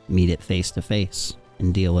meet it face to face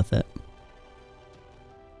and deal with it.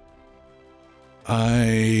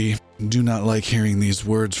 I do not like hearing these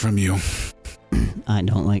words from you. I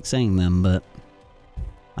don't like saying them, but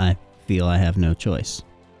I feel I have no choice.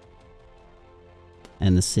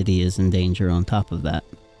 And the city is in danger on top of that.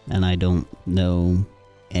 And I don't know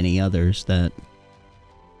any others that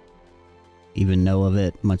even know of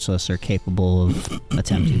it, much less are capable of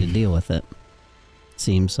attempting to deal with it. It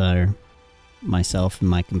seems myself and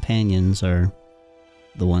my companions are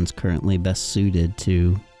the ones currently best suited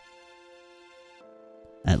to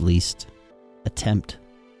at least attempt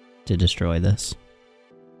to destroy this.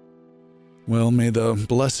 Well, may the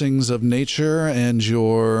blessings of nature and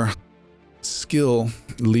your skill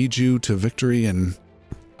lead you to victory and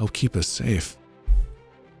help keep us safe.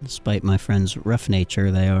 Despite my friend's rough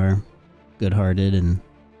nature, they are good-hearted and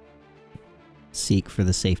seek for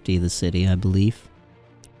the safety of the city, I believe.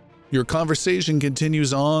 Your conversation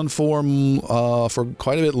continues on for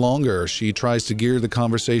quite a bit longer. She tries to gear the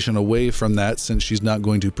conversation away from that since she's not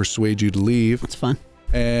going to persuade you to leave. It's fun.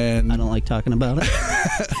 And I don't like talking about it.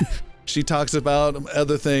 she talks about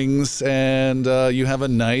other things, and you have a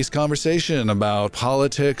nice conversation about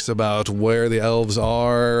politics, about where the elves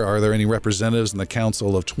are there any representatives in the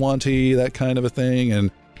Council of 20, that kind of a thing,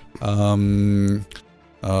 and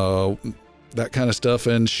that kind of stuff.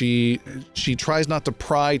 And she tries not to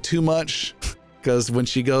pry too much, because when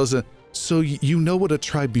she goes, so you know what a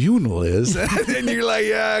tribunal is? And you're like,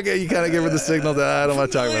 yeah, okay, you kind of give her the signal that I don't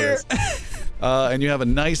want to talk about this. And you have a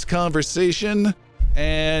nice conversation,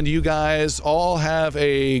 and you guys all have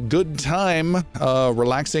a good time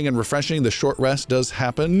relaxing and refreshing. The short rest does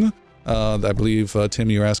happen. I believe, Tim,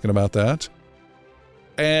 you were asking about that.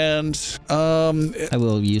 And I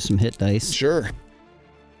will use some hit dice. Sure.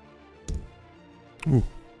 Ooh.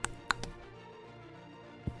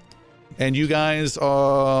 And you guys,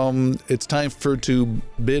 it's time to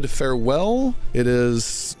bid farewell. It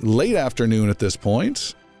is late afternoon at this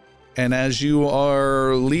point. And as you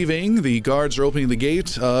are leaving, the guards are opening the gate.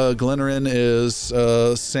 Glennerin is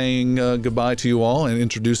saying goodbye to you all and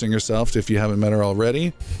introducing herself if you haven't met her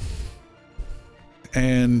already.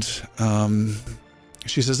 And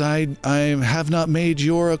she says, I have not made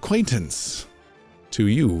your acquaintance. To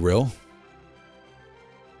you, Rill.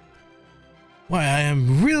 Why, I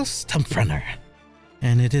am Rill Stumprunner,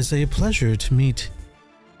 and it is a pleasure to meet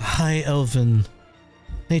high elven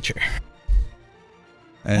nature.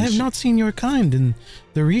 And I have not seen your kind in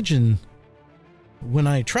the region. When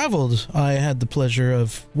I traveled, I had the pleasure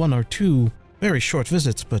of 1 or 2 very short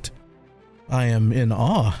visits, but I am in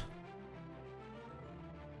awe.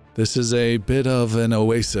 This is a bit of an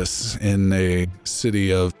oasis in a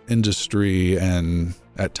city of industry and,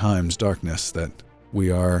 at times, darkness that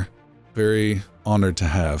we are very honored to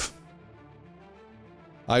have.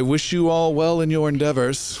 I wish you all well in your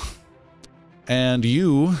endeavors. And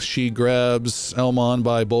she grabs Elmon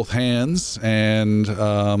by both hands and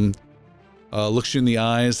looks you in the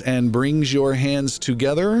eyes and brings your hands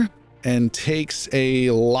together and takes a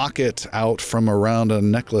locket out from around a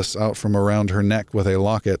necklace out from around her neck with a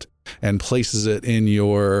locket and places it in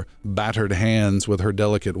your battered hands with her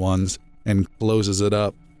delicate ones and closes it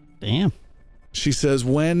up. Damn. She says,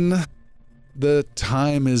 when the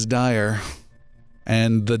time is dire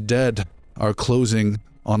and the dead are closing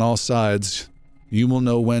on all sides, you will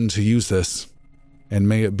know when to use this, and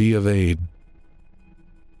may it be of aid.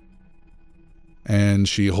 And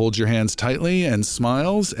she holds your hands tightly and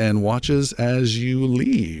smiles and watches as you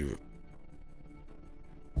leave.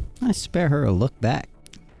 I spare her a look back.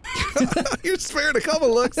 You're spared a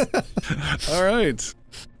couple looks. All right.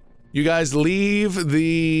 You guys leave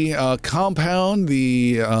the compound.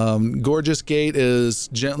 The gorgeous gate is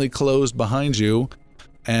gently closed behind you,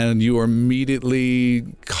 and you are immediately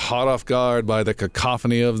caught off guard by the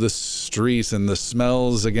cacophony of the streets and the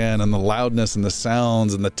smells again, and the loudness and the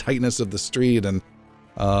sounds and the tightness of the street, and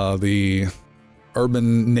the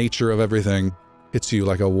urban nature of everything hits you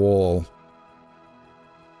like a wall.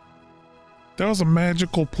 That was a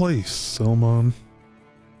magical place, Selmon.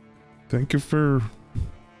 Thank you for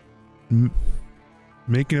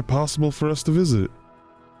making it possible for us to visit.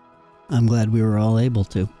 I'm glad we were all able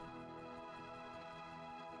to.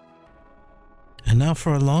 And now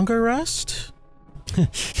for a longer rest?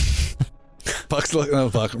 Puck's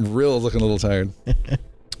looking, Rill looking a little tired.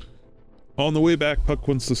 On the way back, Puck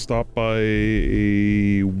wants to stop by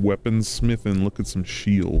a weaponsmith and look at some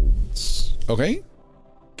shields. Okay.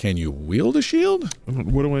 Can you wield a shield?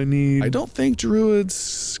 What do I need? I don't think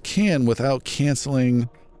druids can without canceling.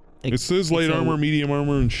 It says light armor, medium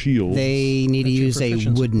armor, and shield. They need to use a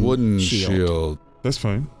wooden shield. That's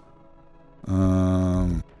fine.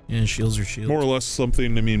 Yeah, shields are shields. More or less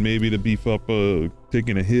something, maybe to beef up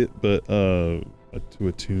taking a hit, but to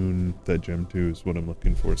attune that gem to is what I'm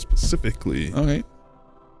looking for specifically. Okay.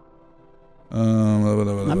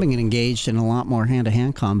 I've been getting engaged in a lot more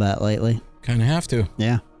hand-to-hand combat lately. Kind of have to.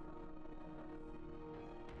 Yeah.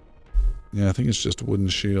 Yeah, I think it's just a wooden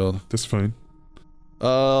shield. That's fine.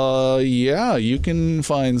 Yeah, you can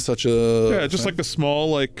find such a... Yeah, just like a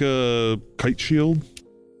small, kite shield.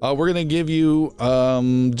 We're going to give you,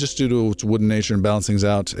 just due to its wooden nature and balance things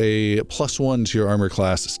out, a +1 to your armor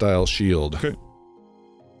class style shield. Okay.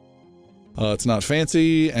 It's not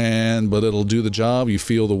fancy, but it'll do the job. You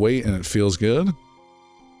feel the weight, and it feels good.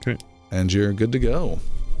 Okay. And you're good to go.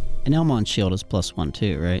 An Elmon shield is +1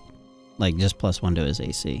 too, right? Like just +1 to his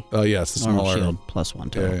AC. Yeah, it's the Normal smaller shield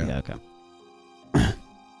 +1 to it. Yeah, okay.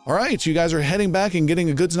 All right, you guys are heading back and getting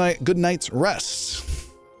a good night's rest.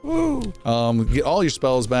 Woo! Get all your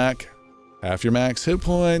spells back. Half your max hit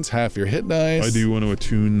points, half your hit dice. I do want to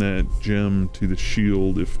attune that gem to the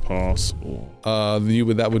shield if possible.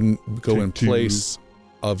 That wouldn't go in place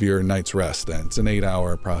of your night's rest then. It's an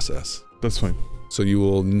 8-hour process. That's fine. So you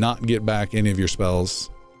will not get back any of your spells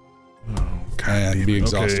Oh, and be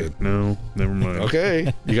exhausted. Okay. No, never mind.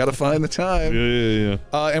 Okay, you got to find the time. Yeah.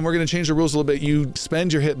 And we're going to change the rules a little bit. You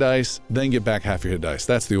spend your hit dice, then get back half your hit dice.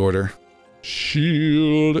 That's the order.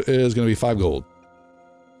 Shield is going to be 5 gold.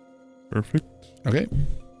 Perfect. Okay.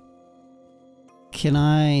 Can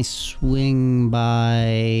I swing by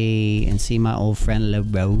and see my old friend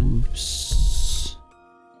LaRose?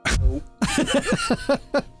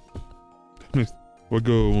 We'll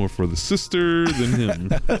go more for the sister than him.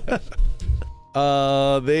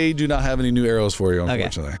 They do not have any new arrows for you, Okay.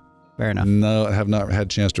 unfortunately. Fair enough. No, have not had a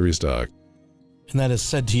chance to restock. And that is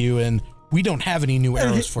said to you, and we don't have any new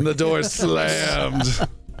arrows for The you. door is slammed.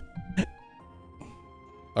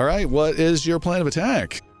 All right, what is your plan of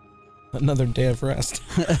attack? Another day of rest.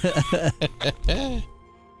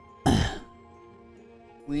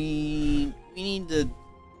 We need to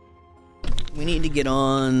get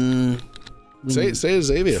on. Say it,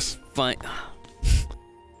 Xavius. Fine.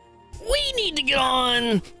 We need to get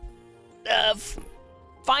on.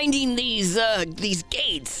 Finding these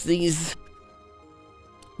gates, these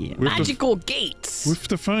Yeah. We have to- magical gates. We have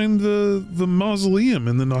to find the mausoleum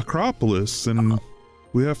in the necropolis, and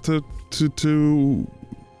we have to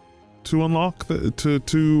unlock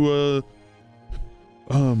the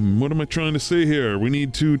what am I trying to say here? We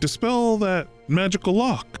need to dispel that magical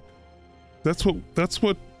lock. That's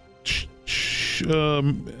what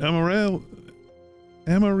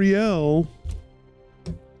Amariel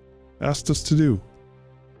asked us to do.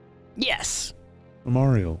 Yes.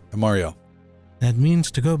 Amariel. Mario. That means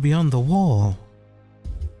to go beyond the wall.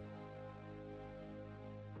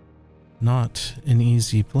 Not an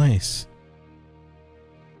easy place.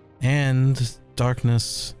 And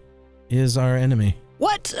darkness is our enemy.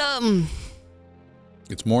 What?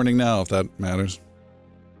 It's morning now, if that matters.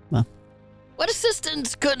 What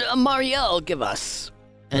assistance could Marielle give us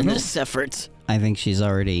in this effort? I think she's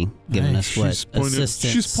already given Hey, us what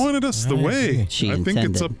assistance. She's pointed us the I way. agree. She I think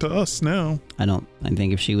it's intended. up to us now. I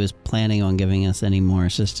think if she was planning on giving us any more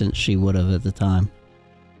assistance, she would have at the time.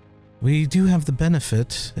 We do have the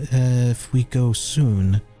benefit, if we go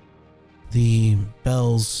soon, the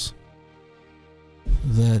bells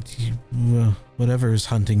that whatever is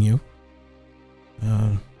hunting you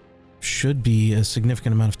should be a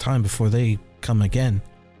significant amount of time before they come again.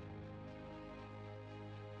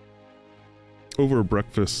 Over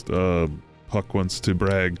breakfast, Puck wants to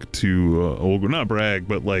brag to Olga, not brag,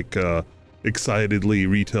 but like excitedly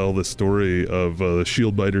retell the story of the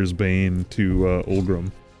Shieldbiter's Bane to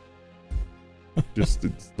Olgrim. Just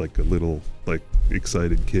it's like a little like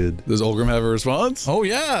excited kid. Does Olgrim have a response? Oh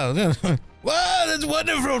yeah. Wow, that's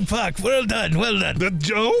wonderful, Puck. Well done, well done. That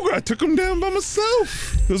joke, I took him down by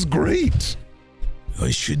myself. It was great. I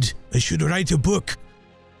should write a book.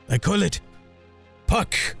 I call it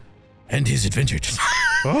Puck and His Adventures.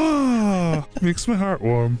 Ah, makes my heart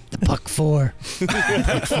warm. The Puck 4.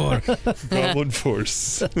 Puck 4. Goblin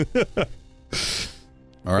Force. All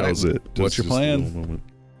right. That was it. What's your Just a plan? little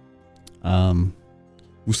moment.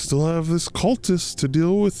 We still have this cultist to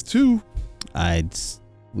deal with too.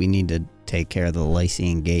 We need to take care of the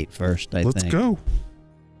Lycian Gate first, I Let's think. go.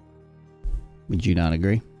 Would you not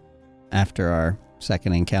agree? After our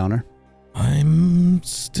second encounter? I'm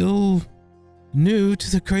still new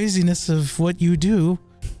to the craziness of what you do,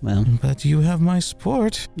 Well, but you have my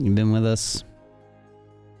support. you've been with us.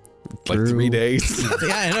 Like through- 3 days.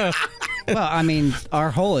 Yeah, I know. Well, I mean, our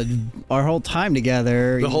whole time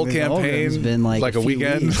together, The whole with Olgrim campaign, has been like like a few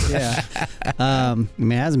weekend? weeks, Yeah. I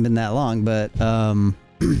mean, it hasn't been that long, but I mean,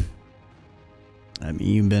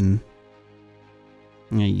 you've been.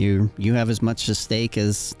 You have as much at stake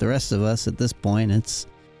as the rest of us at this point. It's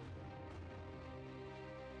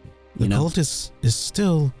The cult is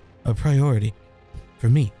still a priority for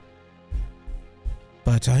me.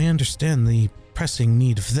 But I understand the pressing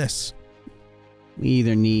need of this. we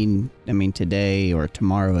either need. I mean, today or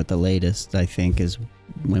tomorrow at the latest. I think is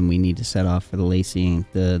when we need to set off for the Lycian,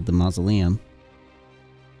 the mausoleum.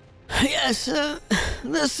 Yes,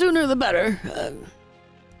 the sooner the better.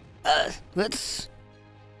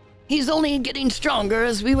 He's only getting stronger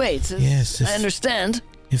as we wait. Yes, I understand.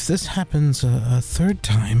 If this happens a third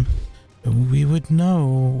time, we would know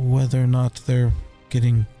whether or not they're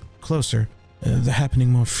getting closer, they're happening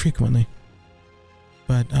more frequently.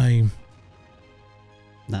 But I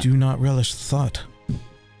do not relish the thought.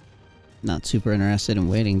 Not super interested in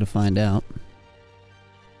waiting to find out.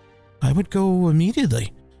 I would go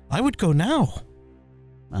immediately. I would go now.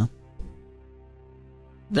 Well,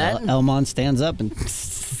 That Elmon stands up and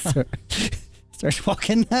starts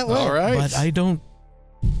walking that way. All right. But I don't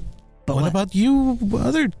What about you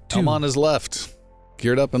other two? I'm on his left,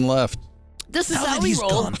 geared up and left. This is Now how that we he's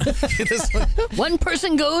roll. gone. One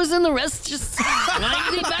person goes and the rest just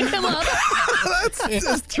blindly back him up. That's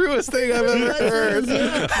the truest thing I've ever heard.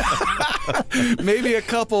 Maybe a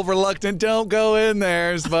couple reluctant don't go in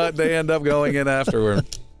theirs, but they end up going in afterward.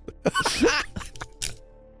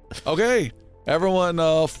 Okay. Everyone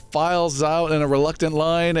files out in a reluctant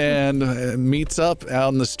line and meets up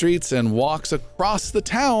out in the streets and walks across the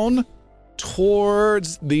town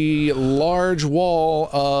towards the large wall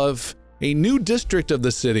of a new district of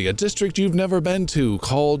the city, a district you've never been to,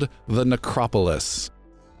 called the Necropolis.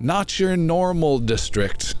 Not your normal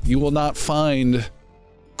district. You will not find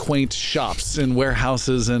quaint shops and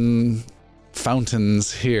warehouses and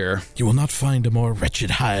fountains here. You will not find a more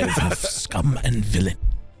wretched hive of scum and villain.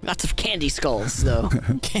 Lots of candy skulls, though.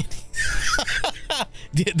 Candy.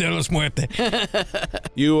 Dia de los Muertes.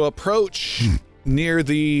 You approach near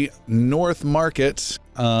the North Market.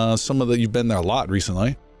 You've been there a lot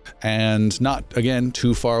recently, and not again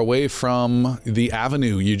too far away from the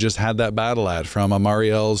avenue you just had that battle at from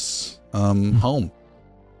Amariel's home.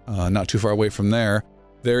 Not too far away from there,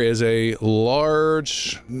 there is a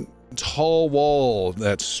large, tall wall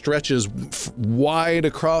that stretches wide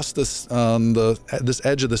across this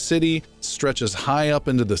edge of the city, stretches high up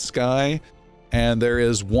into the sky, and there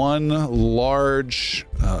is one large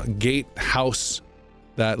gatehouse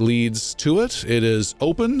that leads to it. It is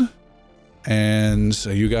open, and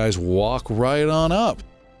so you guys walk right on up.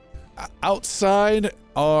 Outside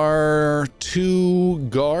are two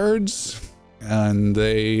guards, and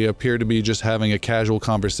they appear to be just having a casual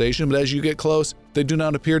conversation, but as you get close, they do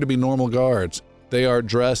not appear to be normal guards. They are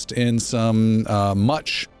dressed in some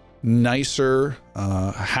much nicer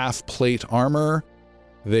half-plate armor.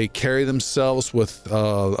 They carry themselves with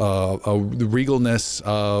a regalness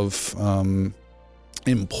of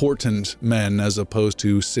important men as opposed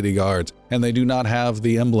to city guards, and they do not have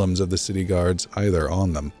the emblems of the city guards either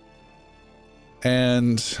on them.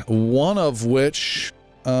 And one of which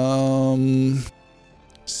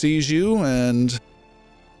sees you and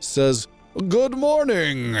says, "Good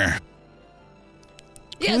morning."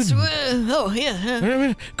 Yes,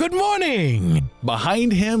 yeah. Good morning.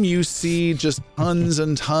 Behind him, you see just tons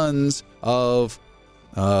and tons of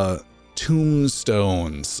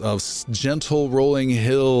tombstones, of gentle rolling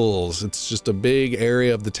hills. It's just a big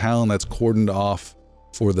area of the town that's cordoned off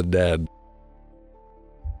for the dead.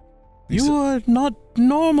 You are not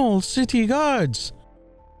normal city guards.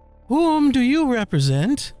 Whom do you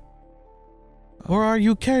represent? Or are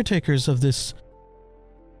you caretakers of this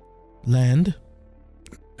land?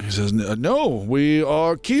 He says, "No, we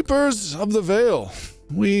are keepers of the veil.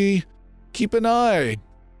 We keep an eye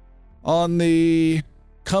on the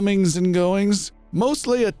comings and goings,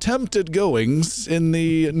 mostly attempted goings in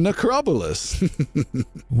the necropolis."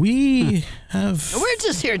 We have... We're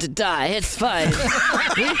just here to die. It's fine.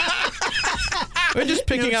 We're just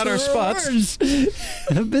picking out our spots.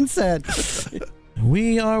 Have been said.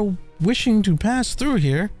 We are wishing to pass through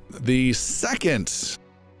here. The second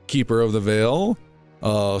keeper of the veil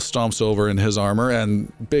stomps over in his armor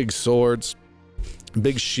and big swords,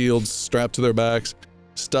 big shields strapped to their backs,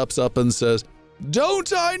 steps up and says,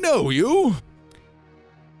 "Don't I know you?"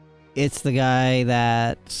 It's the guy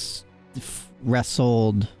that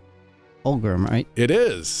wrestled Olgrim, right? It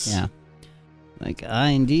is. Yeah. Like,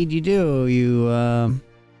 indeed you do. You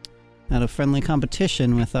had a friendly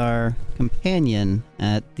competition with our companion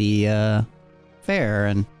at the fair,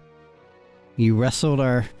 and you wrestled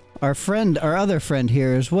our other friend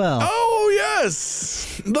here as well. Oh,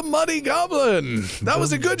 yes! The Muddy Goblin! That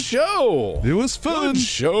was a good show! It was fun. Good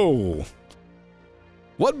show.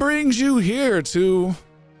 What brings you here to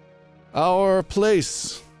our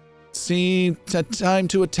place? Time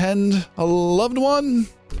to attend a loved one?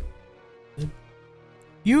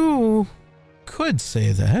 You could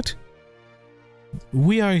say that.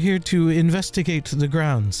 We are here to investigate the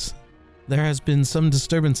grounds. There has been some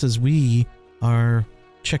disturbances we are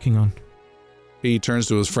checking on. He turns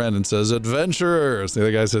to his friend and says, "Adventurers." The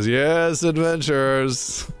other guy says, "Yes,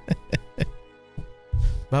 adventurers."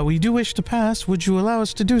 But we do wish to pass. Would you allow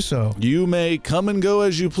us to do so? You may come and go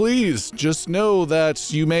as you please. Just know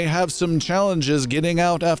that you may have some challenges getting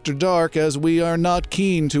out after dark, as we are not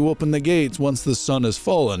keen to open the gates once the sun has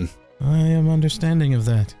fallen. I am understanding of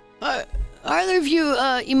that. Are either of you,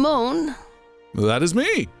 Imone? That is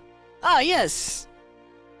me. Ah, yes.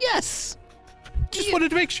 Yes. Just wanted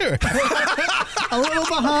to make sure. A little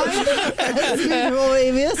behind, as usual,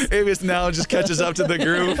 Avius. Avius now just catches up to the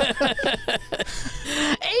group.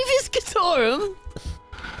 Avius Catorum.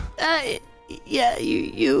 Yeah,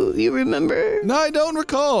 you remember? No, I don't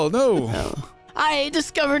recall. No. Oh. I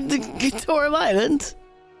discovered the Gitorum Island.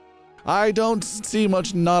 I don't see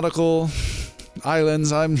much nautical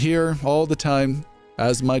islands. I'm here all the time,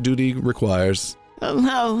 as my duty requires.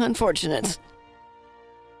 How unfortunate.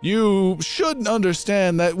 You should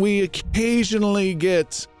understand that we occasionally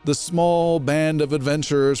get the small band of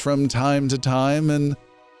adventurers from time to time, and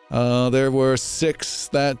there were 6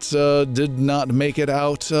 that did not make it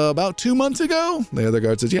out about 2 months ago. The other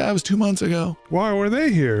guard says, yeah, it was 2 months ago. Why were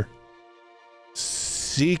they here?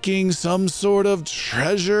 Seeking some sort of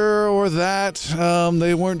treasure or that.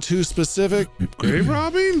 They weren't too specific. Grave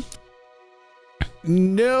robbing?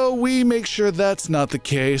 No, we make sure that's not the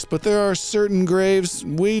case, but there are certain graves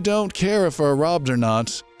we don't care if are robbed or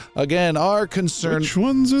not. Again, our concern... Which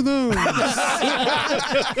ones are those?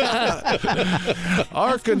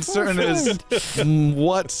 Our concern is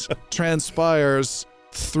what transpires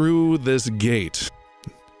through this gate.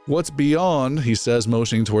 What's beyond, he says,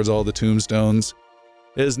 motioning towards all the tombstones,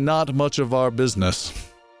 is not much of our business.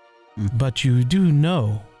 But you do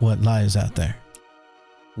know what lies out there.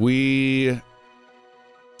 We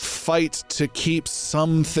fight to keep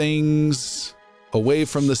some things away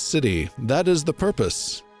from the city. That is the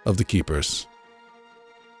purpose of the Keepers.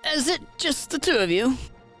 Is it just the 2 of you?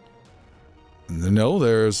 No,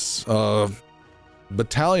 there's a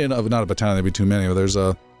battalion of, not a battalion, there'd be too many, but there's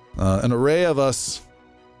an array of us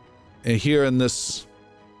here in this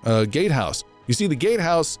gatehouse. You see, the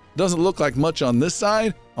gatehouse doesn't look like much on this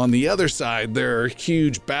side. On the other side, there are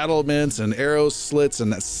huge battlements and arrow slits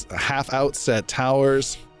and half-outset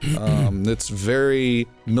towers. It's very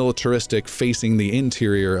militaristic, facing the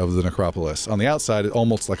interior of the necropolis. On the outside, it's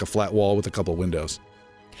almost like a flat wall with a couple windows.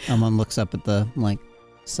 Elmon looks up at the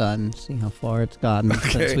sun, see how far it's gotten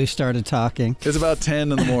since we started talking. It's about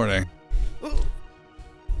 10 in the morning.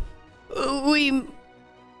 We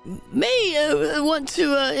may want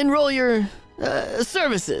to enroll your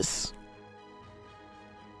services.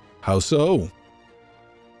 How so?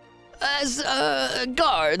 As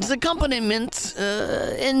guards, accompaniment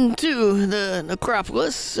into the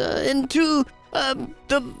necropolis, into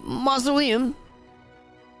the mausoleum.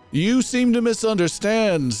 You seem to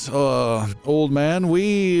misunderstand, old man.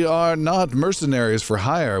 We are not mercenaries for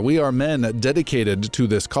hire. We are men dedicated to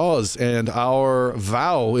this cause, and our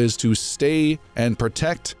vow is to stay and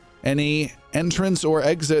protect any entrance or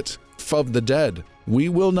exit of the dead. We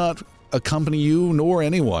will not accompany you nor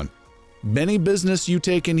anyone. Any business you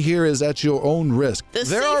take in here is at your own risk.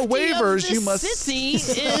 There are waivers you must. The city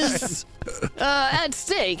is at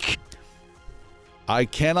stake. I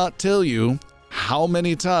cannot tell you how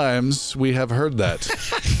many times we have heard that.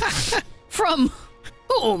 From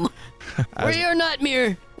whom? We are not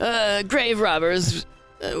mere grave robbers.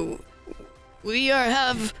 We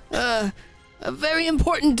have a very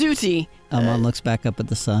important duty. Elmon looks back up at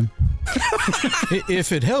the sun.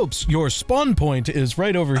 If it helps, your spawn point is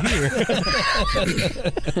right over here.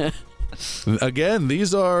 Again,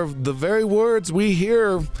 these are the very words we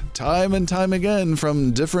hear time and time again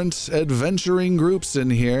from different adventuring groups in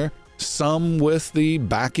here. Some with the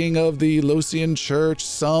backing of the Losian Church,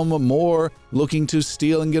 some more looking to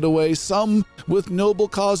steal and get away, some with noble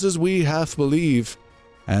causes we half believe,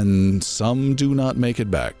 and some do not make it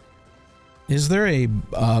back. Is there a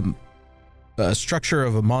structure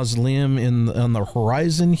of a mausoleum on the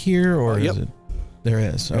horizon here, or yep. is it? There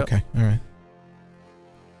is. Yep. Okay, all right.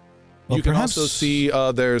 Well, you can also see you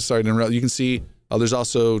can see there's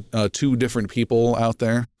also 2 different people out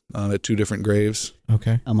there at 2 different graves.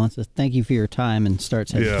 Okay. Elmon says, "Thank you for your time," and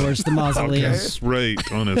starts heading towards the mausoleum.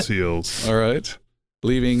 Right on his heels. All right,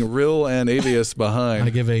 leaving Rill and Avius behind. I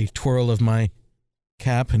give a twirl of my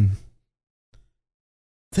cap and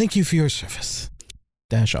thank you for your service.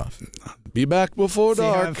 Dash off. Be back before See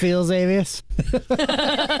how dark. it feels, Avius?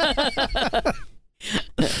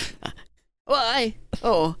 Why?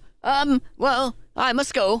 Well, I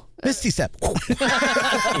must go. Misty Step.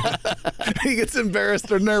 He gets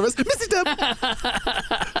embarrassed or nervous. Misty Step!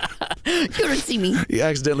 You don't see me. He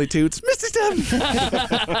accidentally toots. Misty Step!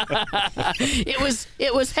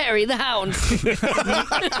 It was Harry the Hound.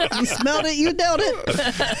 You smelled it, you nailed it.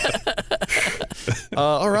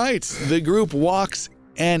 All right, the group walks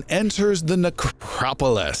and enters the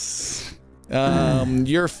necropolis.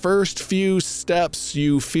 Your first few steps,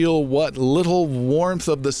 you feel what little warmth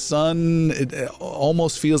of the sun, it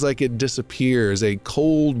almost feels like it disappears. A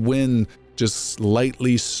cold wind just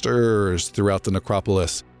lightly stirs throughout the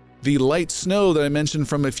necropolis. The light snow that I mentioned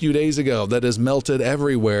from a few days ago that has melted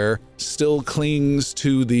everywhere still clings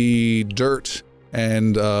to the dirt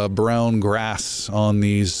and brown grass on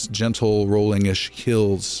these gentle rolling-ish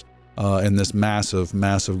hills. in this massive,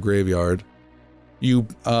 massive graveyard.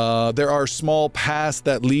 There are small paths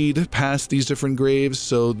that lead past these different graves,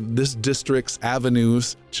 so this district's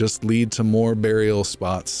avenues just lead to more burial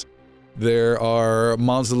spots. There are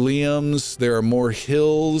mausoleums, there are more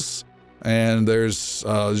hills, and there's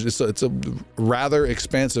it's a rather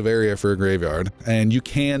expansive area for a graveyard, and you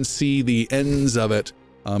can see the ends of it,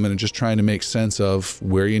 and just trying to make sense of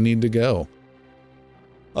where you need to go.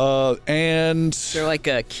 And Is there like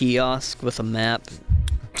a kiosk with a map?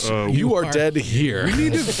 you are dead here.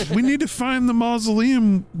 We need to find the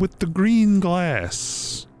mausoleum with the green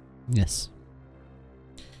glass. Yes.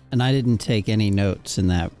 And I didn't take any notes in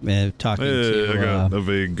that talking I got a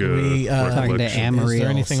vague talking to recollection. Amory. Is there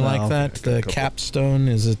anything so- like that? The couple. capstone?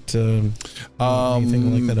 Is it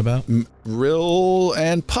anything like that about? Rill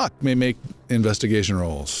and Puck may make investigation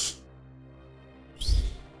rolls.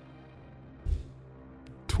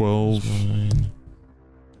 12.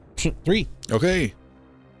 3. Okay.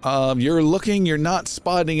 You're looking, you're not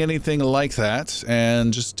spotting anything like that,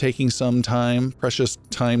 and just taking some time, precious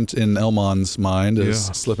time in Elmon's mind is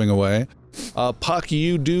Yeah. slipping away. Puck,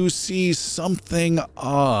 you do see something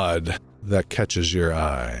odd that catches your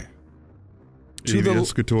eye. To the-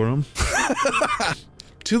 Avius Scotorum.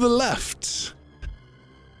 To the left,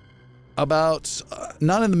 about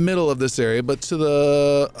not in the middle of this area, but to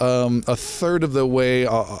the a third of the way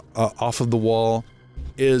off of the wall,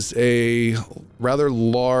 is a rather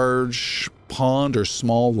large pond or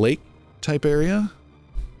small lake type area.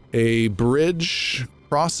 A bridge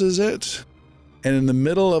crosses it, and in the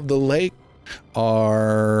middle of the lake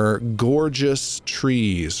are gorgeous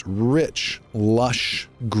trees, rich, lush,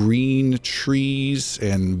 green trees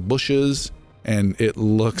and bushes, and it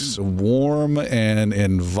looks warm and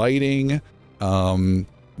inviting.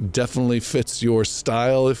 Definitely fits your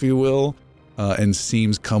style, if you will. And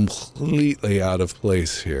seems completely out of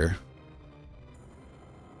place here.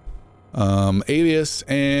 Avius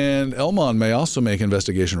and Elmon may also make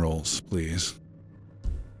investigation rolls, please.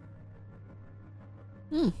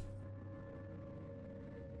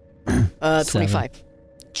 25.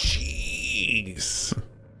 Jeez.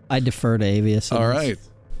 I defer to Avius. All right.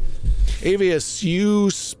 Avius, you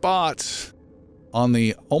spot on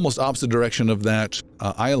the almost opposite direction of that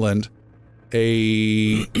island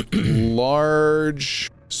a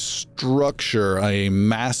large structure, a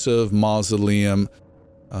massive mausoleum,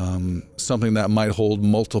 something that might hold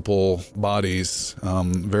multiple bodies.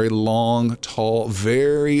 Very long, tall,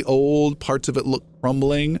 very old. Parts of it look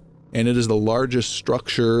crumbling, and it is the largest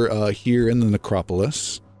structure here in the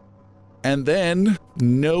necropolis. And then,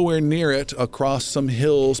 nowhere near it, across some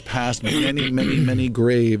hills past many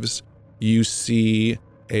graves, you see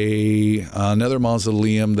another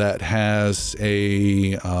mausoleum that has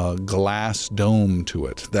a glass dome to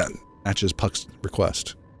it that matches Puck's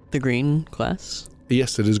request. The green class?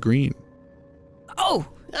 Yes, it is green. Oh,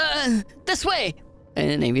 this way!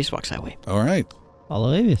 And Avius walks that way. All right.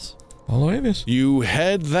 Follow Avius. Follow Avis. You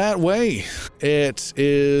head that way. It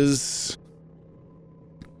is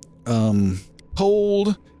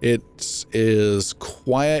cold. It is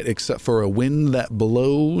quiet except for a wind that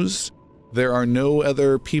blows. There are no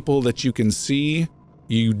other people that you can see.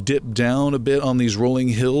 You dip down a bit on these rolling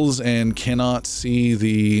hills and cannot see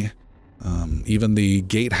the even the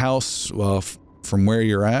gatehouse from where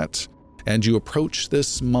you're at. And you approach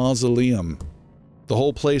this mausoleum. The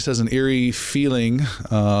whole place has an eerie feeling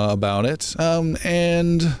about it.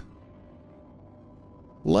 And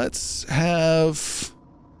let's have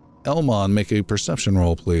Elmon make a perception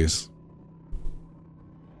roll, please.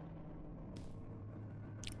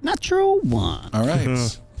 Natural 1. All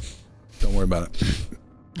right. Don't worry about it.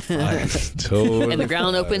 Fine. Totally And the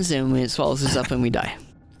ground opens and it swallows us up and we die.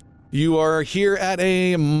 You are here at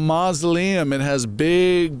a mausoleum. It has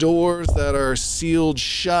big doors that are sealed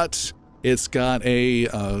shut. It's got a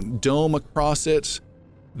dome across it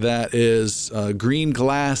that is green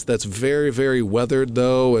glass that's very, very weathered,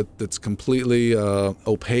 though. It's completely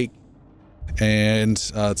opaque. And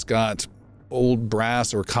it's got old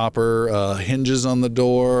brass or copper hinges on the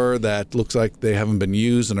door that looks like they haven't been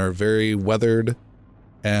used and are very weathered.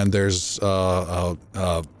 And there's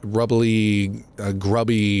rubbly,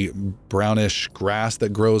 grubby, brownish grass that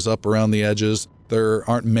grows up around the edges. There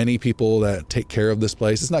aren't many people that take care of this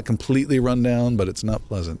place. It's not completely run down, but it's not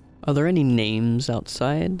pleasant. Are there any names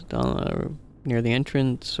outside near the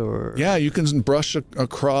entrance or? Yeah, you can brush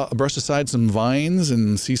aside some vines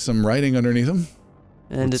and see some writing underneath them.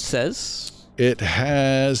 And it says? It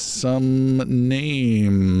has some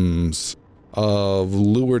names of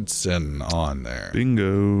Lewardson on there.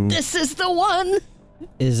 Bingo. This is the one!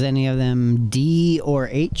 Is any of them D or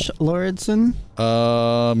H Lauritsen?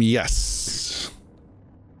 Yes.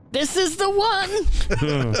 This is the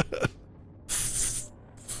one.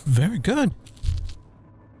 Very good.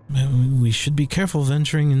 We should be careful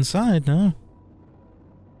venturing inside now.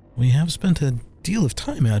 We have spent a deal of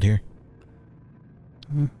time out here.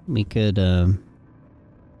 We could,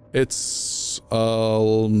 It's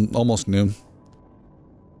almost noon.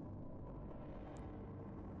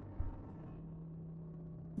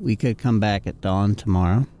 we could come back at dawn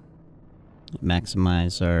tomorrow.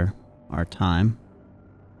 Maximize our time.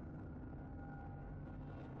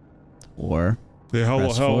 Or Yeah, how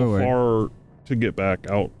Press forward. far to get back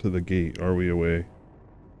out to the gate are we away?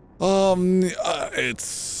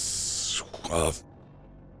 It's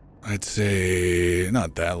I'd say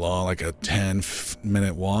not that long, like a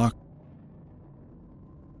 10-minute walk.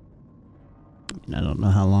 I don't know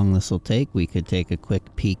how long this will take. We could take a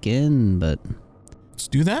quick peek in, but Let's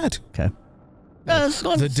do that. The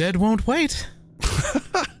The dead won't wait.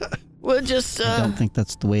 We'll just I don't think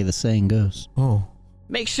that's the way the saying goes. Oh,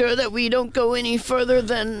 make sure that we don't go any further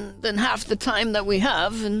than half the time that we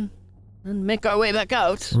have, and make our way back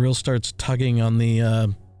out. Real starts tugging on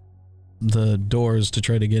the doors to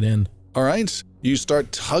try to get in. All right. You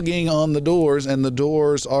start tugging on the doors, and the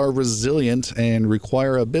doors are resilient and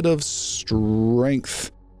require a bit of strength.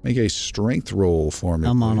 Make a strength roll for me,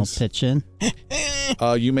 Elmon will please. pitch in.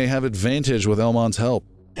 You may have advantage with Elmon's help.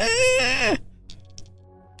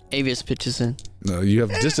 Avius pitches in. No, you have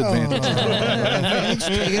disadvantage.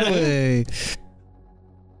 Take it away.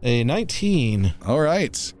 A 19. All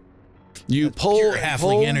right. You pull Pure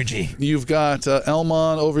halfling energy. You've got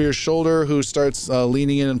Elmon over your shoulder, who starts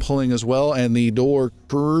leaning in and pulling as well, and the door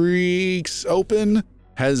creaks open.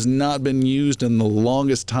 Has not been used in the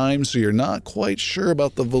longest time, so you're not quite sure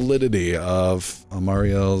about the validity of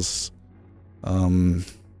Amariel's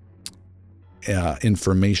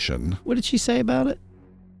information. What did she say about it?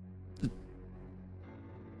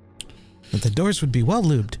 But the doors would be well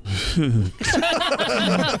lubed.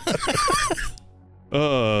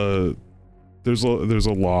 There's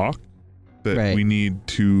a lock that Right. we need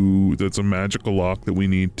to. That's a magical lock that we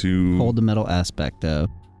need to Hold the middle aspect of.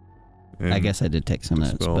 and I guess I did take some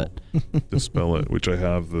notes, dispel. but dispel it, which I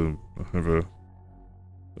have a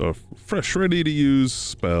fresh, ready to use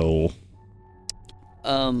spell.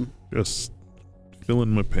 Just fill in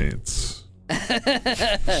my pants.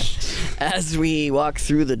 As we walk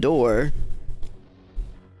through the door,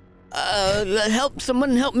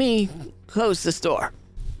 someone help me close this door.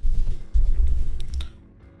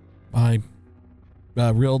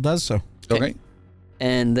 Real does so. Okay.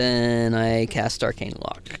 And then I cast Arcane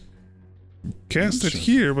Lock. Cast it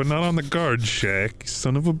here, but not on the guard shack,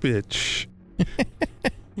 son of a bitch.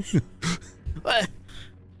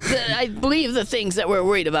 I believe the things that we're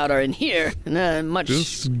worried about are in here, and much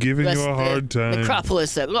Just giving less you a hard the time.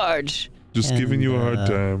 necropolis at large. Just giving you a hard And,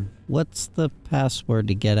 time. what's the password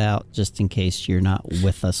to get out just in case you're not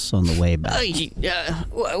with us on the way back?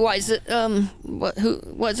 Why is it?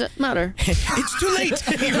 Why does it matter? It's too late.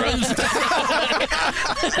 He runs.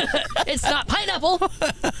 It's not pineapple.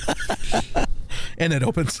 And it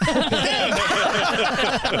opens.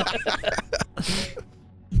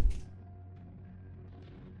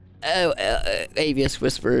 Avius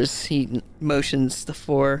whispers. He motions the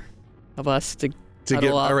four of us to To get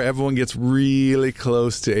huddle up. everyone gets really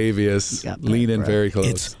close to Avius. You got Lean that, in bro. very close.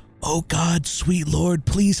 It's, oh God, sweet Lord,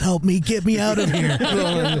 please help me. Get me out of here.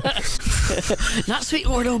 Not sweet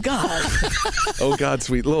Lord, oh God. Oh God,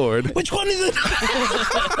 sweet Lord. Which one is it?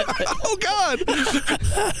 Oh God.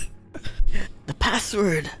 The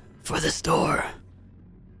password for this door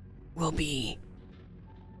will be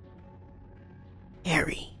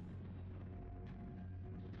Harry.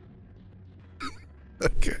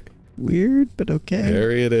 Okay. Weird, but okay.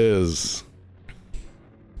 Harry it is.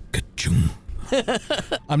 Ka-choom.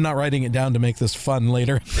 I'm not writing it down to make this fun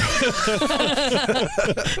later.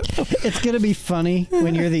 It's gonna be funny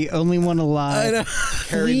when you're the only one alive.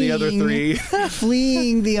 Harry the other three.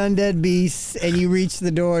 Fleeing the undead beasts, and you reach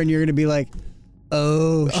the door, and you're gonna be like,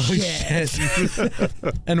 "Oh, shit!"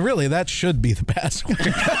 And really, that should be the password.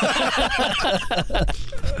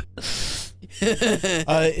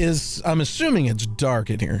 I'm assuming it's dark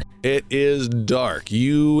in here. It is dark.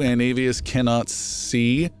 You and Avius cannot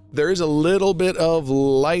see. There is a little bit of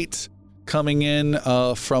light coming in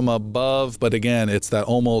from above, but again, it's that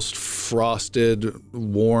almost frosted,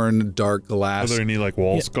 worn, dark Are glass. there any like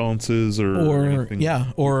wall sconces or anything?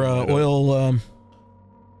 Oil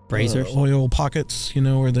Braziers? oil pockets,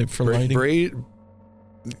 where they for lighting. Braziers.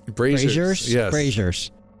 Braziers? Yes.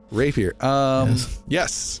 Braziers. Rapier. Yes.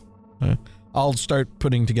 Yes. I'll start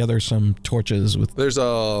putting together some torches with There's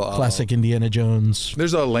a classic Indiana Jones.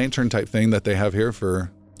 There's a lantern type thing that they have here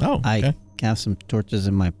for. Oh, okay. I have some torches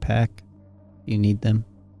in my pack. You need them?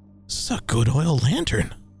 This is a good oil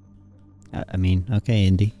lantern. I mean, okay,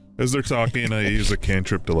 Indy. As they're talking, I use a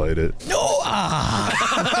cantrip to light it. No!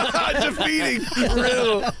 Defeating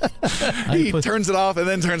Rill. He turns it off and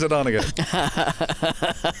then turns it on again.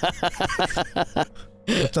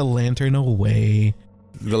 Put the lantern away.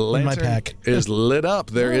 The In my lantern pack. is lit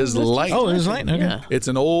up. There is light. Oh, there's light? Okay. Yeah. It's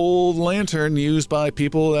an old lantern used by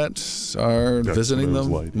people that are That's visiting what I the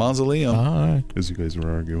was lighting. mausoleum. All right. As you guys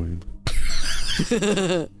were arguing.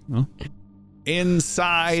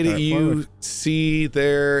 Inside, Start you forward. see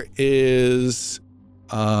there is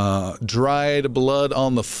dried blood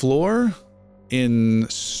on the floor in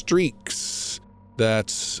streaks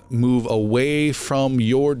that move away from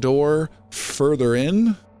your door further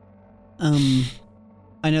in.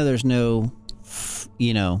 I know there's no,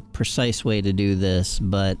 precise way to do this,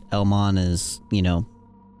 but Elmon is,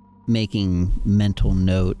 making mental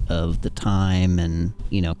note of the time and,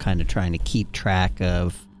 kind of trying to keep track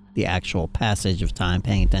of the actual passage of time,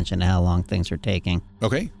 paying attention to how long things are taking.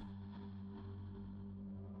 Okay.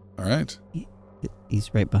 All right.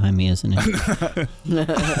 He's right behind me, isn't he?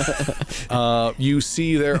 You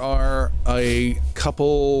see there are a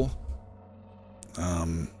couple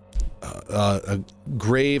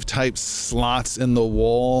grave type slots in the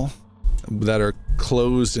wall that are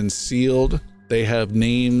closed and sealed. They have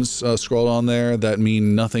names scrawled on there that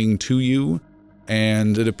mean nothing to you,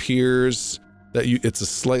 and it appears that it's a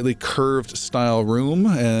slightly curved style room,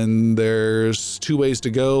 and there's two ways to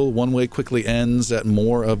go. One way quickly ends at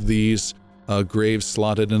more of these graves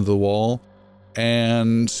slotted into the wall,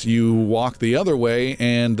 and you walk the other way,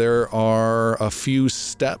 and there are a few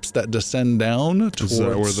steps that descend down towards... Is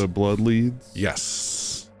that where the blood leads?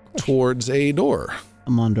 Yes. Towards a door.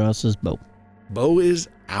 Elmon draws his bow. Bow is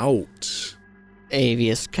out.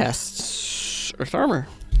 Avius casts Earth Armor.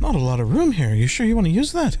 Not a lot of room here. You sure you want to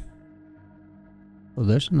use that? Oh,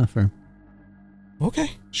 there's enough room.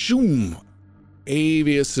 Okay. Shoom.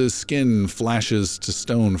 Avius's skin flashes to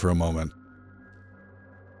stone for a moment.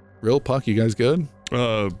 Real Puck, you guys good?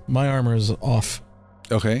 My armor is off.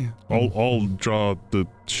 Okay. I'll draw the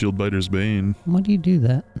Shieldbiter's Bane. Why do you do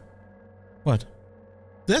that? What?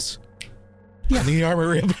 This? Yeah. The armor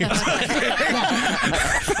reappears.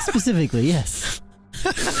 Specifically, yes.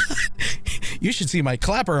 You should see my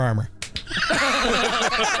clapper armor.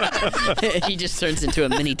 He just turns into a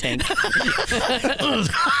mini tank.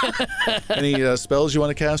 Any spells you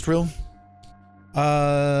want to cast, Real?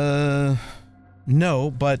 No,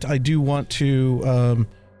 but I do want to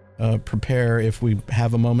prepare if we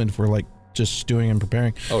have a moment, if we're like just stewing and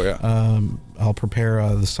preparing. Oh, yeah. I'll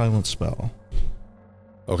prepare the silence spell.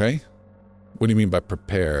 Okay. What do you mean by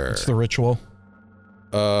prepare? It's the ritual.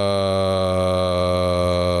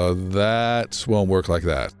 That won't work like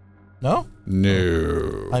that. No?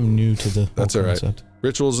 No. I'm new to the That's whole all right. concept.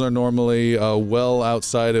 Rituals are normally well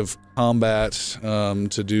outside of combat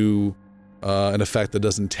to do an effect that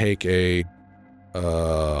doesn't take a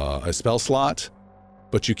spell slot,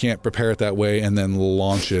 but you can't prepare it that way and then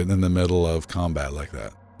launch it in the middle of combat like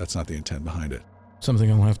that. That's not the intent behind it.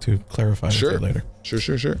 Something I'll have to clarify with Sure. you later.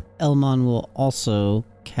 Sure. Elmon will also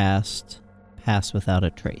cast Pass Without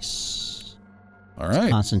a Trace. All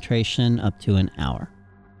right. Concentration up to an hour.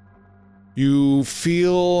 You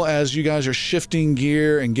feel as you guys are shifting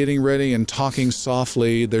gear and getting ready and talking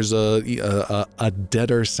softly, there's a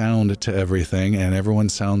deader sound to everything, and everyone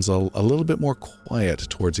sounds a little bit more quiet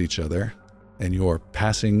towards each other, and you're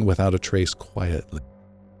passing without a trace quietly.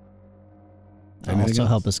 That'll Anything also else?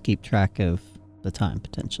 help us keep track of the time,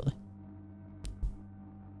 potentially.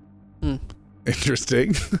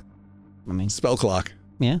 Interesting. I mean, Spell clock.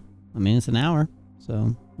 yeah. I mean, it's an hour,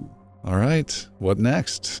 so All right. What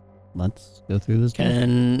next? let's go through this. door.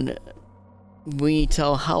 Can we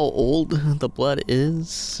tell how old the blood is?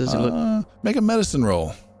 Does it look Make a medicine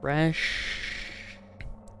roll. fresh?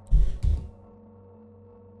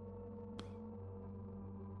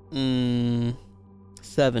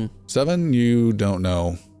 Seven. 7, you don't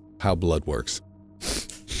know how blood works.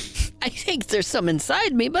 I think there's some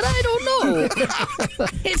inside me, but I don't know.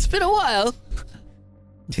 It's been a while.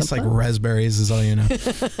 Tastes like raspberries is all you know.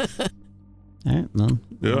 All right, well,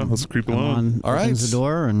 Yeah, let's creep along. Elmon All right. opens the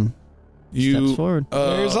door and steps You forward.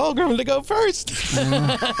 There's Algrim to go first.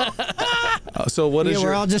 so what is Yeah, your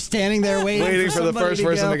we're all just standing there waiting for the somebody first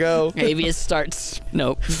person to go? Avius starts.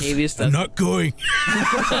 Nope. Avius I'm doesn't. not going.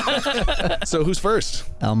 So who's first?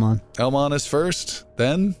 Elmon. Elmon is first,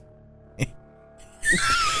 then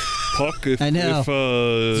Puck, if, I know.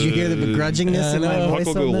 Did you hear the begrudgingness in my know. voice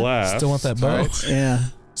Puck will on go that? last. Still want that bow. Alright. Yeah.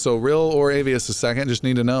 So Rill or Avius a second, just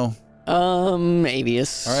need to know.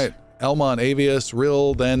 Avius. All right. Elmon, Avius,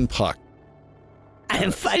 Rill, then Puck.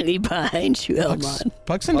 I'm finally behind you, Elmon.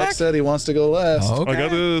 Puck's in Puck back. said he wants to go last. Oh, okay. I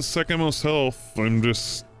got the second most health. I'm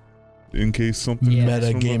just in case something.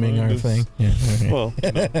 Meta gaming our thing. Yeah. Okay. Well,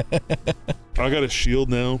 I got a shield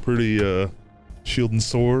now. Pretty shield and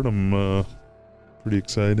sword. I'm pretty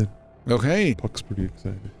excited. Okay. Puck's pretty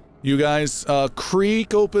excited. You guys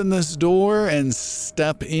creak open this door and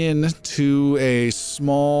step in to a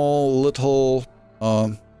small little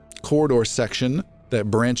corridor section that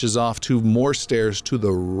branches off to more stairs to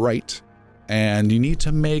the right. And you need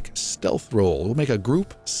to make stealth roll. We'll make a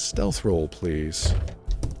group stealth roll, please.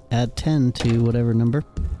 Add 10 to whatever number.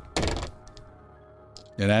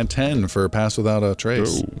 And add 10 for pass without a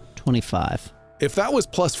trace. Oh. 25. If that was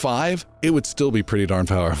 +5, it would still be pretty darn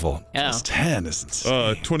powerful. Yeah. Plus 10 is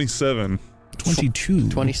insane. 27. 22.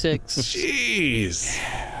 26. Jeez.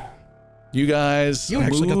 You guys You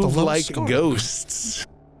actually got the move lowest like score. ghosts.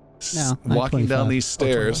 No, I'm walking down 25. these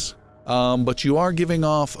stairs. But you are giving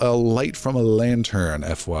off a light from a lantern,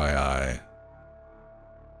 FYI.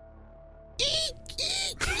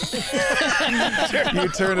 You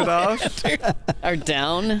turn it off? Or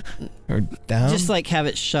down. Or down. Just like have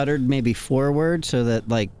it shuttered maybe forward so that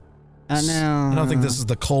like, I know. I don't think this is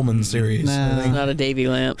the Coleman series. No. I think, Not a Davy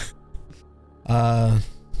lamp. I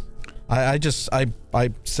just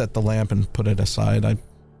set the lamp and put it aside.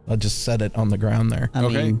 I just set it on the ground there. I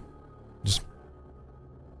Okay. mean, Just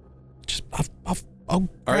I'll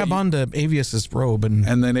grab right. onto Avius's robe and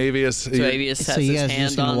And then Avius, So Avius so has you his guys are hand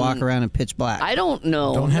just gonna on. walk around in pitch black. I don't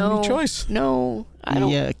know. don't have no, any choice. No, I don't.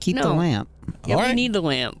 Yeah, keep the no. lamp. Yeah, All we right. need the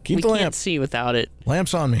lamp. Keep we the can't lamp. see without it.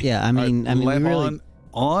 Lamp's on me. Yeah, I mean, we lamp really.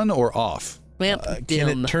 on or off? Lamp Can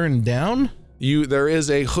dim. it turn down? There is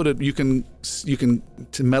a hooded. You can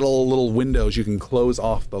to metal little windows. You can close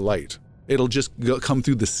off the light. It'll just come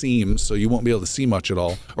through the seams, so you won't be able to see much at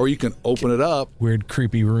all. Or you can open it up. Weird,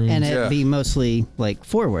 creepy room. And it'd Yeah. be mostly like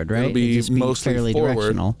forward, right? It'll be It'd just mostly fairly forward.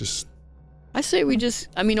 directional. Just I say we just.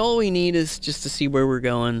 I mean, all we need is just to see where we're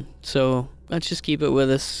going. So let's just keep it with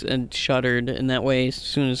us and shuttered, and that way, as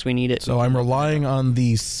soon as we need it. So I'm relying on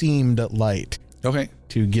the seamed light okay.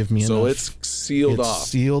 to give me So enough. it's sealed It's off.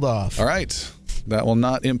 sealed off. All right. That will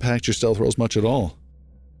not impact your stealth rolls much at all.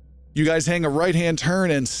 You guys hang a right-hand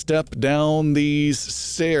turn and step down these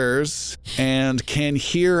stairs and can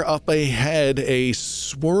hear up ahead a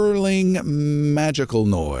swirling magical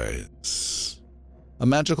noise. A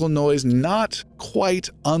magical noise not quite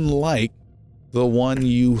unlike the one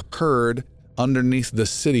you heard underneath the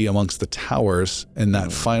city amongst the towers in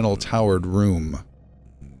that final towered room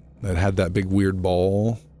that had that big weird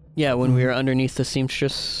ball. Yeah, when we were underneath the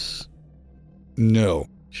seamstress No.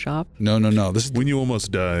 shop. No. This is When you almost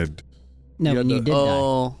died. No, Yeah, when you the- did die.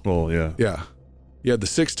 Oh, Well, yeah. Yeah. You had the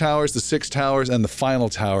six towers, and the final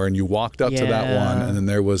tower, and you walked up to that one, Yeah. and then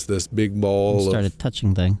there was this big ball You started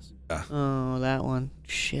touching things. oh, that one.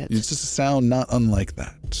 Shit. It's just a sound not unlike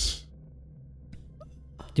that.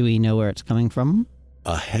 Do we know where it's coming from?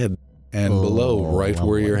 Ahead and Oh, below, right where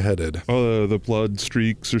lovely. you're headed. Oh, the blood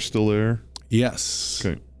streaks are still there. Yes.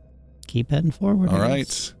 Okay. Keep heading forward. All I right.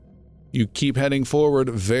 guess. You keep heading forward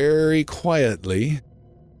very quietly,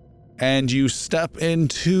 and you step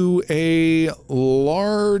into a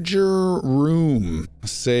larger room,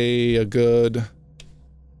 say a good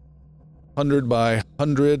 100 by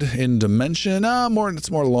 100 in dimension.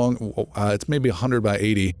 It's more long. It's maybe 100 by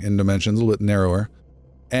 80 in dimensions, a little bit narrower.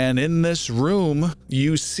 And in this room,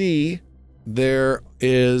 you see there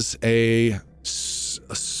is a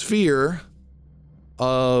sphere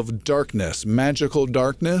of darkness, magical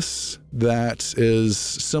darkness that is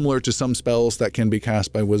similar to some spells that can be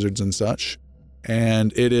cast by wizards and such.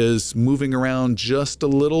 And it is moving around just a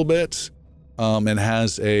little bit and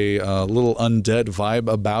has a little undead vibe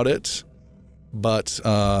about it. But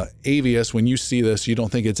Avius, when you see this, you don't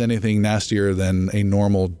think it's anything nastier than a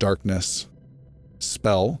normal darkness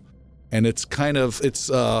spell. And it's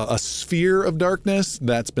a sphere of darkness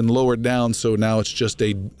that's been lowered down, so now it's just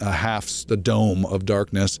the dome of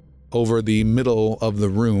darkness over the middle of the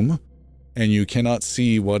room, and you cannot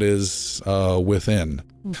see what is within.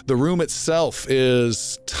 The room itself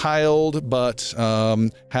is tiled, but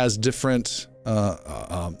has different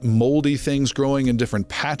moldy things growing in different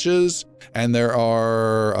patches, and there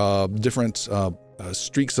are different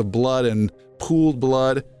streaks of blood and pooled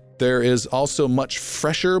blood. There is also much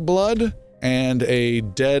fresher blood and a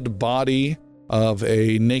dead body of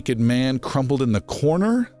a naked man crumpled in the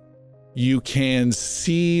corner. you can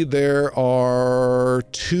see there are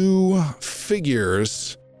 2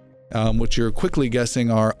 figures, which you're quickly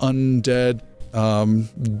guessing are undead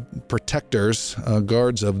protectors,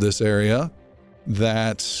 guards of this area,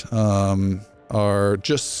 that are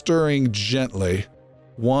just stirring gently.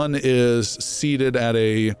 One is seated at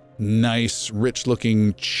a nice,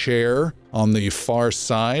 rich-looking chair on the far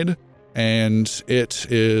side, and it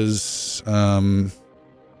is kind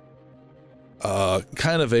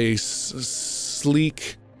of a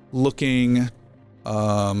sleek-looking,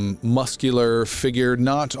 muscular figure,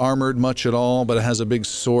 not armored much at all, but it has a big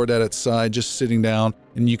sword at its side, just sitting down,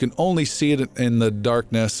 and you can only see it in the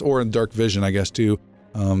darkness, or in dark vision, I guess, too,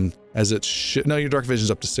 as it's no, your dark vision's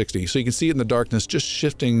up to 60, so you can see it in the darkness, just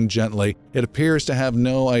shifting gently. It appears to have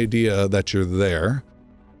no idea that you're there,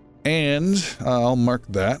 and I'll mark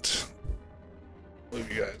that. Move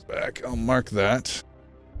you guys back. I'll mark that.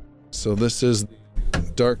 So this is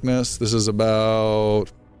darkness. This is about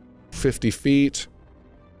 50 feet,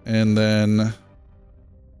 and then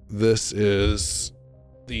this is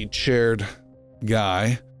the chaired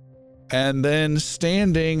guy, and then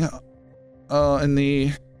standing in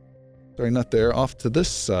the, sorry, not there, off to this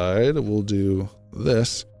side, we'll do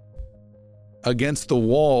this. Against the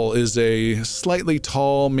wall is a slightly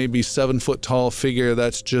tall, maybe 7 foot tall figure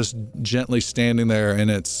that's just gently standing there in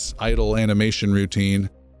its idle animation routine.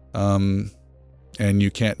 And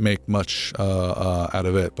you can't make much out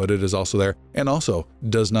of it, but it is also there, and also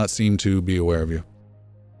does not seem to be aware of you.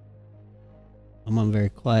 Someone very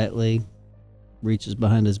quietly reaches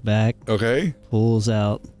behind his back, Okay. pulls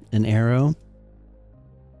out an arrow,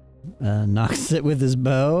 knocks it with his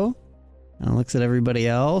bow, and looks at everybody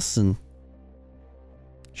else and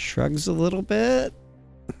shrugs a little bit.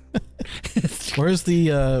 Where's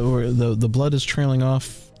where the blood is trailing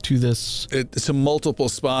off to this? It's in multiple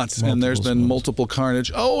spots, and there's been multiple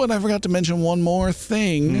carnage. Oh, and I forgot to mention one more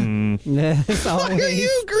thing. It's Why are always,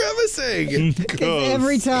 you grimacing?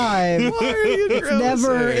 every time. Why are you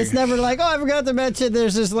grimacing? It's never like, oh, I forgot to mention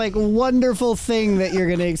there's this like wonderful thing that you're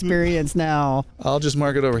going to experience now. I'll just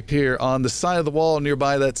mark it over here. On the side of the wall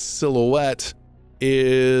nearby that silhouette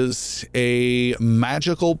is a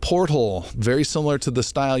magical portal, very similar to the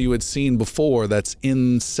style you had seen before, that's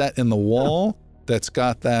set in the wall. That's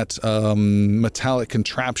got that metallic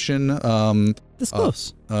contraption. This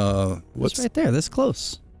close. What's It's right there, this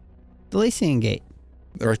close. The Lycian Gate.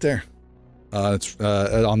 right there? It's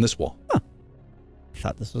on this wall. I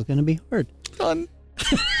thought this was going to be hard. Fun.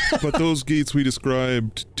 But those gates we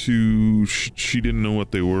described to, she didn't know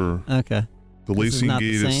what they were. Okay. The This is Lycian not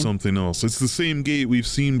the Gate is same? something else. It's the same gate we've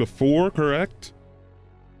seen before, correct?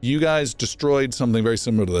 You guys destroyed something very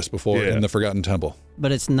similar to this before Yeah. in the Forgotten Temple.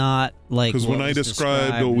 But it's not like Because what when I was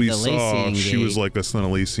described what we the saw, Lycian she was Gate. like, that's not a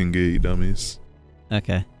Lycian Gate, dummies.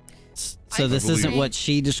 Okay. So this believe- isn't what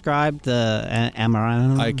she described, the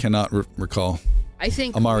Amaran? I cannot recall. I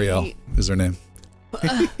think Amariel is her name.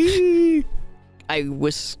 Can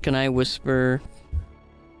I whisper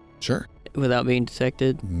Sure. without being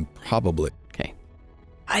detected? Probably. Okay.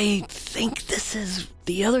 I think this is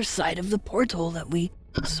the other side of the portal that we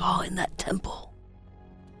saw in that temple.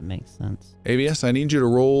 Makes sense. ABS, I need you to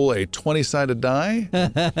roll a 20-sided die.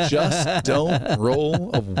 Just don't roll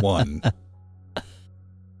a 1.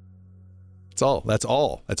 That's all.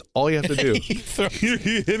 That's all you have to do. You're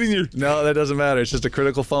hitting your... No, that doesn't matter. It's just a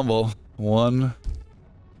critical fumble. 1.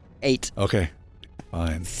 8. Okay.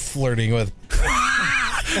 Fine. Flirting with.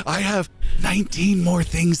 I have 19 more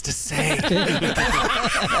things to say.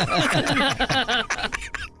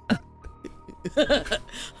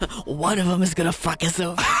 One of them is gonna fuck us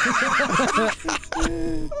over.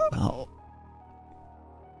 Oh,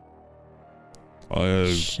 Uh,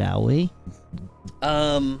 shall we?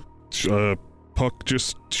 Puck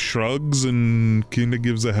just shrugs and kinda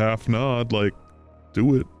gives a half nod, like,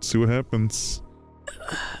 do it, see what happens.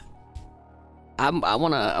 I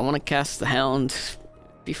wanna cast the Hound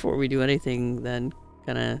before we do anything. Then,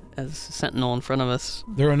 kind of as a sentinel in front of us.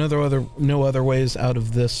 There are no other ways out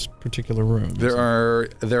of this particular room. There are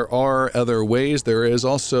other ways. There is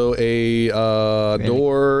also a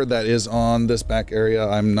door that is on this back area.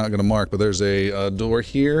 I'm not going to mark, but there's a door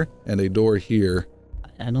here and a door here,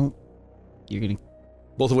 I don't. You're gonna.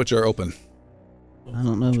 both of which are open. I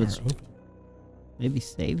don't know. If it's maybe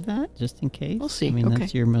save that just in case. We'll see. I mean, Okay.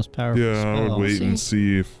 that's your most powerful Yeah, spell. I would wait and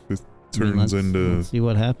see if it turns into... Let's see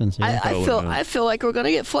what happens here. I feel like we're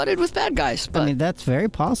gonna get flooded with bad guys. But I mean, that's very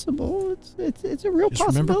possible. It's a real Just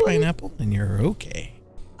remember possibility. pineapple, and you're okay.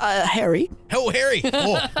 Harry, Oh, Harry!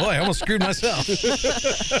 Oh, boy, I almost screwed myself.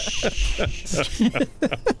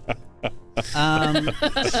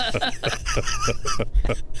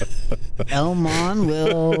 Elmon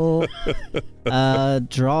will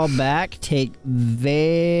draw back, take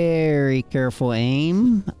very careful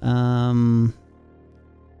aim,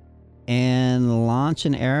 and launch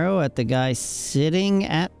an arrow at the guy sitting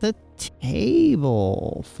at the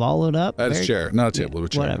table. Followed up. That's a chair, not a table. A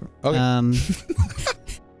chair. Whatever. Okay.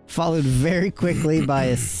 Followed very quickly by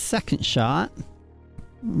a second shot.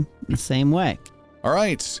 The same way. All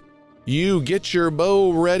right. You get your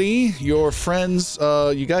bow ready. Your friends,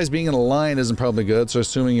 you guys being in a line isn't probably good. So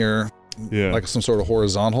assuming you're like some sort of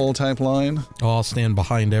horizontal type line. Oh, I'll stand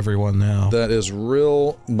behind everyone now. That is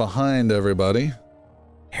real behind everybody.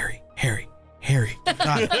 Harry.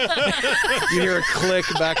 God. You hear a click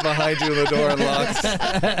back behind you and the door unlocks.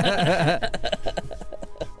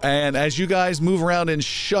 And as you guys move around and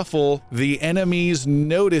shuffle, the enemies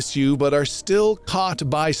notice you but are still caught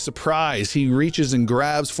by surprise. He reaches and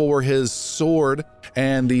grabs for his sword,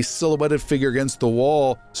 and the silhouetted figure against the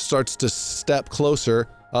wall starts to step closer.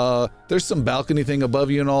 There's some balcony thing above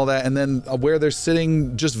you and all that, and then where they're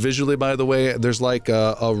sitting, just visually, by the way, there's like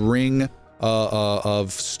a ring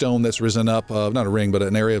of stone that's risen up. Not a ring, but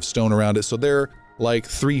an area of stone around it. So they're like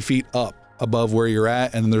 3 feet up above where you're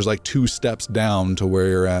at, and then there's like 2 steps down to where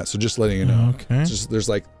you're at. So just letting you know. Okay. It's just, there's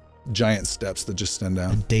like giant steps that just stand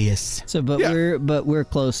down. Dais. So, we're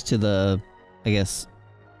close to the, I guess.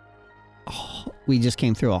 We just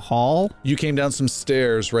came through a hall. You came down some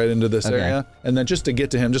stairs right into this area, and then just to get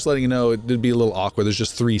to him, just letting you know, it'd be a little awkward. There's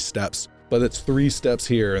just 3 steps, but it's 3 steps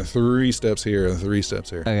here and 3 steps here and 3 steps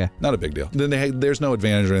here. Okay. Not a big deal. Then there's no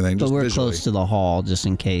advantage or anything. But Just we're visually. close to the hall, just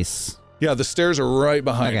in case. Yeah, the stairs are right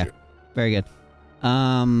behind you. Very good.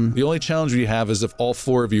 The only challenge we have is if all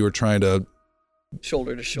 4 of you are trying to,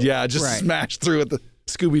 Shoulder to shoulder. yeah, just smash through it,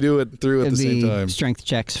 Scooby-Doo it through at the same time. Strength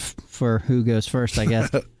checks for who goes first, I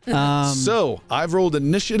guess. So I've rolled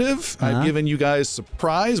initiative. I've given you guys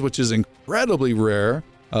surprise, which is incredibly rare.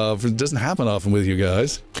 It doesn't happen often with you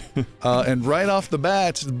guys. And right off the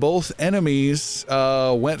bat, both enemies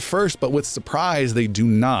went first, but with surprise, they do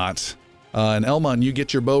not. And Elmon, you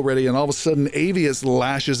get your bow ready, and all of a sudden, Avius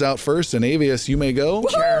lashes out first. And Avius, you may go.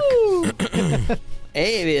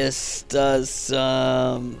 Avius does,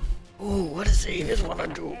 what does Avius want to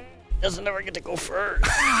do? Doesn't ever get to go first.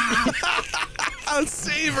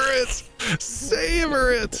 Savor it!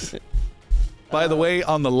 Savor it! By the way,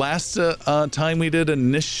 on the last time we did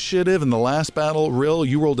initiative in the last battle, Rill,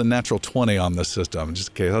 you rolled a natural 20 on this system.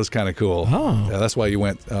 Just in case. That was kind of cool. Oh. Yeah, that's why you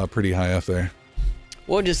went pretty high up there.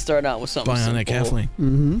 We'll just start out with something Bionic simple. halfling.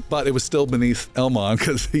 Mm-hmm. But it was still beneath Elmon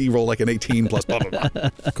because he rolled like an 18 plus blah, blah, blah.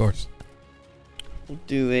 Of course. We'll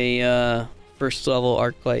do a first level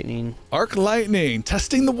arc lightning. Arc lightning,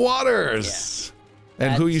 testing the waters. Yeah.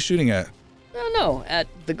 And who are you shooting at? No, at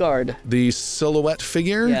the guard. The silhouette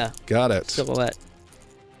figure? Yeah. Got it. Silhouette.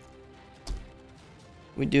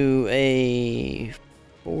 We do a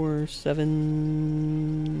 4,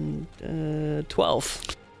 7,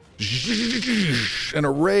 12. An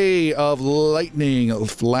array of lightning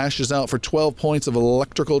flashes out for 12 points of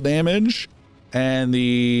electrical damage, and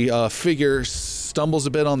the figure stumbles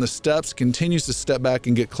a bit on the steps, continues to step back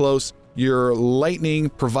and get close. Your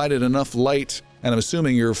lightning provided enough light, and I'm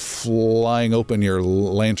assuming you're flying open your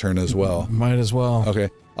lantern as well. Might as well.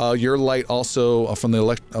 Okay. Your light also from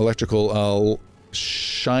the electrical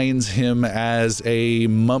shines him as a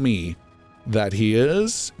mummy that he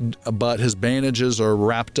is, but his bandages are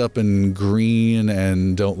wrapped up in green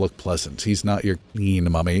and don't look pleasant. He's not your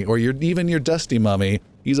clean mummy, or even your dusty mummy.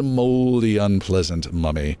 He's a moldy, unpleasant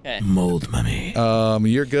mummy. Okay. Mold mummy.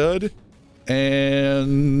 You're good.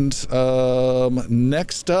 And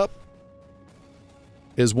next up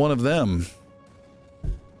is one of them.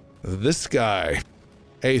 This guy,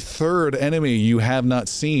 a third enemy you have not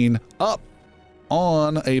seen, up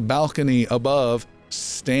on a balcony above,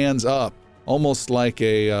 stands up. Almost like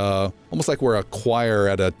where a choir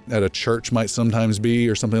at a church might sometimes be,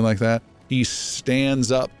 or something like that. He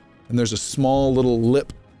stands up, and there's a small little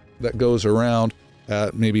lip that goes around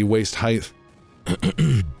at maybe waist height.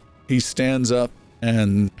 He stands up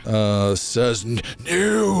and says,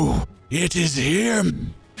 "No, it is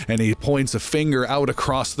him." And he points a finger out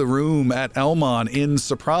across the room at Elmon in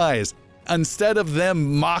surprise. Instead of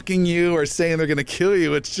them mocking you or saying they're going to kill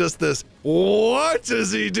you, it's just this, "What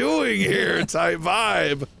is he doing here?" type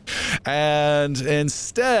vibe. And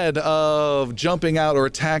instead of jumping out or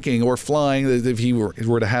attacking or flying, if he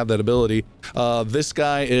were to have that ability, this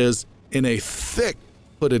guy is in a thick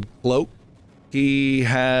hooded cloak. He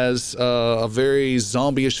has a very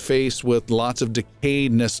zombie-ish face with lots of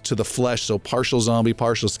decayedness to the flesh, so partial zombie,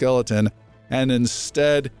 partial skeleton. And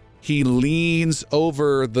instead, he leans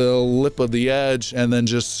over the lip of the edge and then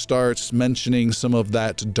just starts mentioning some of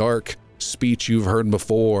that dark speech you've heard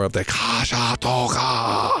before of the Kasha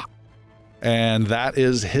Toga. And that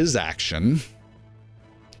is his action.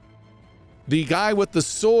 The guy with the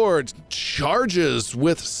sword charges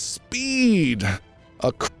with speed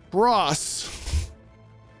across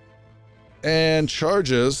and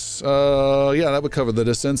charges. That would cover the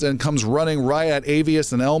distance, and comes running right at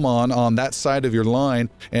Avius and Elmon on that side of your line,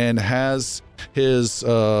 and has his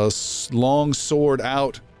long sword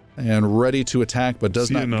out and ready to attack, but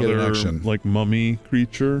does not get an action. Like mummy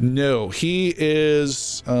creature? No, he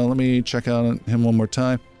is. Let me check out him one more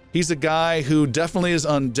time. He's a guy who definitely is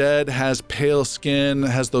undead, has pale skin,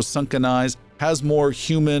 has those sunken eyes, has more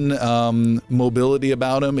human mobility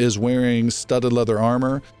about him, is wearing studded leather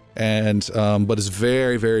armor, and but is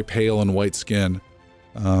very, very pale and white skin,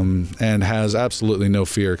 and has absolutely no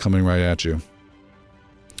fear coming right at you.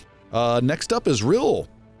 Next up is Rill.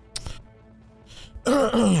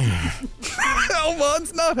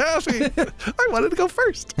 Elmon's not happy. I wanted to go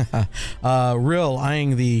first. Rill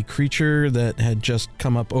eyeing the creature that had just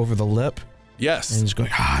come up over the lip. Yes. And he's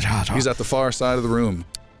going, He's at the far side of the room.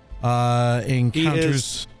 Encounters. He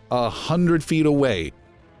is 100 feet away.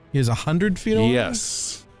 He is 100 feet away?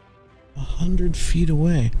 Yes. 100 feet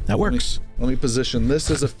away. That works. Let me position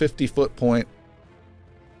this as a 50-foot point.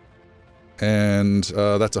 And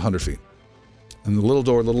that's 100 feet. And the little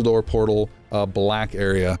door portal, black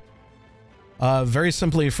area. Very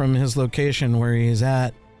simply from his location where he's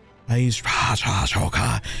at, he's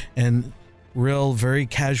and Rill very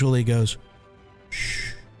casually goes,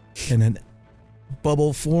 shh, and an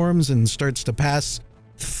bubble forms and starts to pass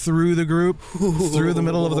through the group, through the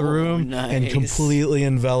middle of the room, and completely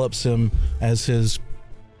envelops him as his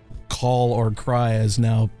call or cry is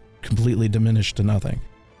now completely diminished to nothing.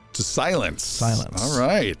 To silence. Silence. All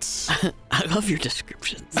right. I love your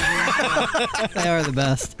descriptions. They are the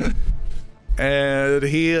best. And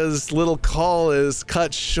his little call is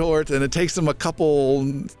cut short, and it takes him a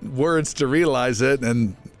couple words to realize it,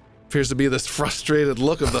 and appears to be this frustrated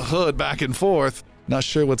look of the hood back and forth. Not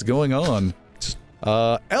sure what's going on.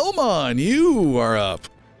 Elmon, you are up.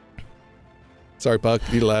 Sorry, Puck,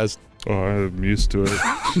 you last. Oh, I'm used to it.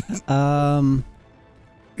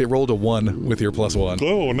 It rolled a 1 with your +1.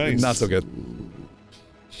 Oh, nice. Not so good.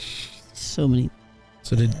 So many.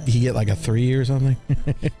 So did he get like a 3 or something?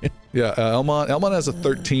 Yeah, Elmon has a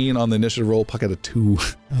 13 on the initiative roll. Puck had a 2.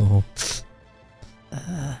 Oh.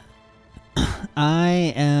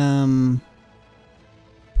 I am.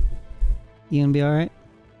 You gonna be all right?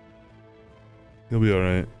 He'll be all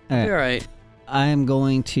right. All right. You're right. I am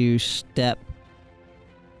going to step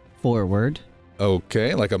forward.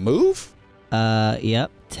 Okay, like a move? Yep.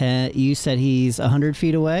 You said he's 100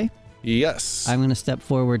 feet away. Yes. I'm going to step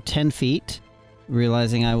forward 10 feet,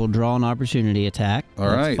 realizing I will draw an opportunity attack. All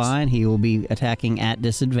That's right. fine. He will be attacking at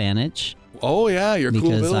disadvantage Oh, yeah, your cool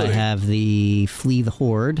because I ability. have the Flee the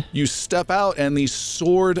Horde. You step out, and the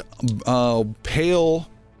sword, pale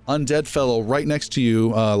undead fellow right next to you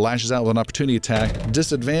lashes out with an opportunity attack.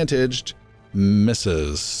 Disadvantaged,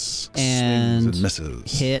 misses. And Swings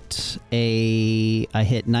misses. I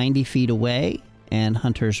hit 90 feet away, and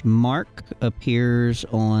Hunter's Mark appears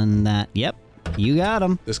on that. Yep, you got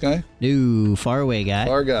him. This guy? No, far away guy.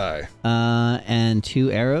 Our guy. And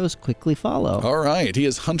 2 arrows quickly follow. All right, he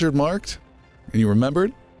is 100 marked, and you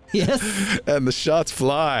remembered, Yes. and the shots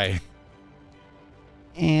fly.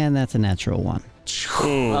 And that's a natural 1.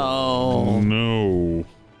 Oh. No.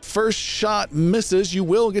 First shot misses. You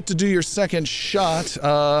will get to do your second shot.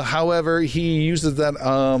 However, he uses that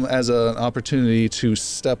as an opportunity to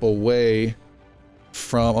step away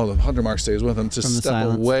from. Oh, the 100 mark stays with him to From the step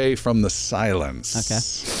silence. away from the silence. Okay.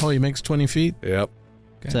 Oh, he makes 20 feet? Yep.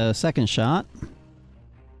 Okay. So second shot.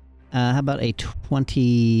 How about a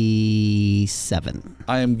 27?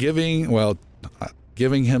 I am giving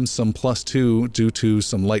him some +2 due to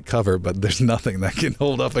some light cover, but there's nothing that can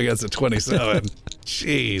hold up against a 27.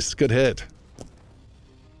 Jeez, good hit.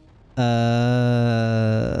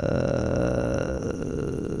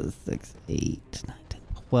 6, 8, 9, 10,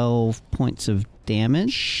 12 points of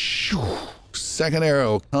damage. Second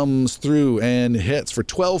arrow comes through and hits for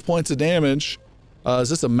 12 points of damage. Is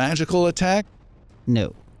this a magical attack?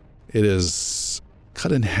 No. It is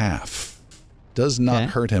cut in half. Does not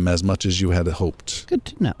Okay. hurt him as much as you had hoped. Good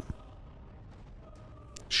to know.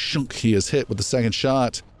 Shunk, he is hit with the second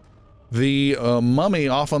shot. The mummy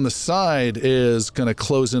off on the side is going to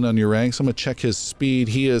close in on your ranks. I'm going to check his speed.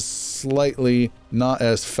 He is slightly not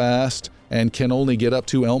as fast and can only get up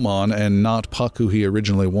to Elmon and not Puck, who he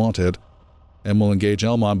originally wanted. and will engage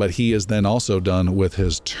Elmon, but he is then also done with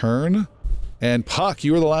his turn. And Puck,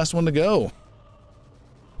 you were the last one to go.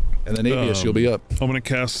 And then Avius, you'll be up. I'm going to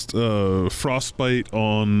cast Frostbite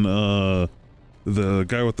on the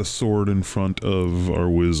guy with the sword in front of our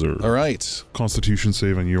wizard. All right. Constitution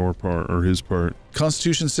save on your part, or his part.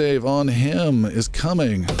 Constitution save on him is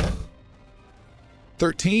coming.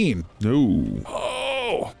 13. No.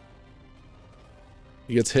 Oh!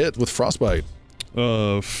 He gets hit with Frostbite.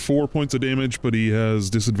 4 points of damage, but he has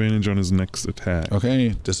disadvantage on his next attack.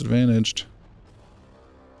 Okay, disadvantaged.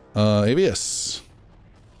 Avius.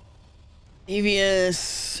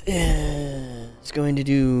 Avius is going to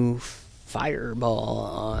do fireball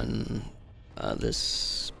on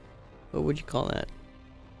this. What would you call that?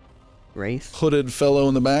 Wraith? Hooded fellow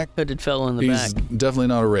in the back. Hooded fellow in the He's back. definitely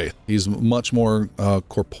not a wraith. He's much more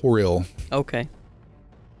corporeal. Okay.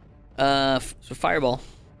 So fireball.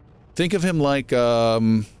 Think of him like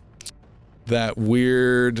that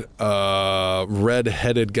weird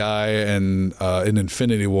red-headed guy in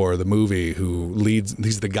Infinity War, the movie,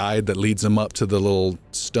 he's the guide that leads him up to the little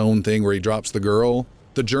stone thing where he drops the girl.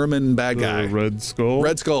 The German bad guy. Red Skull?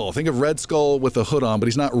 Red Skull. Think of Red Skull with a hood on, but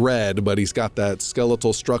he's not red, but he's got that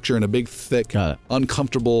skeletal structure and a big, thick,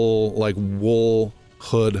 uncomfortable, like wool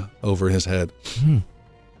hood over his head.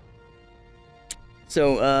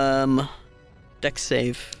 So, dex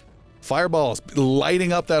save. Fireballs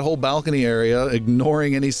lighting up that whole balcony area,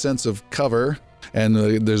 ignoring any sense of cover. And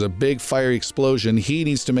there's a big fiery explosion. He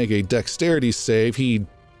needs to make a dexterity save. He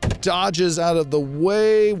dodges out of the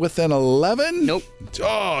way with an 11. Nope.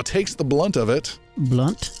 Oh, takes the blunt of it.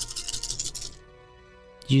 Blunt?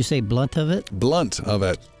 Did you say blunt of it? Blunt of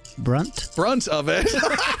it. Brunt? Brunt of it.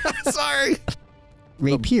 Sorry.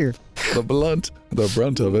 Rapier. The brunt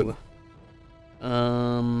of it.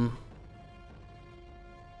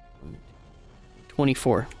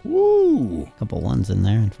 24. Woo. Couple ones in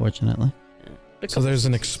there, unfortunately. So there's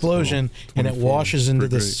an explosion, and it washes into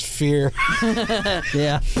this sphere.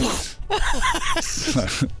 Yeah.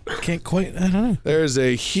 Can't quite, I don't know. There's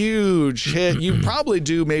a huge hit. You probably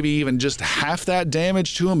do maybe even just half that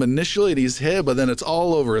damage to him initially, and he's hit, but then it's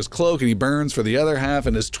all over his cloak, and he burns for the other half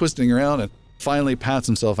and is twisting around and finally pats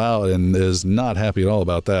himself out and is not happy at all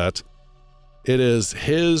about that. It is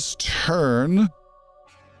his turn,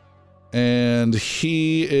 and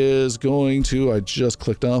he is going to, I just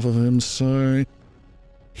clicked off of him, sorry.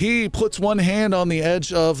 He puts one hand on the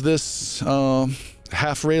edge of this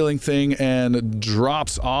half railing thing and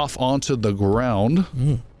drops off onto the ground.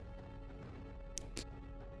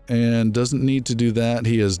 And doesn't need to do that.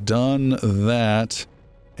 He has done that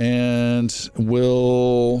and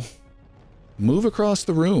will move across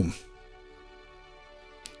the room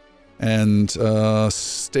and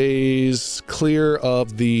stays clear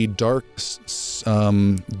of the dark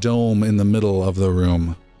dome in the middle of the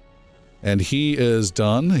room. And he is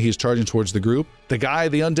done. He's charging towards the group. The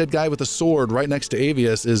undead guy with the sword right next to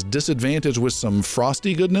Avius is disadvantaged with some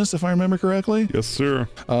frosty goodness, if I remember correctly. Yes, sir.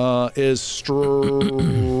 Is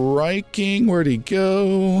striking. Where'd he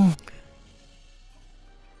go?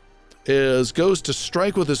 Goes to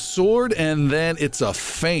strike with his sword, and then it's a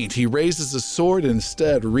feint. He raises his sword and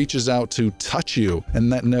instead reaches out to touch you.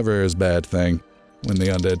 And that never is a bad thing when the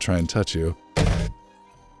undead try and touch you.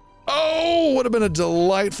 Oh, would have been a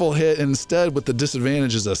delightful hit. Instead, with the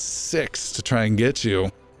disadvantage, is a 6 to try and get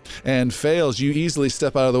you. And fails. You easily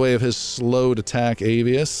step out of the way of his slowed attack,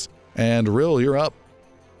 Avius. And Rill, you're up.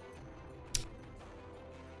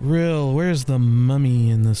 Rill, where's the mummy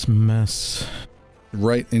in this mess?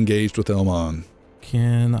 Right engaged with Elmon.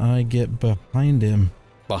 Can I get behind him?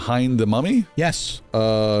 Behind the mummy? Yes.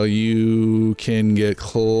 You can get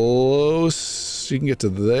close. You can get to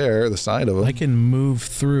there, the side of him. I can move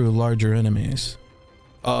through larger enemies.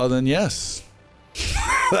 Then yes.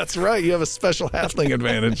 That's right. You have a special halfling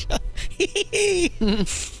advantage.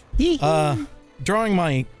 Drawing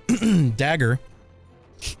my dagger,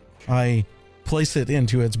 I place it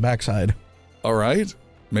into its backside. All right.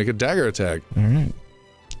 Make a dagger attack. All right.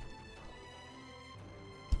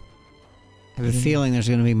 I have a feeling there's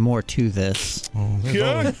going to be more to this. Oh,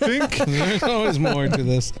 I think. there's always more to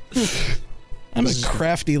this. I'm a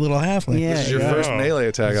crafty little halfling. Yeah, This is your first melee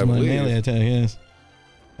attack, That's I my believe. melee attack, yes.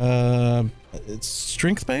 It's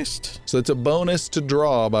strength based. So it's a bonus to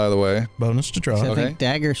draw, by the way. Bonus to draw. So I Okay. think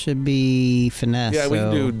dagger should be finesse. Yeah, we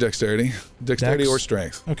can so- do dexterity. Dexterity Dex. or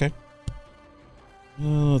strength. Okay.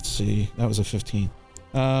 Let's see. That was a 15.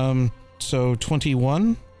 So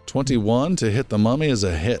 21. 21 to hit the mummy is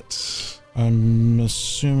a hit. I'm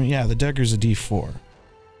assuming. Yeah, the dagger's a D4.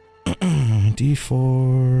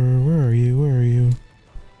 D4. Where are you?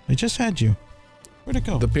 I just had you. Where'd it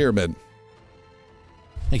go? The pyramid.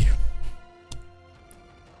 Thank you.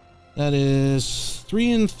 That is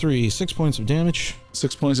 3 and 3, 6 points of damage.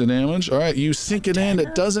 6 points of damage. All right, you sink it in.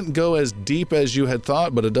 It doesn't go as deep as you had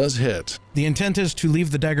thought, but it does hit. The intent is to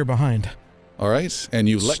leave the dagger behind. All right, and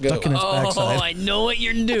you let go. Stuck in its backside. I know what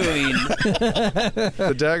you're doing.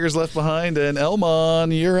 The dagger's left behind, and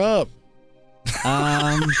Elmon, you're up.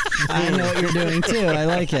 I know what you're doing too. I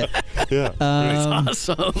like it. Yeah.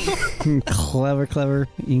 Awesome. Clever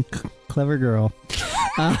girl.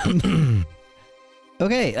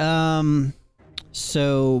 Okay.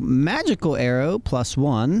 So magical arrow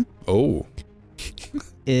 +1 Oh.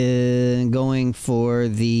 is going for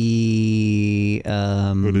the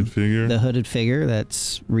Hooded figure. the hooded figure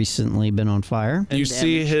that's recently been on fire. You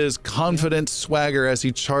see his confident swagger as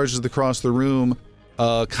he charges across the room,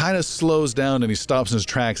 kind of slows down and he stops in his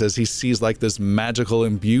tracks as he sees like this magical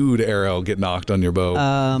imbued arrow get knocked on your bow.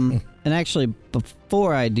 And actually,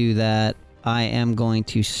 before I do that, I am going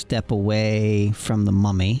to step away from the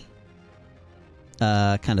mummy.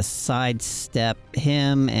 Kind of sidestep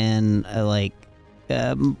him and a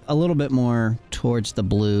little bit more towards the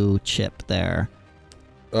blue chip there.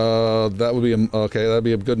 That would be okay. That'd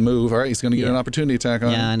be a good move. All right, he's going to get an opportunity attack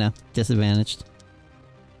on Yeah, I him. know. Disadvantaged.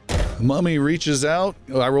 Mummy reaches out.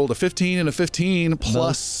 I rolled a 15 and a 15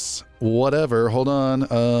 plus whatever. Hold on.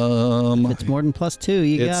 If it's more than +2,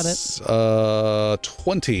 you got it. It's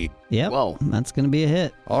 20. Yep. Whoa. That's going to be a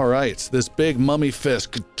hit. All right, this big mummy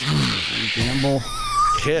fist Gamble.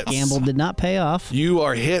 hits. Gamble did not pay off. You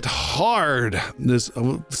are hit hard. This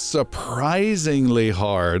surprisingly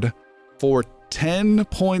hard for 10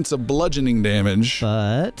 points of bludgeoning damage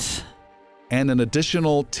But and an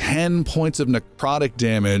additional 10 points of necrotic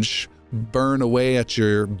damage burn away at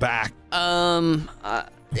your back.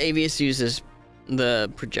 Avius uses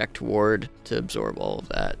the project ward to absorb all of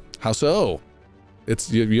that. How so?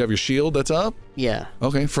 It's you have your shield that's up? Yeah.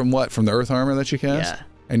 Okay, from what? From the earth armor that you cast? Yeah.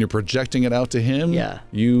 And you're projecting it out to him? Yeah.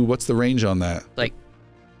 What's the range on that? Like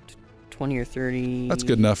 20 or 30. That's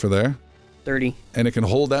good enough for there. 30. And it can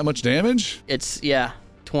hold that much damage? It's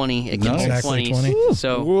 20. It can Nice. hold Exactly 20. 20.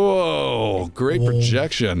 So Whoa, great Whoa.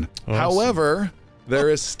 projection. Awesome. However, there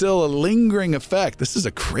is still a lingering effect. This is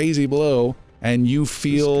a crazy blow, and you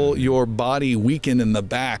feel your body weaken in the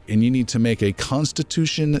back, and you need to make a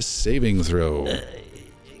Constitution saving throw.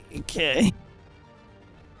 okay.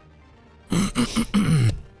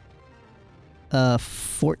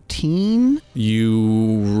 14.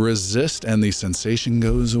 You resist, and the sensation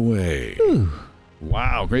goes away.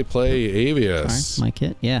 Wow, great play, Avius. Sorry, my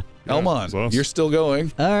kit. Yeah. Yeah, Elmon, it's awesome. you're still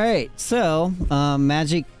going. All right. So,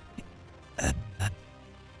 magic.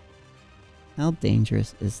 How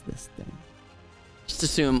dangerous is this thing? just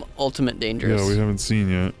assume ultimate dangerous. Yeah, we haven't seen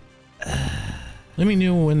yet. Let me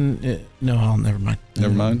know when. No, never mind.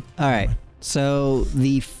 Never mind. All right. So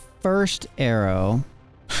the first arrow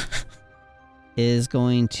is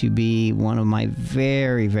going to be one of my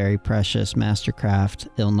very, very precious Mastercraft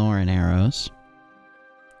Ilnoran arrows.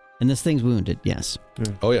 And this thing's wounded, yes.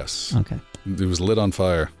 Oh, yes. Okay. It was lit on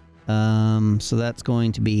fire. So that's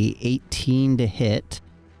going to be 18 to hit.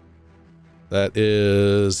 That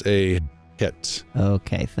is a hit.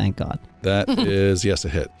 Okay, thank God. That is, yes, a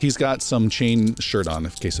hit. He's got some chain shirt on,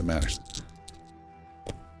 in case it matters.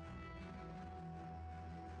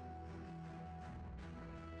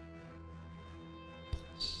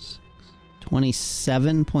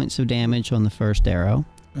 $27 points of damage on the first arrow.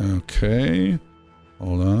 Okay.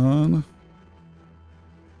 Hold on.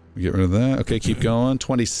 Get rid of that. Okay, keep going.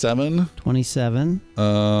 27.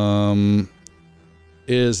 27.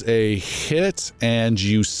 Is a hit, and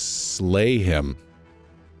you slay him.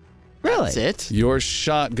 Really? That's it. Your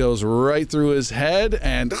shot goes right through his head,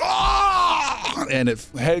 and his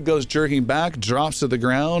head goes jerking back, drops to the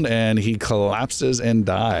ground, and he collapses and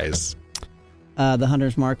dies. The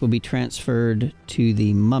Hunter's Mark will be transferred to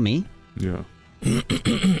the mummy. Yeah.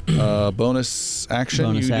 Bonus action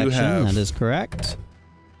Bonus you action, do have. that is correct.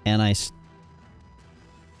 And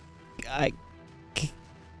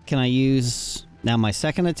can I use now my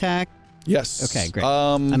second attack? Yes. Okay, great.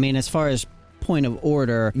 I I mean, as far as point of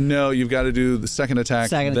order, no, you've got to do the second attack.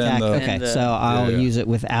 second then attack. the, Okay, And, so I'll yeah. use it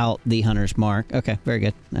without the Hunter's Mark. Okay, very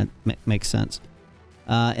good. That makes sense.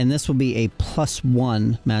 And this will be a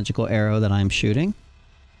 +1 magical arrow that I'm shooting.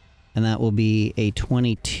 And that will be a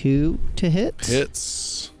 22 to hit.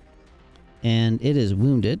 Hits. And it is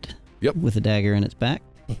wounded. Yep. With a dagger in its back.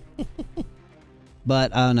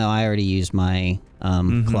 But oh no, I already used my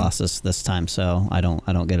Colossus this time, so I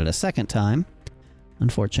don't get it a second time,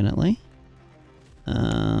 unfortunately.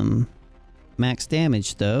 max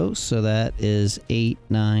damage, though. So that is 8,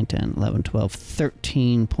 9, 10, 11, 12,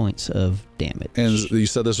 13 points of damage. And you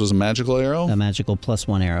said this was a magical arrow? A magical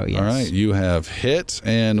 +1 arrow, yes. All right, you have hit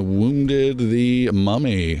and wounded the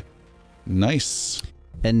mummy. Nice.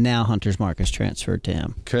 And now Hunter's Mark is transferred to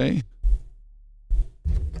him. Okay.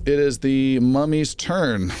 It is the mummy's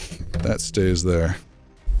turn. That stays there.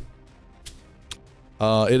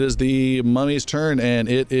 It is the mummy's turn, and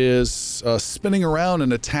it is spinning around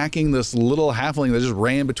and attacking this little halfling that just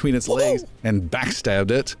ran between its legs and backstabbed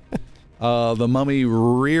it. The mummy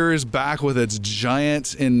rears back with its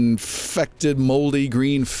giant, infected, moldy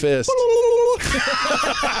green fist.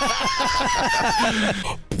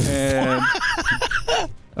 And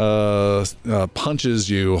punches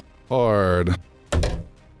you hard.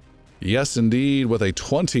 Yes, indeed, with a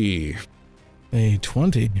 20. A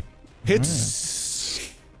 20. Hits.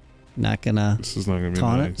 Not gonna This is not going to be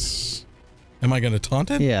taunt it? nice. Am I going to taunt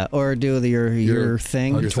it? Yeah, or do your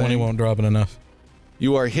thing. your 20 thing. won't drop it enough.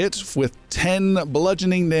 You are hit with 10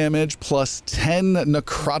 bludgeoning damage plus 10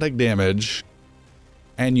 necrotic damage.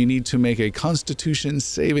 And you need to make a constitution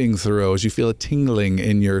saving throw as you feel a tingling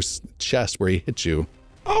in your chest where he hit you.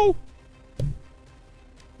 Oh!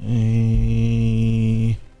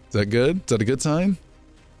 Is that good? Is that a good sign?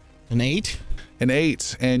 An 8? An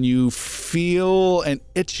 8, and you feel an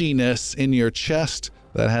itchiness in your chest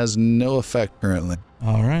that has no effect currently.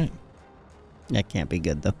 All right. That can't be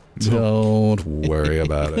good, though. Don't worry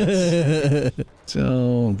about it.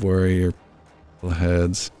 Don't worry your little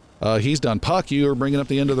heads. He's done. Puck, you are bringing up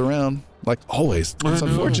the end of the round. Like always. It's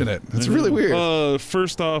unfortunate. It's really weird.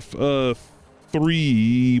 First off,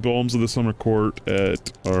 3 Balms of the Summer Court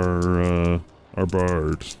at our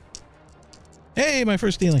bard. Hey, my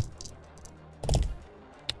first healing.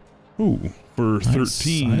 Ooh, for Nice,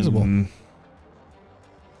 13. sizable.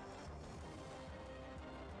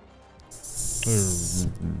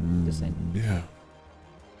 Yeah.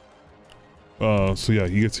 So yeah,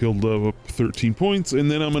 he gets healed up 13 points, and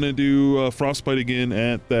then I'm gonna do frostbite again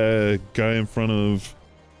at the guy in front of,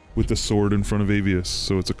 with the sword in front of Avius.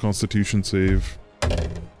 So it's a Constitution save.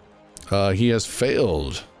 He has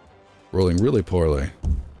failed, rolling really poorly.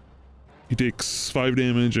 He takes 5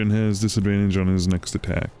 damage and has disadvantage on his next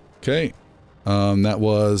attack. Okay. That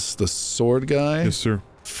was the sword guy. Yes, sir.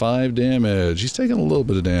 5 damage. He's taking a little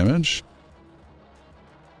bit of damage.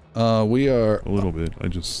 We are. A little bit.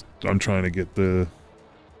 I'm trying to get the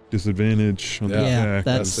disadvantage on the Yeah. Yeah, attack.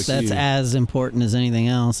 that's That's the key. as important as anything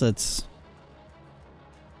else. It's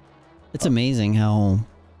amazing how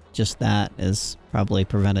just that is probably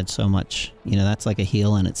prevented so much. You know, that's like a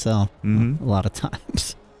heal in itself. Mm-hmm. A lot of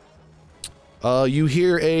times. You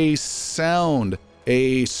hear a sound,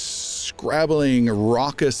 a scrabbling,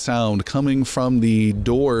 raucous sound coming from the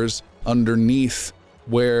doors underneath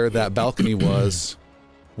where that balcony was,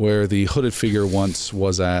 where the hooded figure once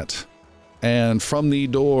was at. And from the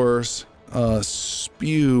doors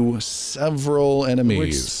spew several The word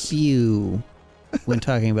enemies. spew when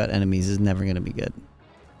talking about enemies is never going to be good.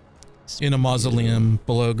 In a mausoleum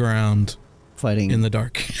below ground Fighting in the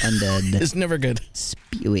dark. undead, It's never good.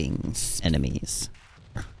 spewing enemies.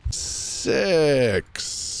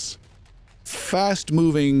 6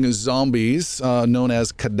 fast-moving zombies, known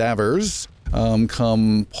as cadavers,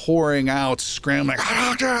 come pouring out, scrambling,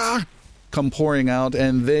 come pouring out,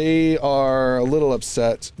 and they are a little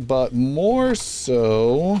upset, but more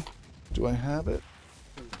so, do I have it?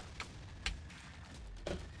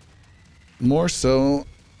 More so,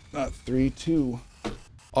 not 3, 2,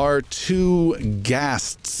 are 2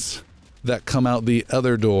 ghasts that come out the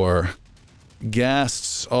other door.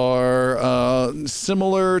 Ghasts are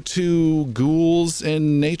similar to ghouls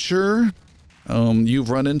in nature.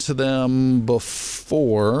 You've run into them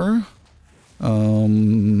before. They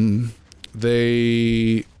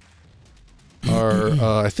are,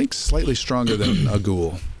 I think, slightly stronger than a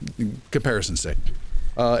ghoul, comparison's sake.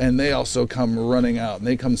 And they also come running out, and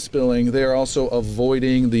they come spilling. They are also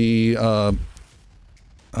avoiding the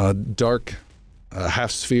dark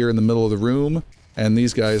half sphere in the middle of the room. And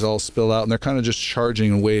these guys all spill out, and they're kind of just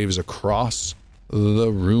charging in waves across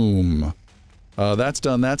the room. That's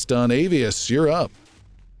done. Avius, you're up.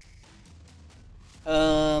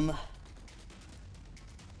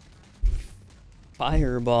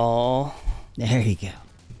 Fireball There you go.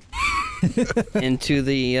 into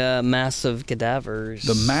the mass of cadavers.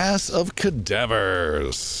 The mass of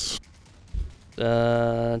cadavers.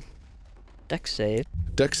 Dex save.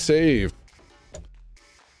 Dex save.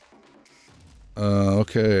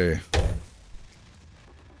 Okay.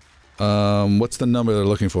 What's the number they're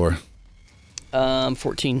looking for?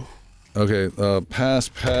 14. Okay,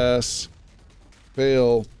 pass,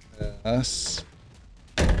 fail, Yes.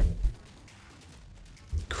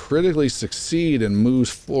 Critically succeed and moves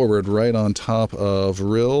forward right on top of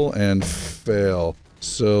Rill and fail.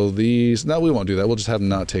 So these... No, we won't do that. We'll just have him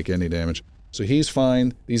not take any damage. So he's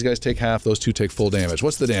fine. These guys take half. Those two take full damage.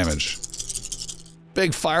 What's the damage?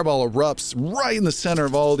 Big fireball erupts right in the center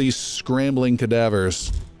of all these scrambling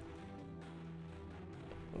cadavers.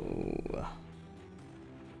 Oh.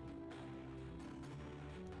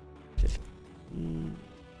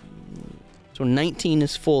 So 19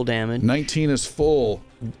 is full damage. 19 is full.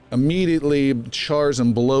 Immediately chars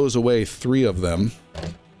and blows away 3 of them.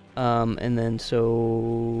 And then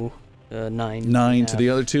so 9. 9 to the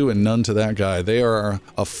other 2 and none to that guy. They are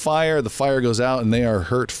a fire. The fire goes out and they are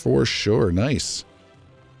hurt for sure. Nice.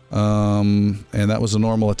 And that was a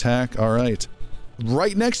normal attack. All right.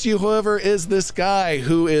 Right next to you, however, is this guy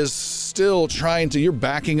who is still trying to... You're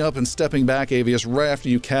backing up and stepping back, Avius, right after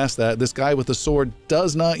you cast that. This guy with the sword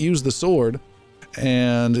does not use the sword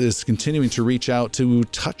and is continuing to reach out to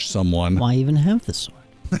touch someone. Why even have the sword?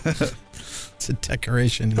 It's a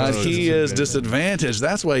decoration. He is disadvantaged.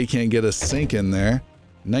 That's why he can't get a sink in there.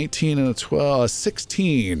 19 and a 12,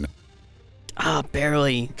 16. Ah,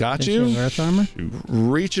 barely. Got Does she have you? Earth armor?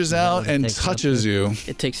 Reaches out and takes it up touches you.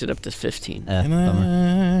 It takes it up to 15.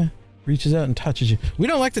 Bummer. Reaches out and touches you. We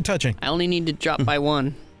don't like the touching. I only need to drop by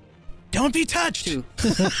 1. Don't be touched. 2.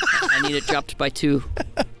 I need it dropped by 2.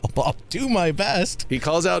 I'll do my best. He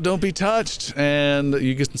calls out, "Don't be touched," and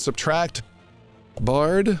you can subtract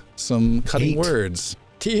Bard some cutting 8. words.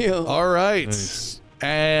 Deal. All right. Nice.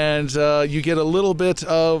 And you get a little bit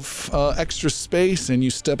of extra space, and you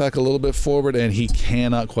step back a little bit forward, and he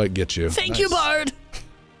cannot quite get you. Thank you, Bard.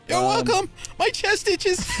 You're welcome. My chest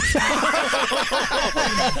itches.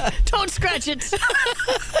 Don't scratch it.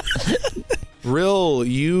 Rill,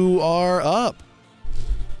 you are up.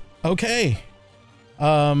 Okay.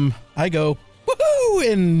 I go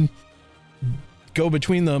woohoo and go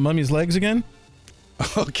between the mummy's legs again.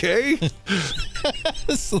 Okay.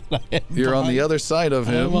 So that I am You're on the behind- other side of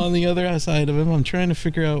him. I'm on the other side of him. I'm trying to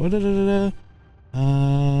figure out.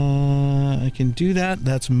 I can do that.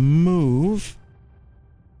 That's move.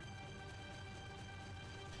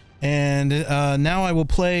 And now I will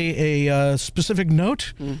play a specific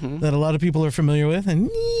note that a lot of people are familiar with, and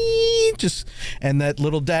that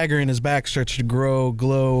little dagger in his back starts to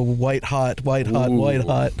glow, white hot, white hot, white Ooh.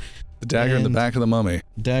 hot. The dagger in the And- back of the mummy.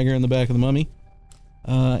 Dagger in the back of the mummy,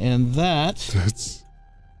 and that That's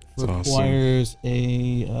awesome. requires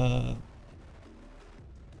a.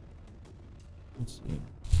 Let's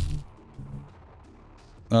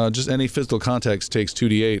see. Just any physical context takes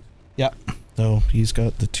 2d8. Yeah. So he's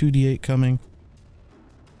got the 2d8 coming.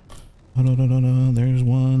 Oh, no. There's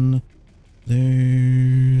one.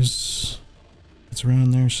 It's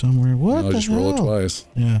around there somewhere. What No, the just hell? roll it twice.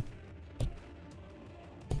 Yeah.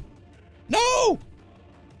 No!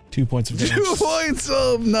 2 points of damage. 2 points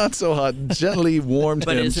of not so hot. Gently warmed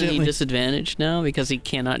But him. isn't he gently. disadvantaged now because he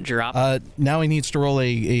cannot drop? Now he needs to roll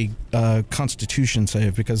a Constitution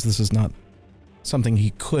save because this is not something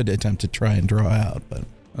he could attempt to try and draw out. But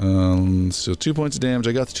So 2 points of damage.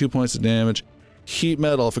 I got the 2 points of damage. Heat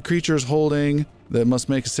metal. If a creature is holding, that must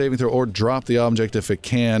make a saving throw or drop the object if it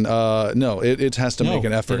can. No, it has to make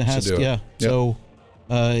an effort it has to do it. Yeah. Yep. So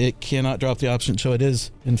it cannot drop the option. So it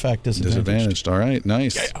is, in fact, disadvantaged. Disadvantaged. All right,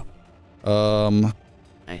 nice.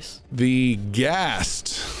 Nice. The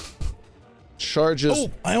Ghast charges. Oh,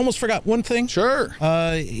 I almost forgot one thing. Sure.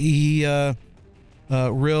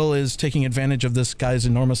 Rill is taking advantage of this guy's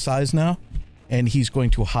enormous size now, and he's going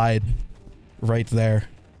to hide right there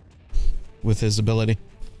with his ability.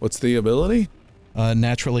 What's the ability?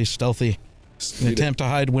 Naturally stealthy. An attempt to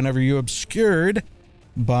hide whenever you're obscured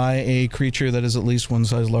by a creature that is at least one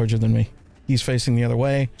size larger than me. He's facing the other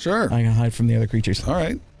way. Sure. I can hide from the other creatures. All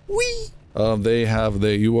right. Whee!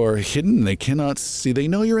 You are hidden. They cannot see. They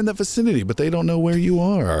know you're in the vicinity, but they don't know where you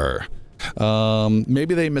are.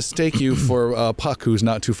 Maybe they mistake you for Puck, who's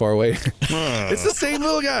not too far away. It's the same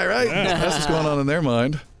little guy, right? That's what's going on in their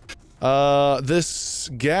mind. This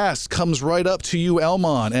gas comes right up to you,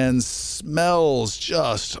 Elmon, and smells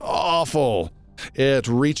just awful. It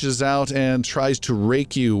reaches out and tries to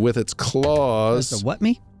rake you with its claws. That's a what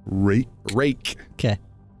me? Rake. Rake. Okay.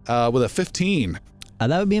 With a 15.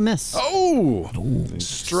 That would be a miss. Oh!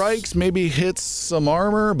 Strikes, maybe hits some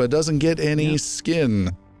armor, but doesn't get any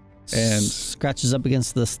skin. And Scratches up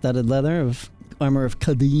against the studded leather of armor of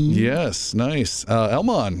Kadim. yes, nice.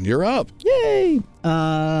 Elmon, you're up. Yay!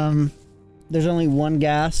 There's only one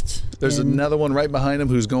Ghast. There's another one right behind him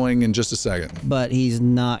who's going in just a second. But he's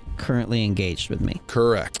not currently engaged with me.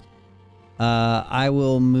 Correct. I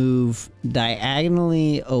will move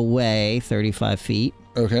diagonally away 35 feet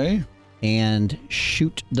Okay. and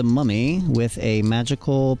shoot the mummy with a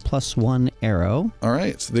magical +1 arrow All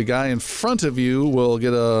right. So the guy in front of you will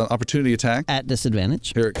get an opportunity attack. at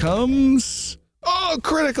disadvantage. Here it comes. Oh,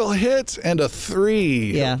 critical hit and a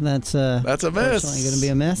 3. Yeah, that's That's a miss. unfortunately going to be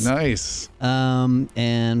a miss. Nice.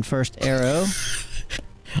 And first arrow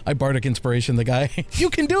I bardic inspiration the guy. You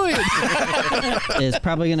can do it. is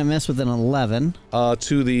probably going to miss with an 11.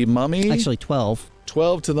 To the mummy. Actually, 12.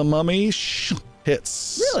 12 to the mummy.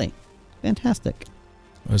 Hits. Really? Fantastic.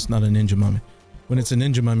 It's not a ninja mummy. When it's a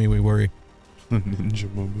ninja mummy, we worry.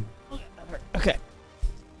 Ninja mummy. Okay.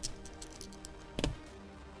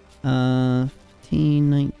 15,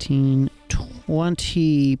 19,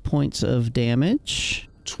 20 points of damage.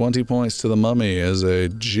 20 points to the mummy as a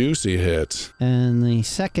juicy hit. And the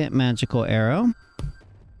second magical arrow.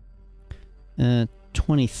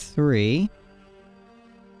 23.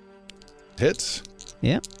 Hit.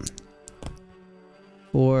 Yep.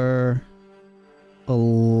 For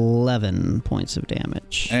 11 points of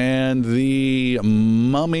damage. And the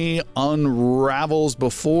mummy unravels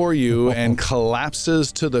before you and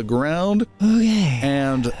collapses to the ground Okay.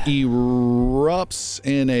 and erupts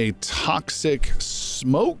in a toxic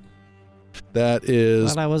smoke that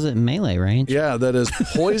is, Thought I was at melee range. yeah, that is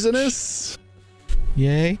poisonous.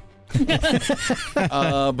 Yay.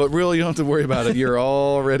 But really, you don't have to worry about it. You're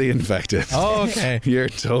already infected. Oh, okay. You're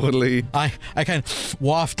totally. I kind of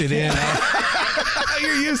wafted in.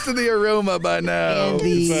 You're used to the aroma by now. And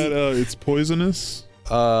Is the, that it's poisonous?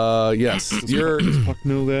 Yes. Does Puck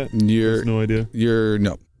know that? You're. Has no idea. You're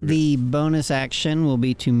no. the bonus action will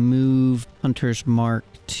be to move Hunter's Mark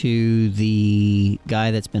to the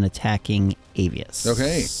guy that's been attacking Avius.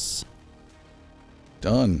 Okay.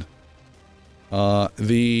 Done.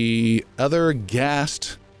 The other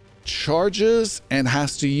ghast charges and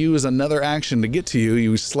has to use another action to get to you.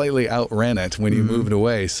 You slightly outran it when you moved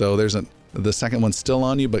away. So the second one's still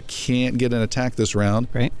on you, but can't get an attack this round.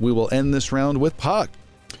 Right. We will end this round with Puck.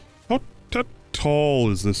 How tall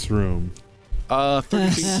is this room? 30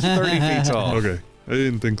 feet tall. Okay, I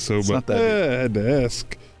didn't think so, It's but not that I had to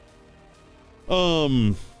ask.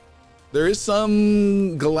 There is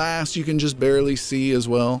some glass you can just barely see as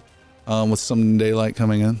well, with some daylight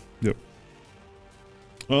coming in. Yep.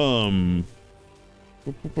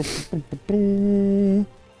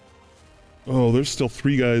 Oh, there's still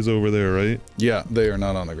 3 guys over there, right? Yeah, they are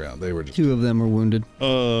not on the ground. They were just. 2 of them are wounded.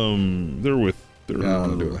 They're with. Yeah, I don't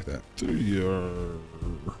want to do it like that. They are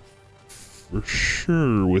for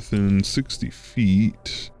sure within 60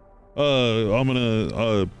 feet. I'm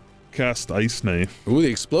gonna cast Ice Knife. Ooh, the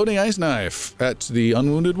exploding ice knife at the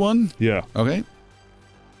unwounded one. Yeah, Okay,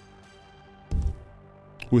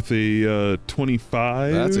 with a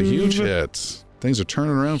 25. that's a huge hit. Things are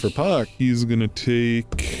turning around for Puck. He's gonna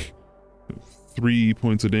take 3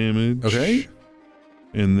 points of damage. Okay,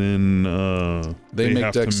 And then They make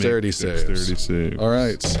have to dexterity saves. Dexterity saves. all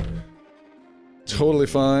right, totally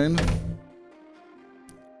fine.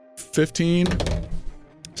 15,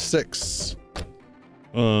 6.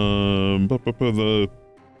 The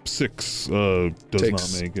 6 does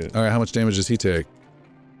Takes- not make it. All right, how much damage does he take?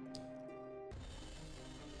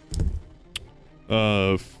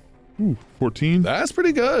 14. That's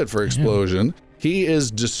pretty good for explosion. He is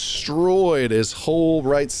destroyed. His whole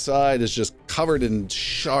right side is just covered in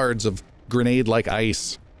shards of grenade-like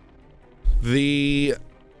ice. The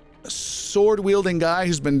sword-wielding guy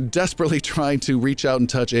who's been desperately trying to reach out and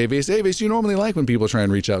touch Avius. Avius, you normally like when people try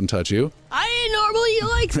and reach out and touch you. I normally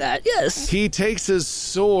like that, yes. He takes his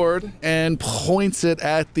sword and points it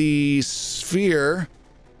at the sphere,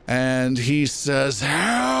 and he says,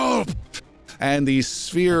 "Help!" And the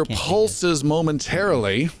sphere pulses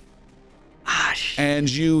momentarily, and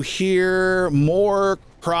you hear more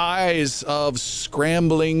cries of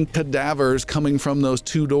scrambling cadavers coming from those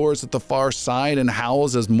 2 doors at the far side, and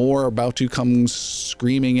howls as more are about to come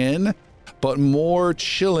screaming in. But more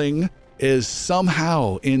chilling is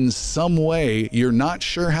somehow, in some way, you're not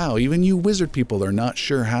sure how, even you wizard people are not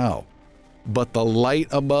sure how, but the light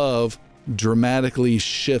above dramatically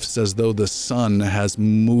shifts as though the sun has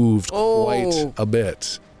moved quite a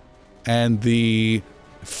bit. And the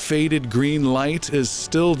faded green light is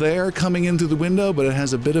still there coming in through the window, but it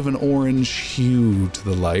has a bit of an orange hue to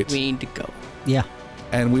the light. We need to go. Yeah.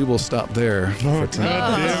 And we will stop there for tonight.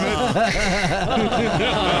 God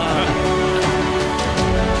damn it.